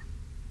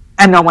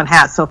 and no one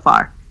has so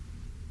far.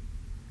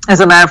 As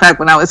a matter of fact,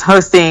 when I was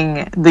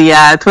hosting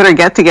the Twitter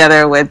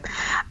get-together with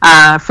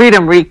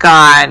Freedom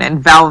Recon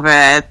and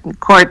Velvet and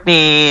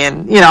Courtney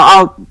and,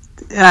 all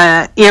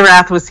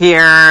Erath was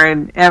here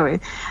and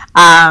Erath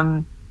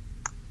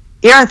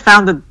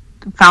found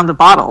the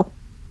bottle.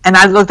 And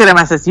I looked at him,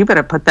 I said, you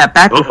better put that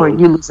back before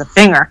you lose a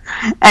finger.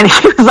 And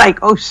he was like,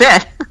 oh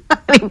shit.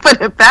 And he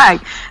put it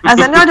back. I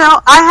said,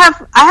 no, I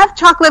have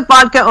chocolate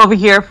vodka over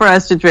here for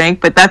us to drink,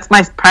 but that's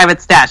my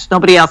private stash.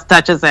 Nobody else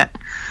touches it.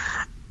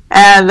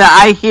 And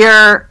I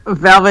hear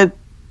Velvet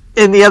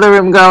in the other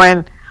room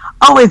going,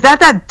 oh, is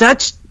that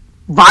Dutch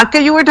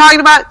vodka you were talking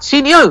about?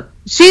 She knew,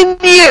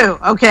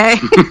 okay?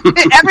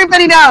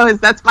 Everybody knows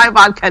that's my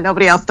vodka.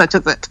 Nobody else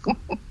touches it.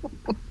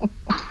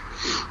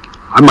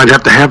 I might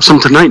have to have some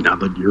tonight now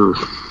that you're...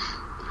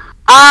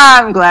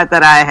 I'm glad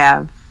that I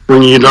have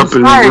bringing it up,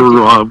 and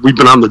we've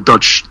been on the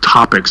Dutch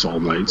topics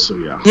all night, so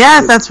yeah.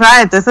 Yes, that's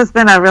right. This has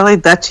been a really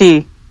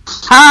Dutchy.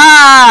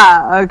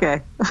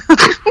 Okay.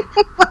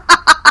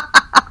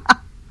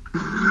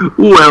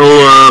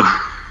 Well,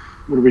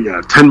 what do we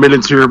got? 10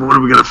 minutes here. What are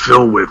we going to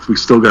fill with? We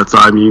still got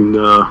time. We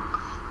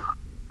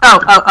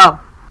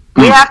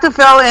have to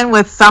fill in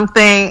with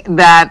something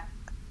that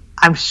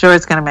I'm sure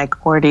is going to make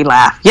Ordy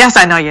laugh. Yes,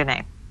 I know your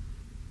name.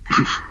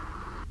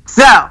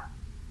 So,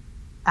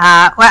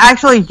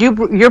 actually,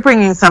 you're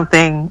bringing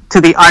something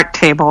to the art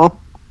table,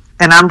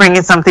 and I'm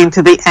bringing something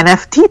to the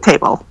NFT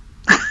table.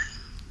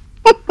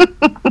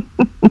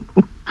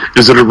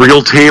 Is it a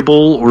real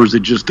table, or is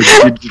it just a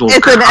digital?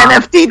 It's an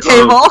NFT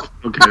table.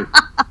 Okay.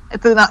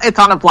 It's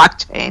on a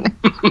blockchain.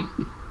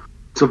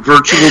 It's a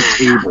virtual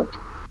table.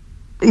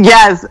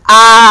 Yes.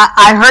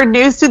 I heard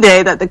news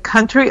today that the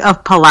country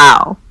of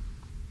Palau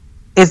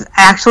is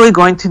actually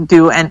going to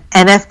do an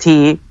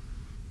NFT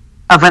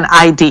of an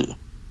ID.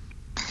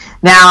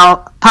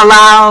 Now,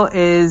 Palau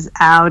is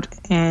out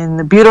in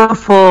the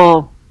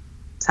beautiful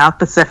South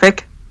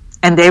Pacific,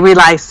 and they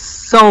rely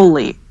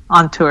solely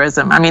on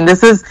tourism. I mean,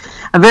 this is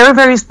a very,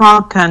 very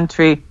small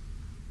country,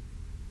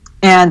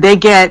 and they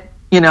get,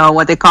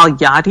 what they call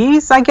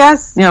yachties, I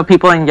guess,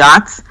 people in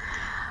yachts,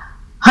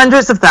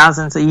 hundreds of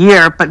thousands a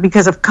year, but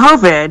because of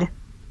COVID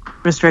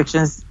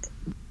restrictions,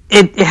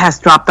 it has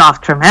dropped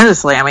off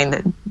tremendously. I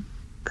mean,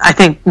 I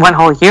think one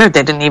whole year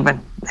they didn't even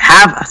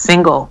have a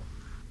single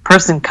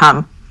person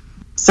come.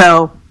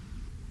 So,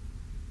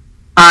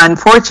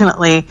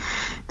 unfortunately,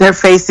 they're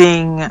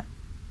facing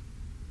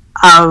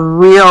a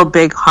real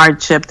big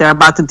hardship. They're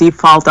about to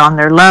default on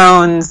their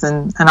loans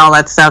and all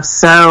that stuff.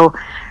 So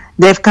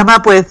they've come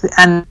up with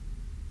a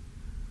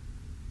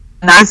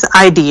nice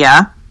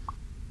idea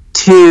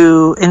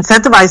to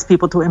incentivize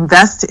people to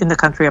invest in the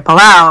country of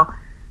Palau.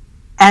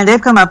 And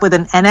they've come up with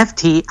an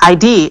NFT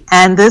ID.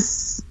 And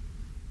this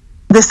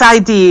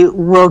ID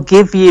will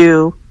give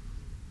you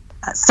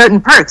certain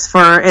perks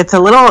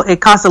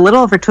it costs a little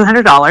over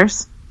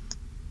 $200, or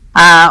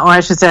I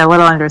should say a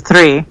little under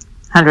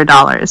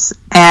 $300.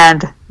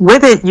 And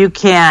with it, you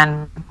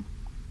can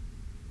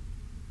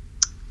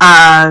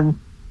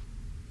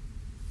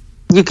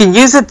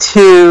use it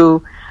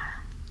to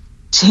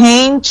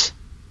change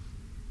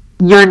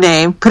your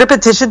name, put a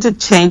petition to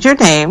change your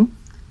name.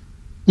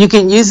 You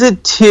can use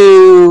it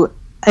to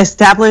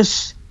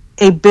establish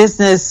a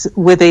business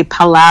with a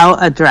Palau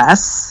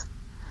address.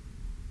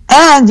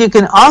 And you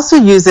can also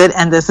use it,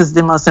 and this is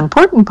the most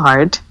important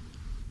part,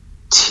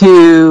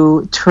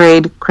 to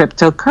trade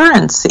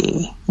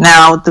cryptocurrency.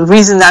 Now, the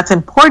reason that's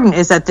important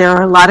is that there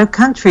are a lot of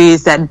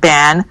countries that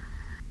ban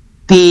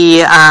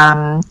the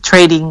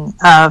trading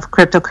of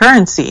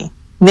cryptocurrency,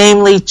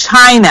 namely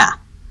China.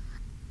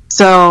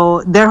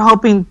 So they're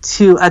hoping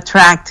to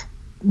attract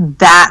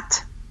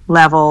that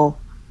level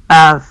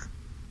of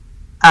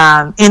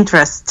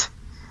interest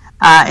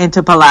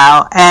into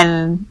Palau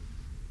and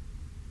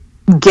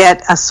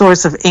get a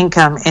source of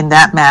income in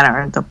that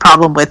manner. The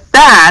problem with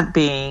that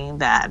being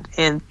that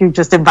you're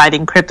just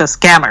inviting crypto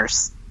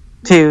scammers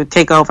to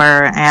take over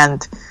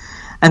and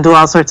do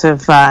all sorts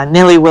of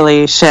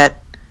nilly-willy shit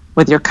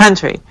with your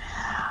country.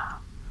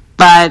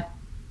 But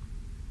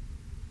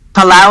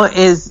Palau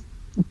is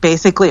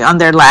basically on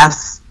their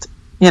last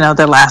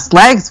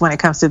legs when it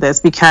comes to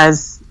this,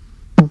 because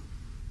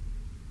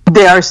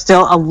there are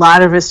still a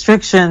lot of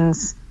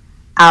restrictions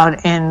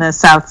out in the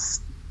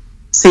South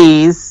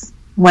Seas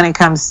when it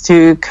comes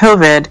to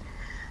COVID,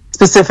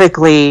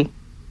 specifically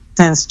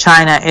since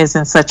China is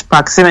in such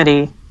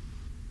proximity.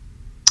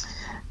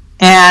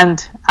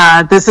 And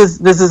this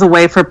is a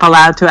way for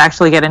Palau to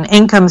actually get an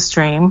income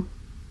stream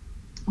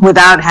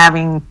without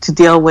having to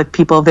deal with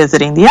people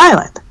visiting the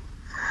island.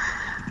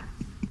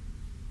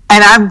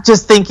 And I'm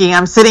just thinking,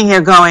 I'm sitting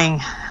here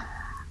going,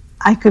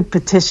 I could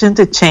petition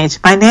to change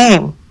my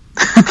name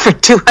for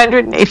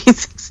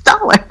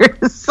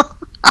 $286.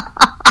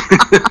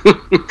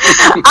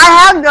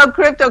 I have no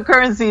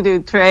cryptocurrency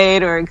to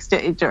trade or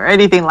exchange or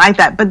anything like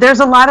that, but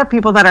there's a lot of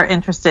people that are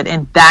interested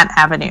in that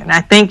avenue, and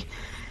I think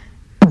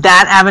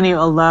that avenue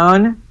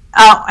alone,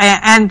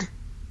 and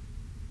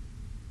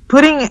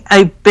putting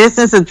a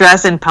business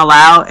address in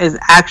Palau is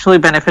actually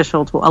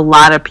beneficial to a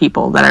lot of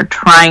people that are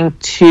trying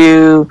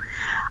to,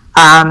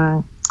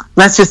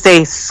 let's just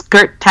say,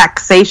 skirt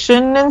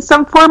taxation in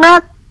some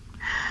format.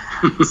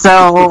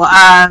 So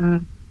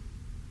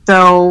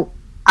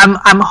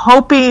I'm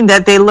hoping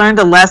that they learned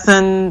a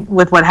lesson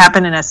with what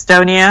happened in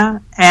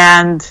Estonia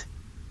and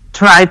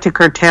tried to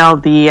curtail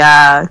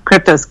the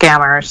crypto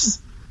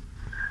scammers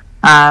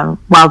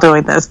while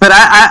doing this. But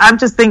I'm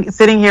just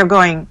sitting here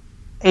going,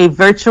 a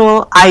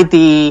virtual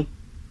ID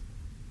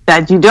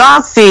that you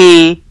don't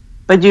see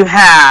but you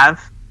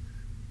have,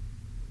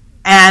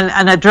 and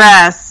an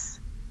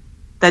address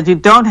that you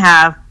don't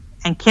have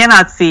and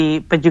cannot see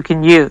but you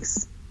can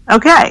use.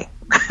 Okay.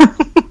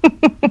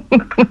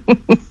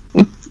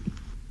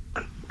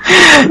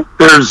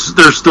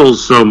 There's still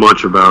so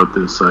much about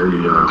this.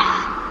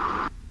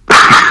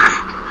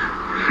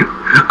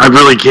 I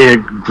really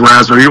can't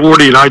grasp. I mean,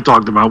 Ordy and I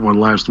talked about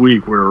one last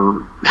week where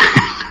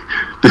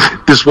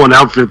this one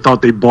outfit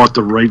thought they bought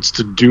the rights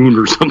to Dune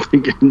or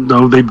something.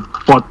 No, they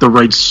bought the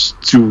rights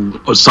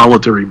to a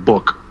solitary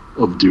book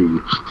of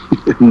Dune.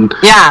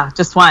 Yeah,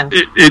 just one.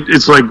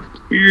 It's like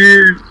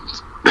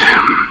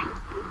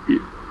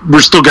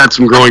we're still got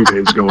some growing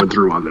pains going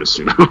through on this.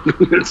 They're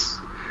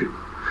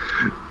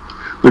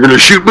going to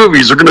shoot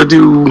movies. They're going to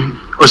do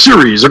a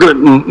series. They're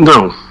going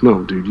to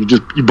no, dude.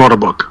 You bought a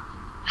book.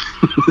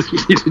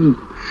 You didn't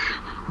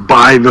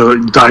buy the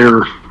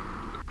entire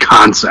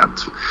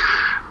concept.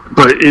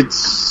 But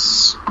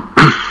it's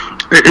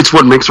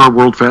what makes our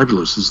world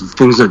fabulous, is the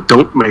things that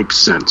don't make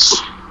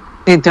sense.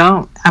 They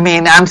don't. I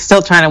mean, I'm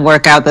still trying to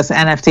work out this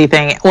NFT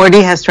thing.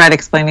 Ordy has tried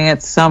explaining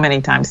it so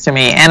many times to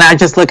me, and I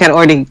just look at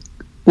Ordy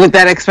with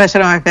that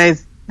expression on my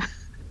face.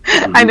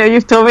 Mm-hmm. I know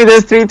you've told me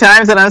this 3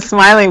 times, and I'm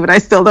smiling, but I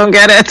still don't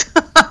get it.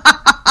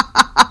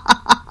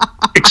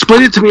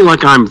 Explain it to me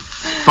like I'm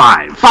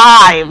 5.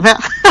 5.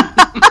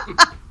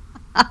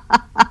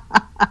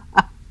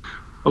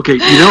 Okay, you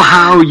know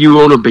how you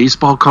own a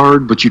baseball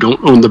card, but you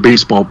don't own the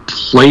baseball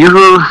player?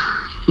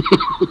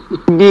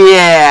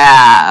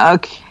 Yeah,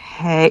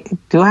 okay.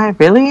 Do I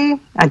really?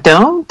 I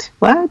don't?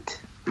 What?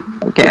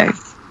 Okay.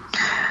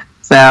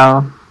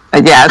 So,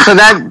 yeah, so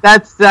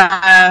that's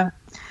a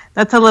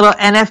little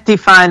NFT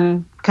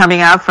fun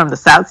coming out from the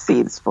South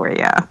Seas for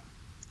you.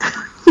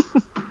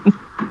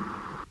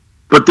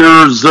 But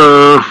there's,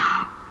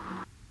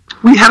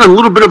 we had a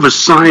little bit of a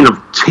sign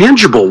of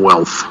tangible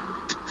wealth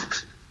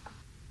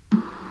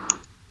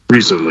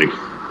recently.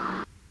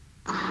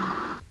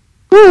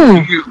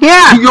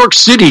 Yeah. New York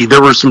City,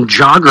 there were some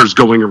joggers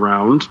going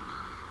around,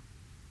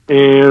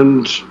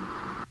 and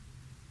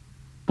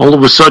all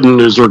of a sudden,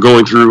 as they're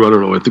going through, I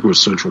don't know, I think it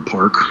was Central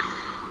Park,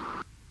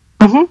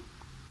 came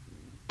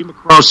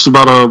across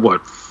about a,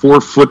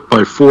 4-foot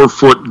by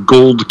 4-foot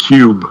gold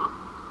cube.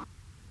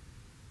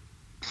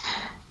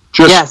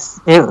 Yes,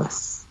 it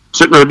was.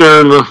 Sitting right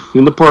there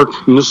in the park,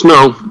 in the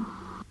snow.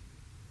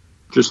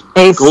 Just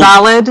a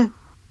solid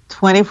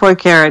 24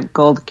 karat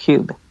gold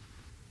cube.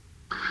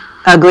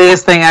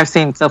 Ugliest thing I've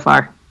seen so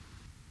far.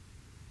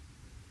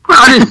 Well,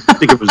 I didn't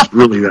think it was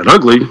really that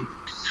ugly.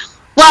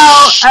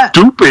 Well,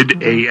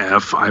 stupid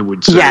AF, I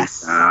would say.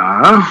 Yes. You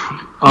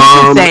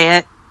can say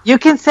it. You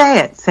can say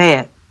it. Say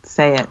it.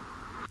 Say it.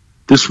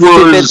 This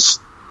was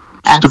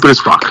stupid as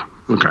fuck.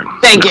 Okay.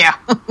 Thank you.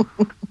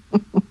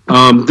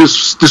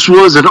 This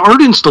was an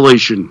art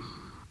installation,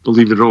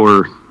 believe it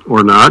or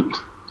not.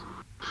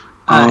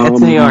 It's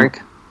New York.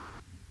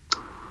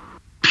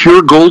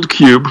 Pure gold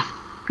cube,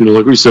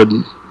 like we said,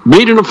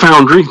 made in a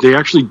foundry. They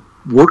actually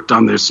worked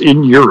on this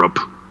in Europe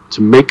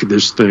to make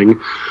this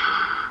thing,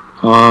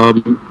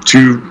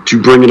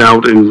 to bring it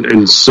out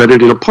and set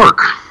it in a park.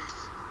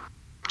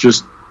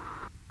 Just,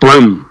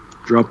 boom,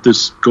 drop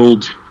this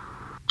gold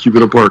cube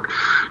in a park.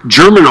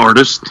 German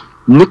artist,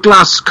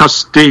 Niklas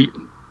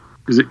Castello.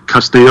 Is it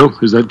Castello?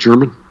 Is that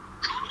German?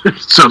 It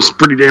sounds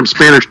pretty damn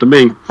Spanish to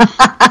me.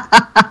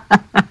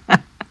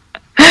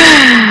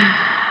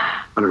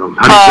 I don't know.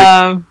 How do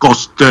you say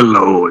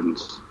Costello in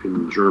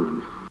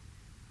German?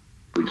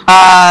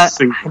 I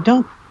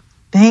don't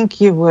think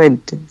you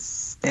would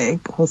say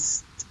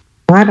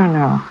I don't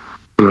know.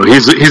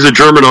 He's a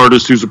German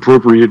artist who's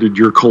appropriated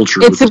your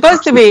culture. It's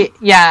supposed to be,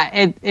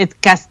 it's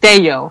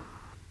Castello.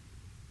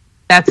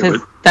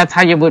 That's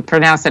how you would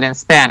pronounce it in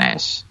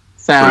Spanish.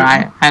 So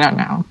right. I don't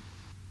know.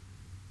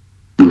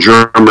 In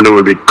German, it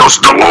would be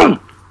Costello.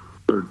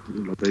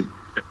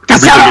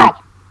 Costello.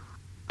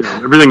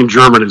 Everything in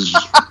German is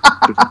just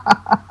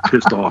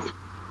pissed off.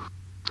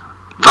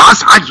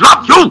 Was? I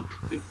love you!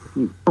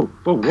 Oh,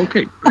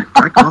 okay.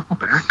 Back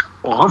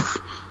off.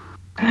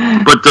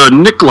 But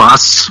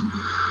Niklas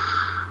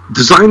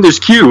designed this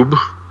cube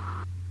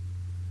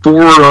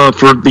for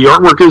the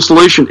artwork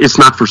installation. It's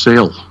not for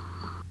sale.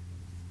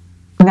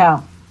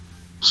 No.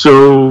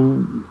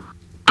 So,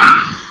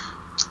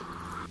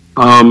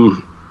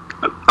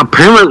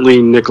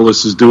 apparently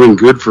Nicholas is doing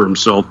good for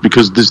himself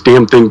because this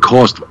damn thing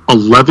cost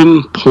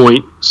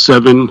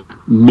 $11.7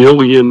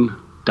 million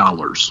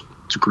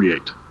to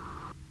create.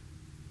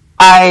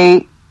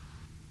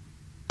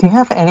 Do you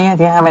have any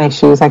idea how many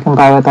shoes I can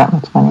buy with that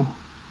much money?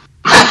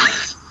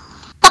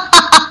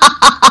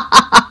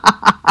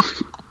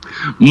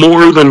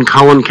 More than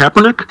Colin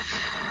Kaepernick?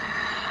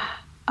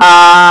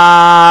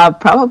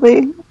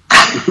 Probably.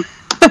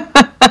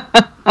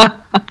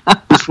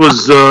 This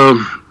was,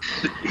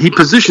 he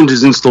positioned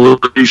his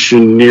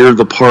installation near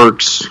the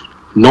park's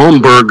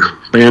Naumburg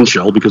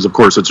bandshell, because of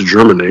course it's a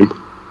German name.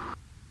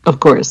 Of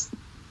course.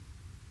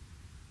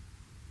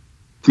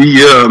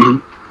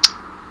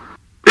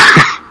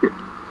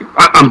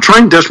 I'm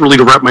trying desperately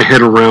to wrap my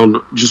head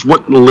around just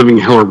what in the living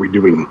hell are we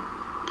doing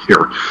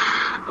here.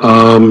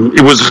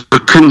 It was a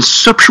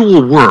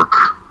conceptual work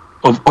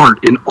of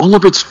art in all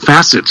of its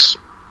facets,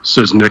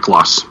 says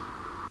Niklas.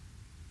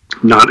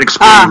 Not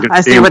explaining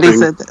I see what he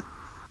said.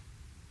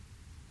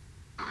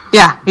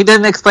 Yeah, he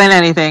didn't explain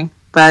anything,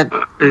 but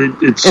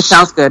it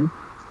sounds good.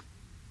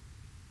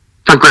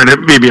 Now, granted,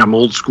 maybe I'm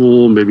old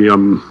school, maybe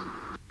I'm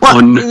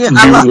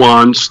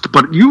unnuanced,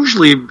 but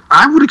usually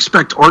I would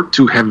expect art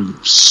to have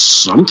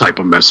some type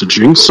of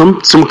messaging, some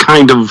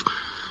kind of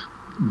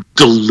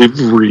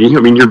delivery.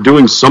 I mean, you're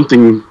doing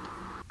something,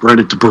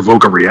 granted, to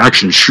provoke a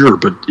reaction, sure,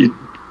 but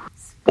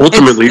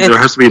ultimately there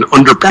has to be an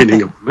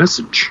underpinning of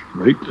message,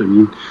 right? I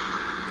mean,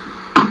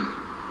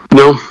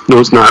 no,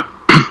 it's not.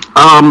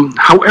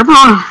 However,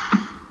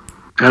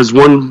 as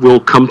one will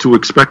come to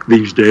expect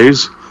these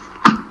days,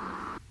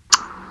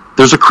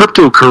 there's a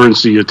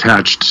cryptocurrency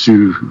attached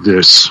to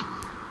this.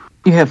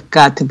 You have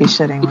got to be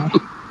shitting me.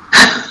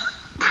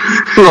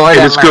 Lord,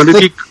 and it's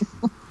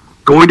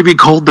going to be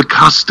called the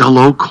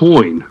Costello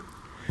coin.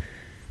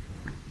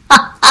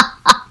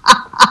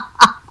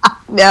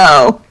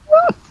 No.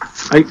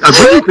 I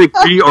really think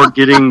we are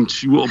getting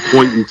to a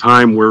point in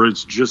time where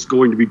it's just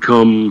going to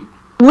become...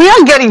 We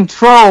are getting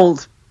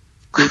trolled.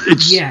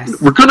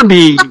 Yes. We're going to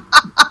be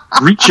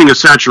reaching a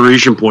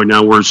saturation point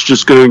now where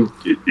it's going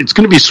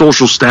to be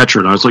social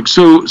stature now. It's like,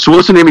 so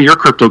what's the name of your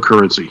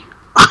cryptocurrency?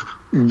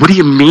 What do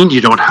you mean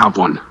you don't have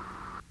one?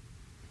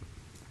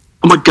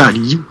 Oh my God,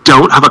 you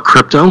don't have a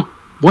crypto?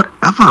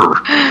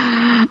 Whatever.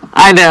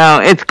 I know.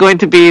 It's going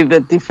to be the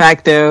de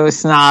facto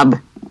snob.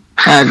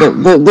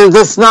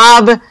 The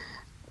snob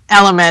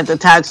element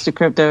attached to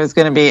crypto is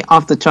going to be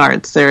off the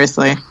charts,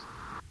 seriously.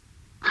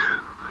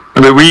 I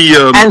mean,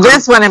 and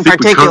this one in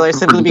particular,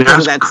 simply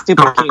because of that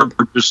stupid cube.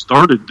 Just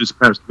started this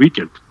past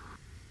weekend.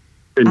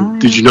 And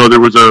did you know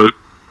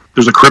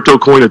there's a crypto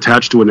coin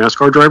attached to a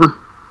NASCAR driver?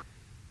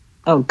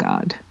 Oh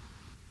God,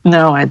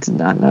 no, I did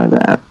not know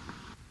that.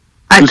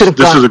 I could have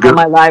gone all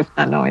my life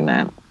not knowing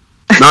that.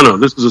 No,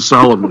 this is a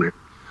solid one.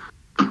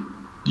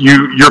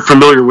 You're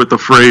familiar with the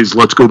phrase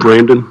 "Let's go,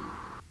 Brandon"?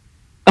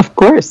 Of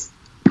course.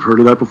 You've heard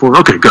of that before?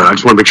 Okay, good. I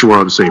just want to make sure we're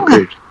on the same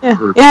page.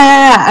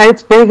 Yeah,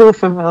 it's vaguely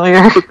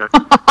familiar. Okay.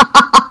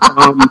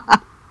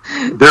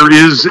 There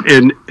is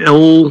an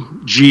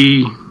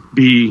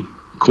LGB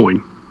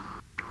coin.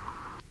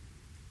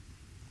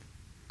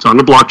 It's on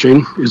the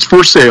blockchain. It's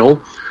for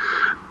sale.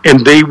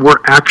 And they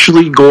were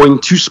actually going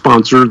to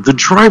sponsor the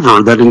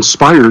driver that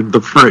inspired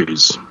the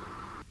phrase.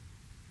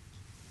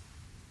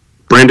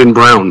 Brandon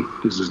Brown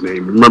is his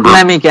name. Remember?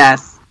 Let me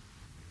guess.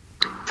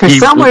 For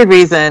some weird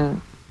reason,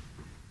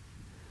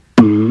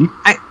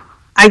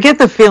 I get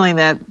the feeling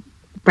that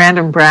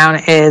Brandon Brown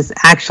is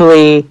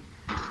actually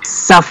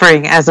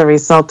suffering as a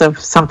result of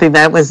something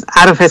that was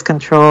out of his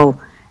control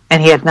and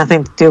he had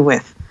nothing to do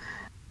with.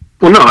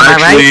 Well, no,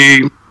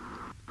 actually,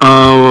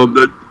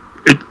 right?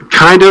 It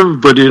kind of,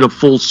 but in a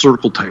full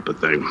circle type of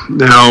thing.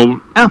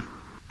 Now,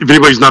 if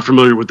anybody's not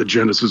familiar with the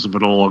genesis of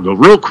it all, I'll go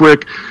real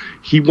quick.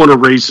 He won a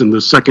race in the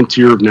second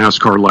tier of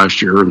NASCAR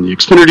last year in the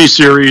Xfinity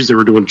Series. They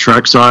were doing a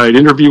trackside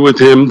interview with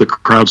him. The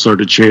crowd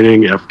started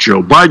chanting F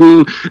Joe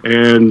Biden,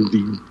 and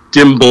the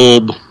dim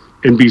bulb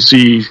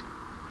NBC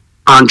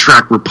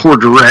on-track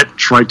reporterette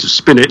tried to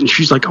spin it, and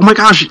she's like, oh my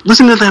gosh,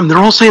 listen to them. They're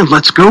all saying,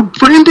 let's go,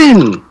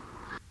 Brandon,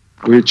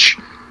 which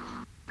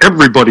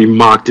everybody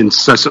mocked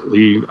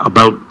incessantly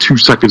about 2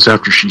 seconds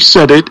after she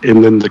said it,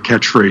 and then the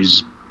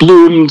catchphrase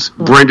bloomed.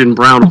 Brandon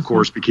Brown, of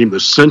course, became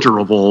the center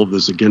of all of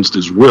this against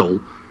his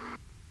will.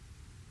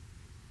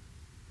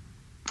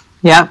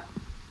 Yep.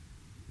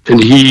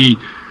 And he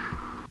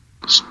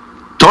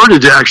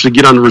started to actually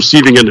get on the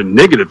receiving end of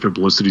negative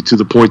publicity to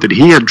the point that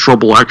he had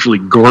trouble actually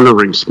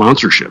garnering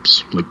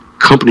sponsorships. Like,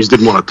 companies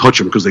didn't want to touch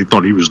him because they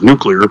thought he was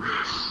nuclear.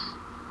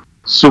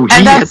 So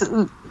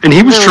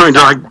he was trying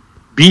to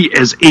be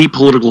as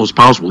apolitical as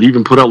possible. He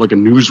even put out like a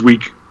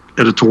Newsweek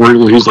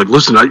editorial, and he's like,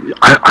 listen, I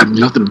have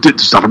nothing to do.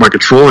 It's out of my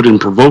control. I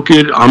didn't provoke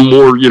it. I'm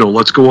more,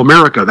 let's go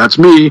America. That's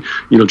me,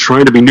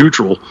 trying to be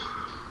neutral.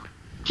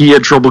 He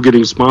had trouble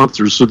getting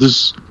sponsors, so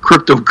this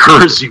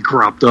cryptocurrency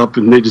cropped up,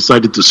 and they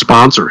decided to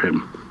sponsor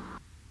him.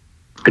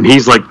 And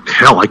he's like,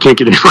 hell, I can't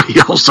get anybody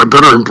else. I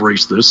better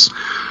embrace this.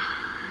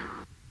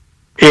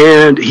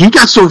 And he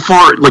got so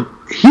far, like,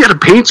 he had a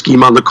paint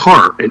scheme on the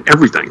car and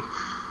everything.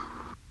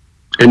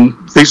 And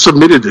they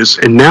submitted this,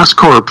 and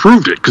NASCAR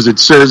approved it because it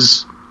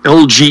says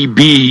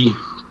lgbcoin.io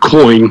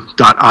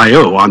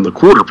on the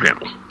quarter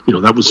panel.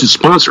 That was his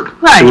sponsor.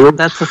 Right,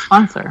 that's the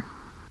sponsor.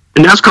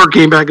 And NASCAR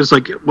came back and it's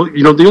like, well,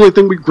 the only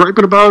thing we're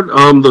griping about,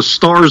 the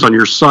stars on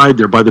your side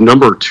there by the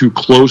number are too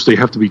close. They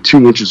have to be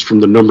 2 inches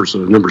from the number so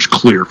the number's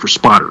clear for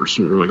spotters.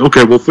 And they're like,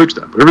 okay, we'll fix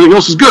that. But everything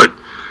else is good.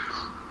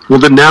 Well,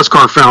 then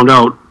NASCAR found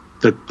out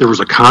that there was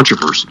a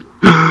controversy.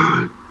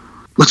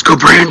 Let's go,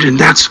 Brandon.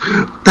 That's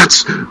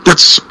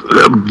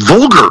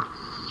vulgar.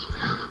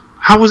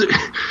 How was it?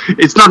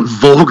 It's not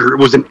vulgar. It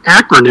was an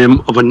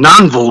acronym of a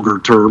non-vulgar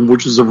term,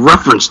 which is a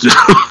reference to.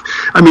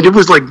 I mean, it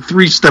was like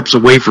 3 steps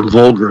away from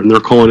vulgar, and they're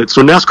calling it.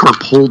 So NASCAR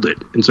pulled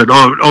it and said,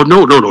 "Oh,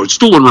 no, it's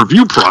still in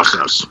review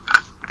process."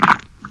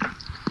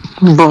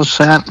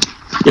 Bullshit.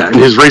 Yeah, and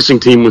his racing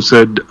team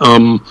said,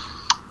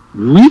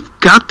 "We've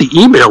got the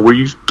email where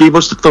you gave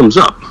us the thumbs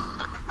up,"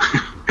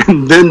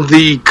 and then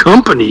the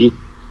company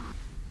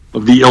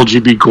of the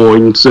LGB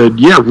coin said,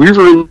 "Yeah, we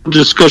were in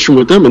discussion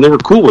with them, and they were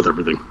cool with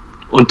everything."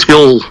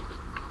 Until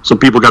some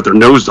people got their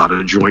nose out of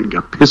the joint and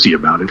got pissy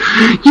about it.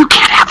 You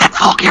can't have that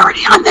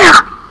vulgarity on there.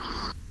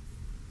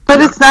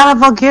 But it's not a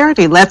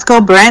vulgarity. Let's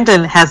Go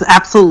Brandon has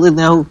absolutely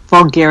no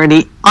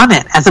vulgarity on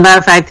it. As a matter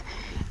of fact,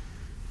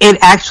 it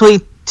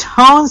actually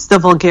tones the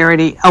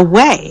vulgarity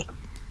away.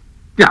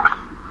 Yeah,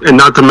 and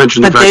not to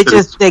mention the fact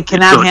that they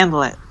cannot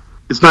handle it.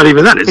 It's not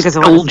even that. It's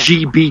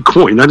LGB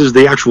coin. That is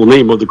the actual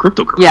name of the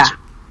cryptocurrency. Yeah.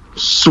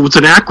 So it's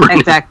an acronym.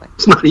 Exactly.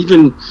 It's not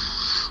even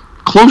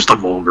close to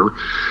vulgar.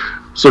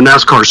 So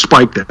NASCAR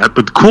spiked that.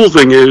 But the cool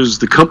thing is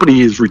the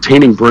company is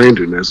retaining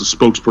Brandon as a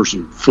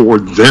spokesperson for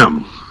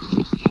them.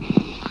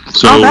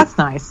 So that's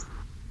nice.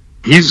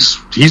 He's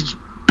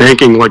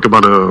banking like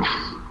about a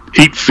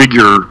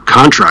 8-figure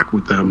contract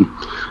with them.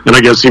 And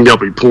I guess he'll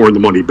be pouring the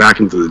money back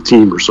into the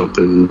team or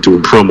something,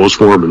 doing promos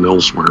for him and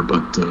elsewhere.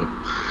 But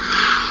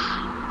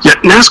yeah,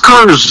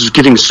 NASCAR is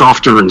getting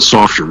softer and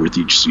softer with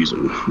each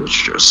season.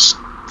 Let's just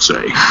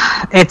say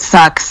it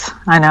sucks.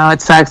 I know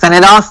it sucks, and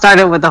it all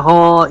started with the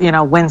whole,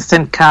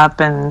 Winston Cup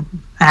and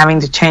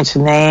having to change the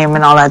name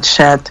and all that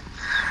shit.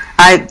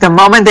 The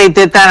moment they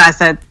did that, I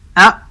said,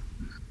 "Oh,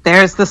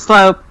 there's the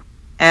slope.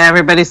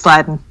 Everybody's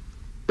sliding."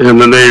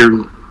 And then they,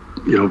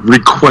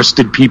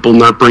 requested people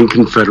not bring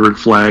Confederate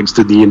flags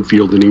to the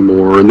infield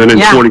anymore. And then in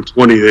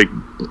 2020, they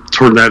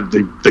turned that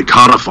they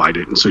codified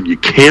it and said you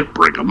can't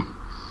bring them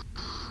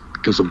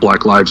because of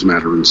Black Lives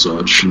Matter and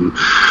such. And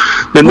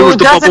then who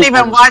doesn't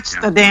even watch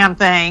the damn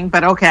thing,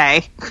 but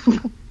okay.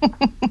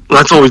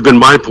 That's always been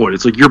my point.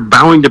 It's like you're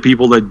bowing to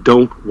people that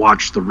don't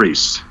watch the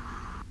race.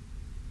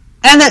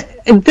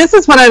 And this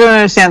is what I don't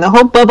understand. The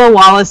whole Bubba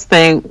Wallace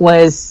thing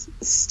was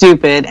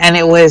stupid, and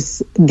it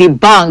was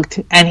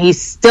debunked, and he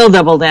still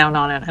doubled down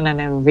on it in an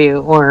interview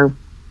or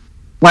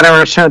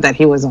whatever show that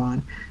he was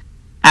on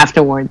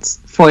afterwards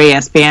for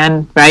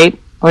ESPN, right?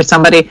 Or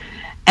somebody.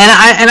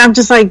 And I'm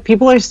just like,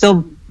 people are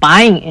still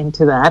buying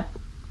into that.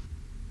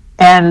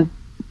 And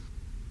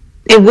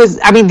it was,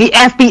 the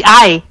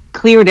FBI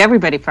cleared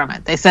everybody from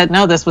it. They said,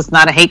 no, this was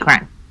not a hate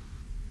crime.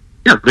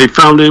 Yeah, they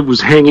found it was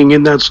hanging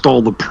in that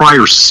stall the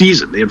prior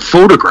season. They had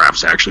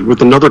photographs, actually,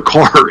 with another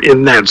car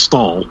in that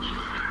stall.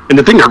 And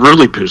the thing that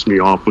really pissed me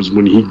off was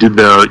when he did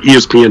the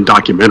ESPN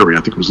documentary. I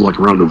think it was like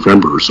around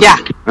November or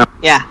something.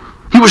 Yeah.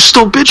 He was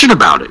still bitching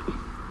about it.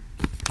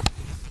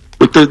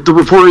 Like the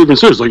reporter even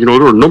says, there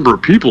are a number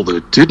of people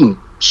that didn't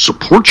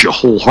support you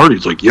wholeheartedly.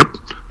 It's like, yep,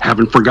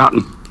 haven't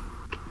forgotten.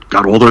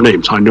 Got all their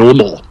names. I know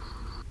them all.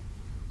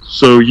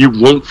 So you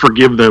won't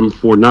forgive them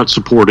for not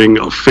supporting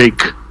a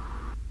fake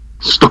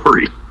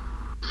story.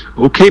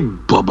 Okay,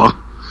 Bubba.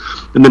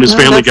 And then his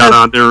family got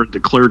on there and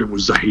declared it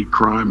was a hate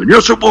crime. And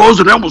yes, it was,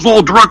 and that was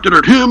all directed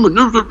at him. And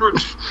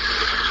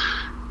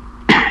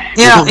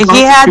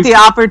he had the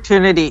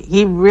opportunity.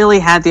 He really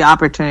had the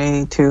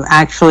opportunity to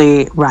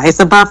actually rise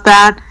above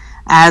that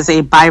as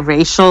a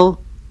biracial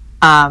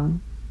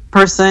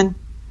person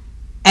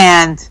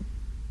and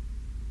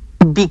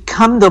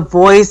become the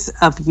voice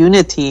of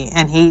unity.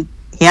 And he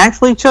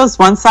actually chose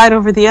one side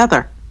over the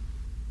other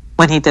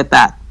when he did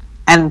that.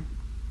 And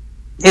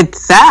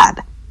it's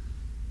sad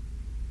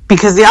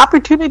because the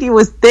opportunity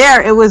was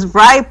there. It was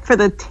ripe for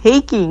the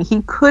taking.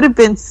 He could have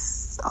been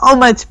so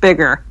much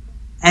bigger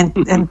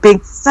and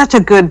big, such a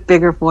good,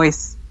 bigger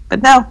voice.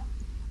 But no.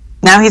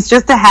 Now he's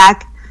just a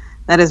hack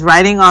that is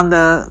riding on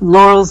the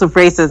laurels of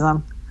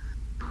racism.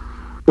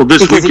 Well,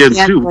 this weekend,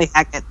 too, really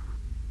hack it.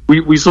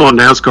 We saw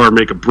NASCAR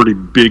make a pretty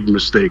big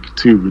mistake,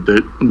 too.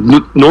 That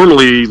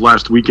normally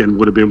last weekend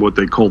would have been what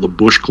they call the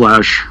Busch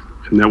Clash,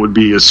 and that would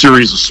be a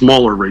series of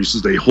smaller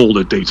races they hold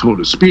at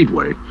Daytona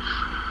Speedway.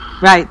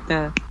 Right.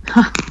 The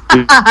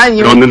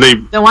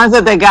ones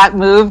that they got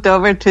moved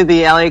over to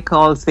the LA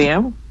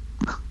Coliseum?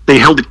 They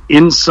held it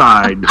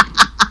inside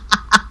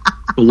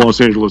the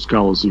Los Angeles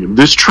Coliseum.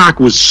 This track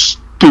was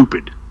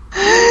stupid.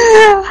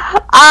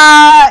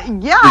 Yeah.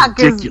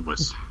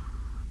 Ridiculous.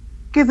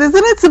 Because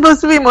isn't it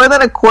supposed to be more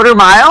than a quarter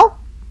mile?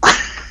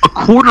 A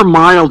quarter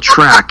mile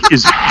track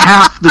is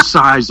half the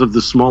size of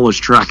the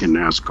smallest track in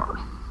NASCAR.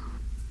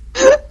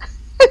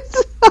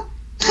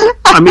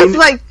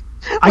 I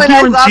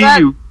guarantee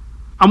you,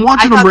 I'm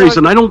watching them race,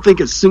 and I don't think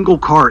a single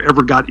car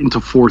ever got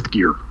into fourth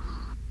gear.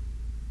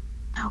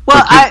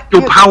 Well,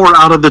 you'll power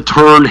out of the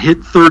turn,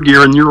 hit third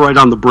gear, and you're right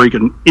on the brake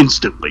and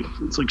instantly.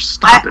 It's like,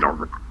 stop it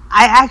already.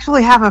 I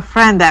actually have a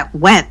friend that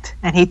went,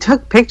 and he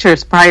took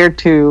pictures prior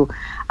to,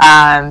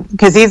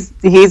 because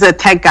he's a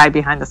tech guy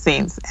behind the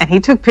scenes, and he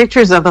took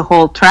pictures of the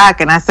whole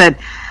track, and I said,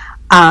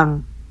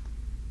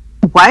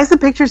 why is the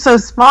picture so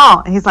small?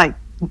 And he's like,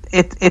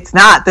 it's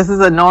not. This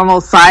is a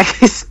normal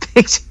size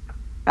picture.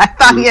 I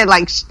thought he had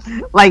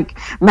like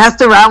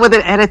messed around with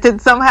it, edited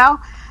somehow.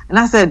 And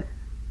I said,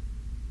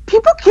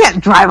 people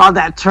can't drive on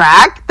that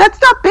track. That's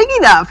not big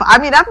enough.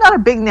 I'm not a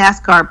big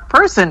NASCAR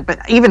person, but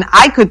even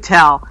I could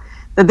tell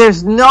that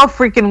there's no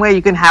freaking way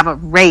you can have a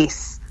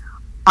race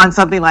on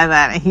something like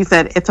that. And he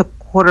said, it's a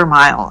quarter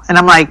mile. And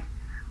I'm like,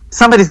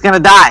 somebody's going to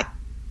die.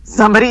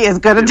 Somebody is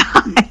going to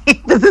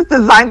die. This is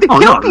designed to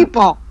kill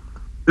people.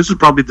 This is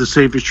probably the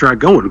safest track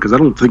going because I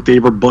don't think they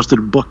ever busted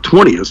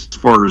 $120 as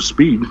far as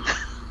speed.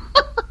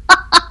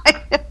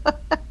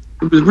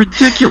 It was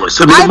ridiculous.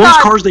 I mean, the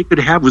most cars they could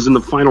have was in the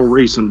final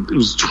race, and it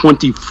was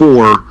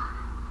 23,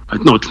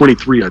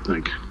 I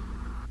think,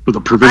 with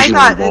a provision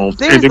involved.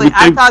 Seriously,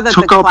 and they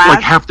took up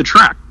like half the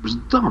track. It was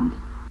dumb.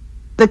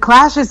 The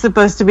Clash is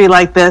supposed to be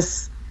like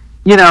this,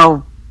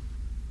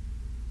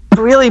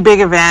 really big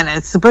event, and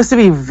it's supposed to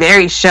be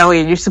very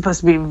showy, and you're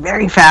supposed to be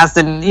very fast,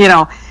 and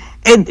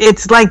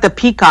it's like the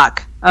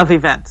peacock of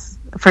events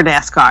for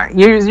NASCAR.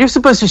 You're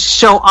supposed to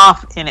show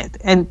off in it,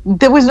 and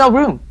there was no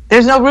room.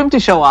 There's no room to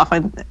show off.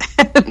 Well,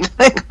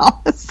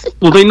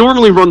 they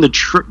normally run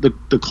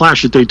the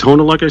Clash at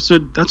Daytona, like I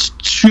said. That's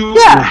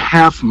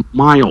 2.5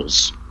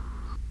 miles.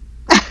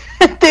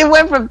 They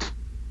went from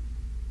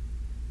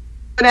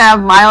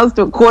 2.5 miles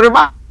to a quarter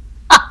mile.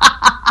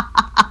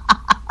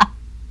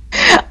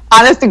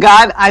 Honest to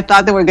God, I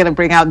thought they were going to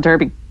bring out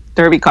derby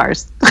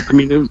cars. I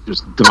mean, it was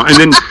just dumb.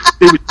 And then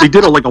they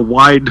did a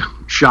wide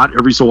shot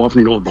every so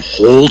often, of the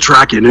whole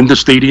track and in the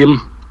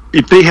stadium.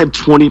 If they had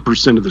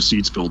 20% of the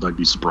seats filled, I'd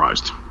be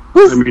surprised.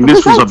 This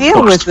was a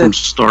bust from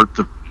start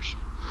to finish.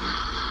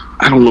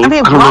 I don't know. I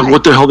don't know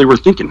what the hell they were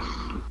thinking.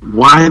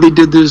 Why they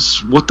did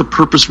this, what the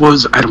purpose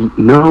was, I don't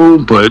know.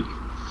 But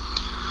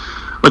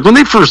when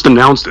they first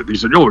announced it, they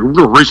said, we're going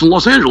to race in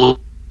Los Angeles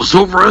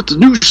over at the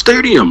new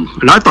stadium.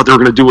 And I thought they were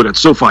going to do it at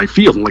SoFi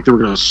Field, and they were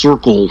going to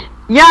circle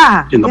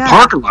in the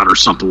parking lot or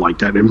something like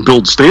that and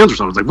build stands or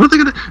something. I was like, what are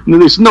they going to... And then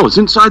they said, no, it's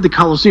inside the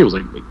Coliseum. I was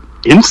like,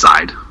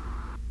 inside?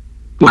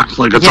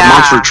 Like it's a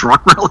monster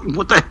truck rally?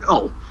 What the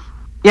hell?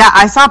 Yeah,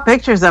 I saw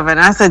pictures of it,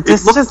 and I said, it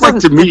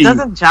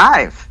doesn't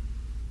jive.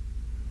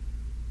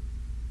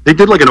 They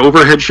did an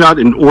overhead shot,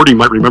 and Orty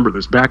might remember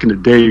this. Back in the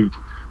day,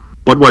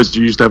 Budweiser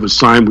used to have a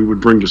sign we would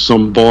bring to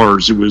some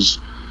bars. It was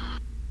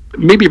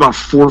maybe about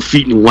 4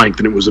 feet in length,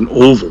 and it was an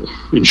oval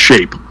in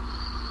shape.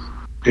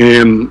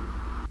 And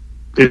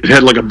it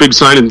had a big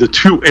sign, and the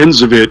two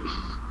ends of it,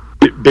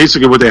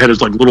 basically what they had is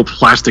little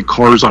plastic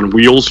cars on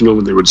wheels,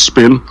 when they would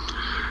spin.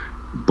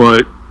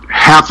 But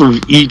half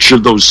of each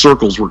of those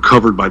circles were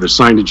covered by the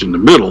signage in the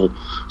middle,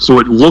 so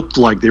it looked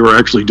like they were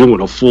actually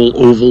doing a full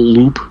oval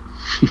loop,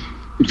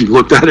 if you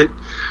looked at it.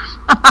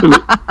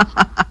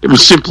 It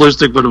was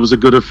simplistic, but it was a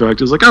good effect.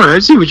 It was like, all right, I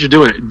see what you're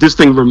doing. This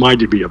thing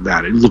reminded me of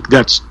that.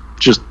 That's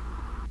just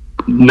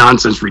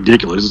nonsense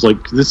ridiculous. It's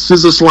like, this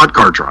is a slot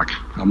car track.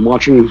 I'm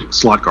watching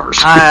slot cars.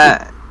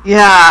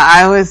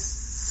 I was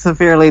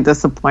severely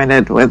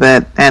disappointed with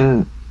it,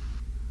 and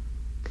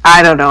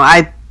I don't know.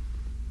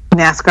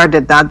 NASCAR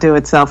did not do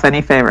itself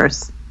any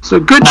favors. So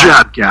good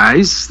job,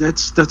 guys.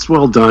 That's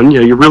well done.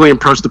 Yeah, you really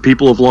impressed the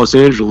people of Los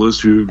Angeles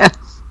who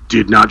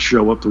did not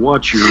show up to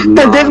watch you.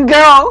 They didn't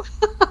go.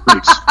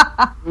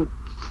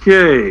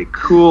 Okay,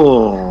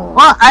 cool.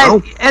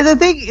 Well, and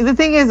the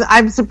thing is,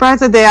 I'm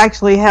surprised that they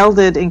actually held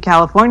it in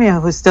California,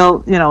 who's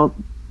still,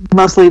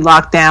 mostly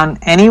locked down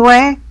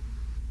anyway.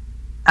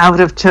 I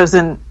would have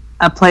chosen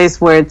a place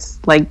where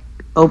it's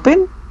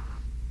open.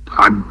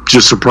 I'm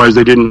just surprised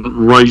they didn't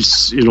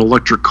race in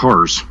electric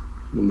cars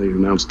when they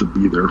announced to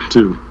be there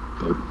too.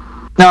 But.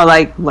 No,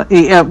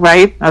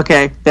 right?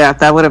 Okay, yeah,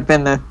 that would have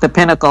been the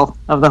pinnacle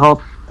of the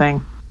whole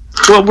thing.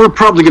 Well, we're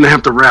probably going to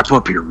have to wrap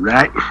up here,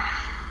 right?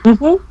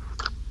 Mm-hmm.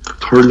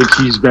 Turn the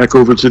keys back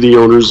over to the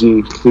owners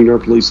and clean our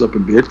place up a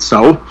bit.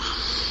 So,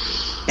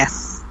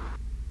 yes,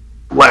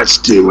 let's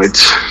do it.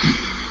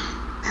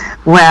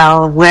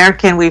 Well, where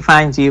can we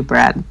find you,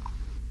 Brad?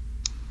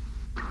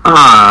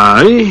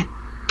 I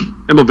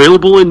am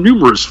available in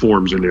numerous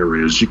forms and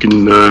areas. You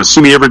can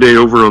see me every day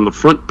over on the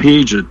front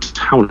page at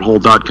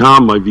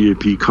townhall.com. My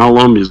VIP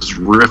column is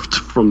riffed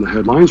from the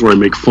headlines, where I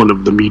make fun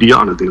of the media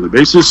on a daily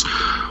basis.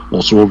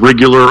 Also a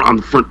regular on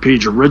the front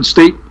page of Red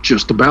State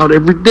just about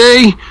every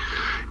day.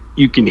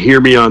 You can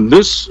hear me on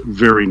this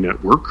very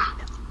network.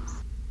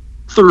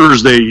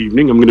 Thursday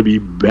evening, I'm going to be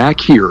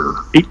back here,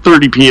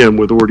 8:30 p.m.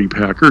 with Orty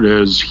Packard,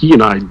 as he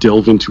and I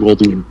delve into all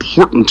the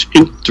important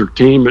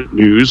entertainment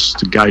news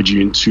to guide you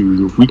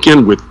into the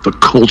weekend with the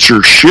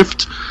culture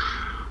shift.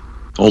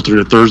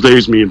 Alternate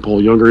Thursdays, me and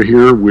Paul Young are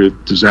here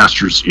with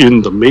Disasters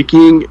in the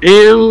Making.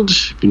 And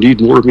if you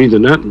need more of me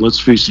than that, and let's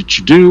face it,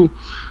 you do,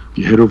 if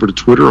you head over to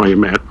Twitter, I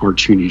am at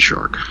Martini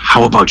Shark.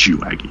 How about you,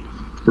 Aggie?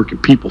 Where can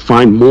people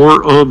find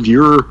more of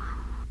your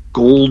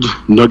gold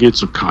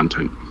nuggets of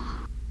content?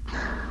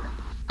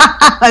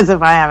 As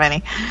if I have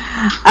any.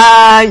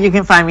 You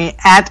can find me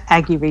at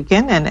Aggie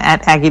Rican and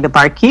at Aggie the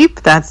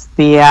Barkeep. That's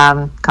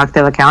the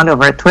cocktail account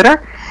over at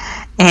Twitter.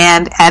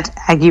 And at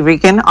Aggie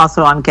Rican,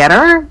 also on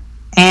Getter.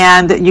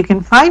 And you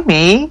can find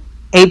me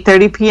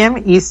 8:30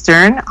 p.m.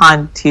 Eastern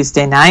on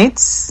Tuesday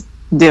nights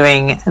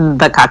doing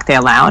the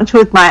Cocktail Lounge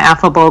with my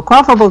affable,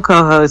 quaffable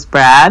co-host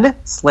Brad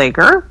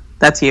Slager.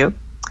 That's you.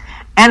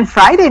 And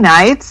Friday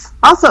nights,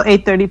 also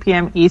 8:30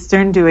 p.m.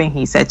 Eastern, doing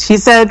He Said, She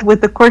Said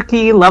with the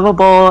quirky,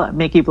 lovable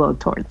Mickey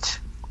Blowtorch.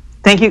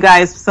 Thank you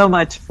guys so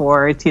much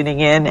for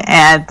tuning in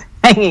and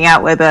hanging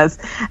out with us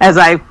as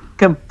I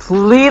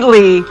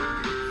completely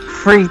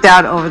freaked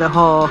out over the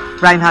whole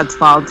Reinhardt's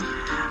fault.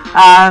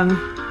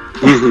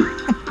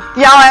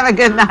 Y'all have a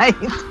good night.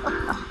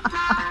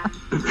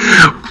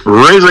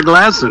 Raise a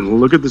glass and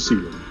look at the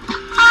ceiling.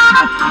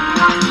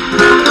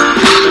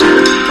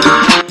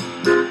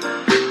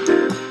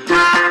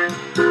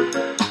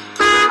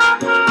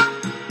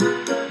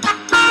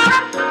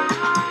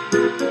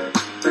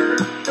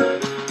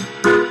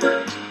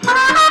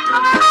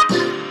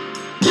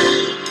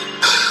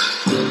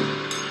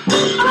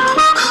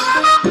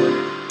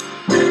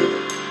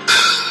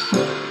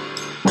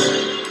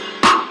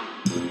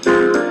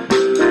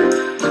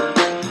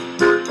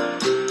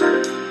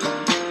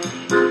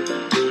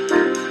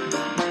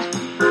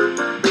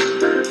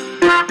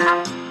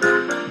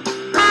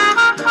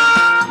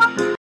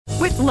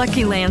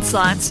 Lucky Land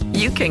Slots,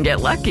 you can get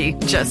lucky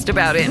just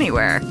about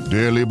anywhere.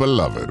 Dearly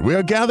beloved, we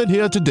are gathered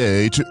here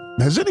today to...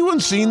 Has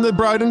anyone seen the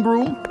bride and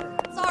groom?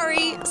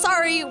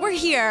 Sorry, we're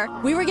here.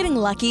 We were getting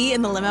lucky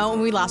in the limo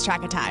and we lost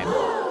track of time.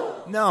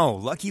 No,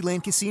 Lucky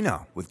Land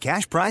Casino, with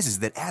cash prizes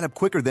that add up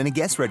quicker than a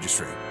guest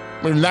registry.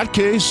 In that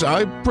case,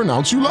 I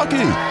pronounce you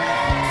lucky.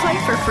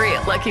 Play for free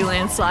at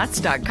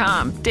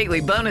LuckyLandSlots.com.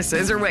 Daily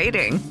bonuses are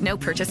waiting. No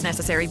purchase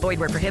necessary. Void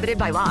where prohibited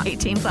by law.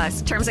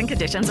 18+. Terms and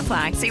conditions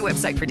apply. See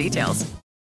website for details.